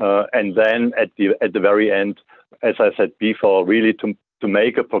 And then at the very end, as I said before, really to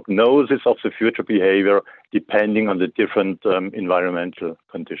make a prognosis of the future behavior depending on the different environmental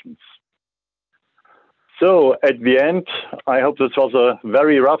conditions. So at the end, I hope this was a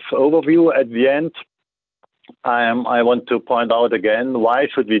very rough overview. At the end, I want to point out again, why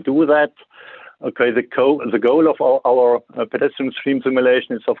should we do that? Okay, the goal of our pedestrian stream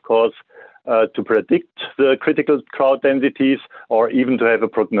simulation is, of course, to predict the critical crowd densities, or even to have a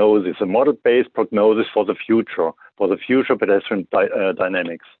prognosis, a model-based prognosis for the future pedestrian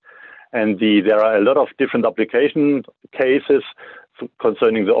dynamics. And there are a lot of different application cases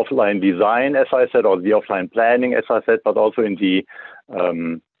concerning the offline design, as I said, or the offline planning, as I said, but also and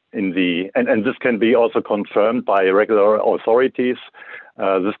this can be also confirmed by regular authorities.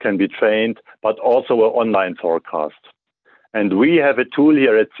 This can be trained, but also an online forecast. And we have a tool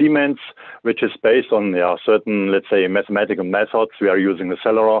here at Siemens, which is based on certain, let's say, mathematical methods. We are using the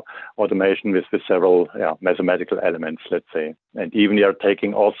cellular automation with several mathematical elements, let's say. And even we are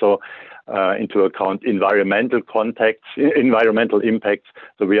taking also into account environmental impacts.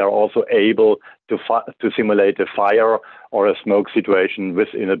 So we are also able to simulate a fire or a smoke situation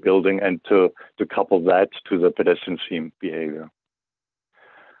within a building and to couple that to the pedestrian stream behavior.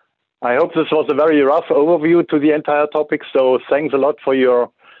 I hope this was a very rough overview to the entire topic. So thanks a lot for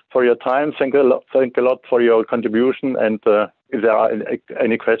your time. Thank a lot for your contribution. And if there are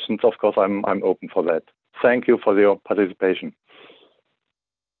any questions, of course, I'm open for that. Thank you for your participation.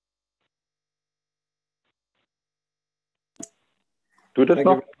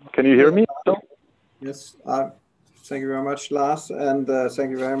 Can you hear me? Yes. Thank you very much, Lars, and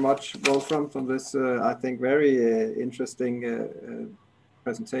thank you very much, Wolfram, for this, I think, very interesting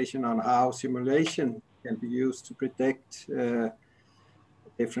presentation on how simulation can be used to predict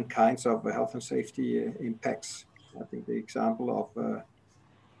different kinds of health and safety impacts. I think the example of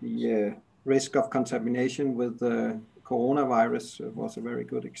the risk of contamination with the coronavirus was a very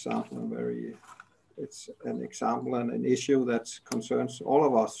good example, and it's an example and an issue that concerns all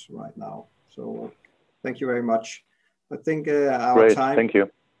of us right now. So thank you very much. I think our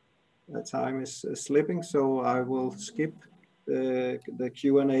time is slipping, so I will skip the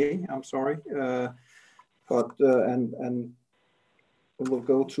Q&A. I'm sorry, and we'll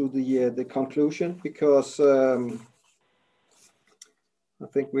go to the conclusion, because I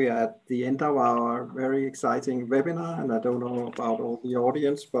think we are at the end of our very exciting webinar, and I don't know about all the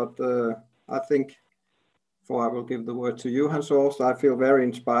audience, but I think, I will give the word to you, Hans-Horst. I feel very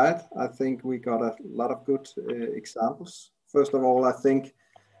inspired. I think we got a lot of good examples. First of all, I think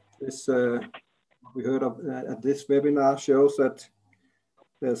this we heard of at this webinar shows that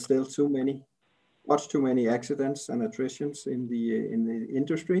there's still much too many accidents and attritions in the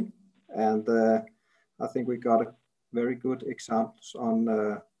industry, and I think we got a very good examples on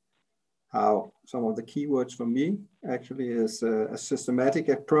how some of the keywords for me actually is a systematic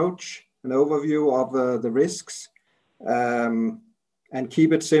approach, an overview of the risks, and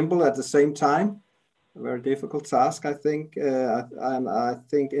keep it simple at the same time. A very difficult task, I think, and I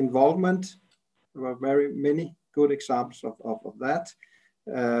think involvement. There were very many good examples of that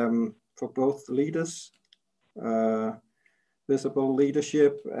for both leaders, visible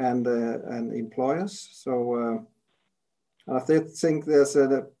leadership, and employers. So I think there's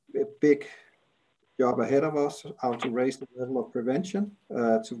a big job ahead of us, how to raise the level of prevention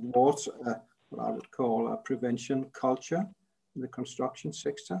towards what I would call a prevention culture in the construction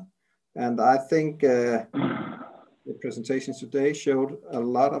sector. And I think the presentations today showed a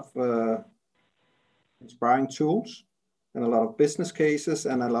lot of inspiring tools and a lot of business cases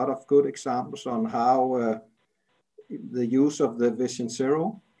and a lot of good examples on how the use of the Vision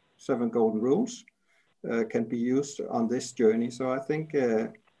Zero, 7 golden rules, can be used on this journey. So I think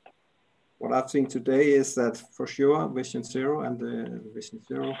what I've seen today is that for sure Vision Zero and the Vision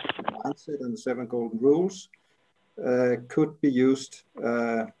Zero mindset and the 7 golden rules could be used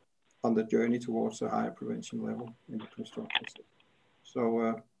on the journey towards a higher prevention level in the construction sector.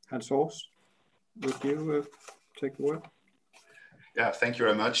 So Hans-Horst, would you take the word? Yeah, thank you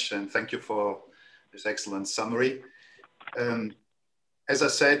very much, and thank you for this excellent summary. As I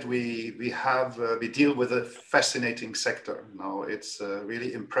said, we deal with a fascinating sector. Now it's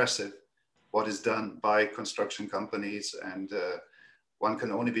really impressive what is done by construction companies, and one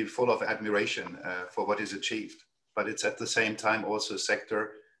can only be full of admiration for what is achieved. But it's at the same time also a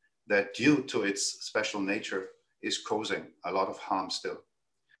sector that, due to its special nature, is causing a lot of harm still.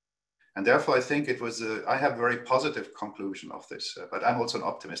 And therefore, I think it was, I have a very positive conclusion of this, but I'm also an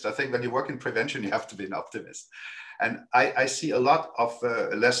optimist. I think when you work in prevention, you have to be an optimist. And I see a lot of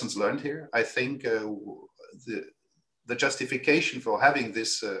lessons learned here. I think the justification for having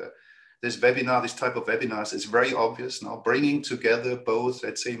this webinar, this type of webinars, is very obvious now, bringing together both,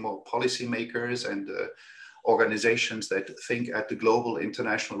 let's say, more policymakers and organizations that think at the global,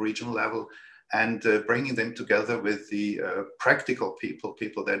 international, regional level, and bringing them together with the practical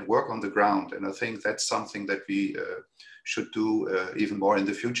people that work on the ground. And I think that's something that we should do even more in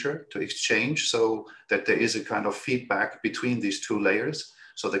the future, to exchange, so that there is a kind of feedback between these two layers.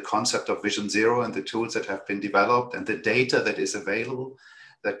 So the concept of Vision Zero and the tools that have been developed and the data that is available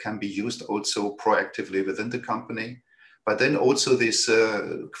that can be used also proactively within the company. But then also this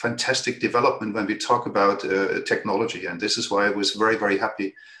fantastic development when we talk about technology. And this is why I was very, very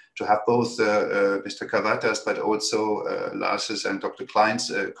happy to have both Mr. Cavatas, but also Lars's and Dr.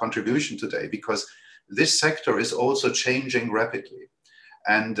 Klein's contribution today, because this sector is also changing rapidly.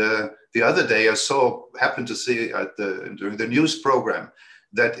 And the other day I happened to see during the news program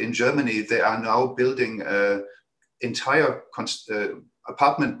that in Germany, they are now building entire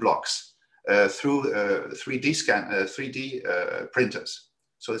apartment blocks through 3D printers.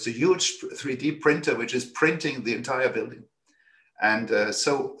 So it's a huge 3D printer, which is printing the entire building. And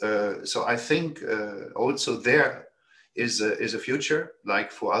so I think also there is a future,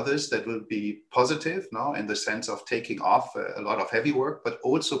 like for others, that will be positive now in the sense of taking off a lot of heavy work, but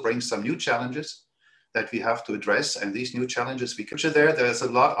also bring some new challenges that we have to address. And these new challenges we capture there. There's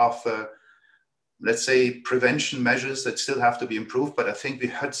a lot of, let's say, prevention measures that still have to be improved. But I think we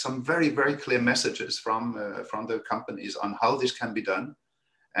had some very, very clear messages from the companies on how this can be done.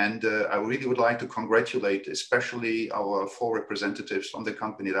 And I really would like to congratulate especially our 4 representatives from the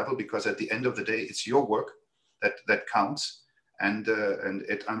company level, because at the end of the day, it's your work that counts. And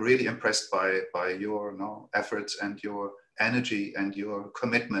I'm really impressed by your efforts and your energy and your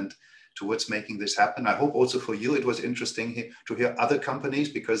commitment towards making this happen. I hope also for you, it was interesting to hear other companies,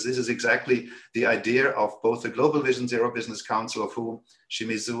 because this is exactly the idea of both the Global Vision Zero Business Council, of whom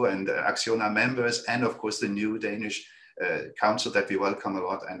Shimizu and Acciona are members, and of course the new Danish council that we welcome a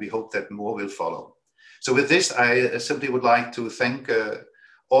lot, and we hope that more will follow. So with this, I simply would like to thank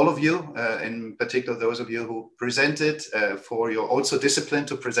all of you, in particular those of you who presented, for your also discipline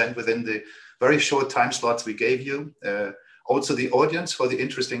to present within the very short time slots we gave you. Also the audience for the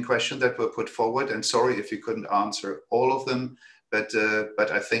interesting questions that were put forward, and sorry if you couldn't answer all of them, but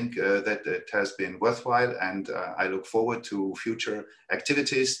I think that it has been worthwhile, and I look forward to future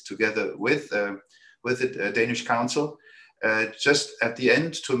activities together with the Danish Council. Just at the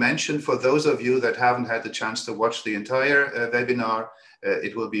end to mention, for those of you that haven't had the chance to watch the entire webinar,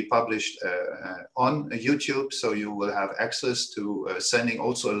 it will be published on YouTube, so you will have access to sending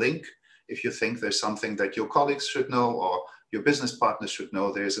also a link. If you think there's something that your colleagues should know or your business partners should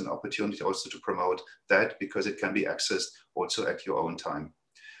know, there's an opportunity also to promote that, because it can be accessed also at your own time.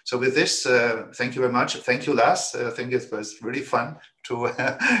 So with this, thank you very much. Thank you, Lars. I think it was really fun to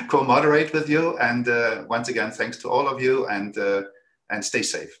co-moderate with you. And once again, thanks to all of you, and stay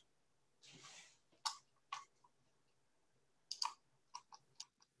safe.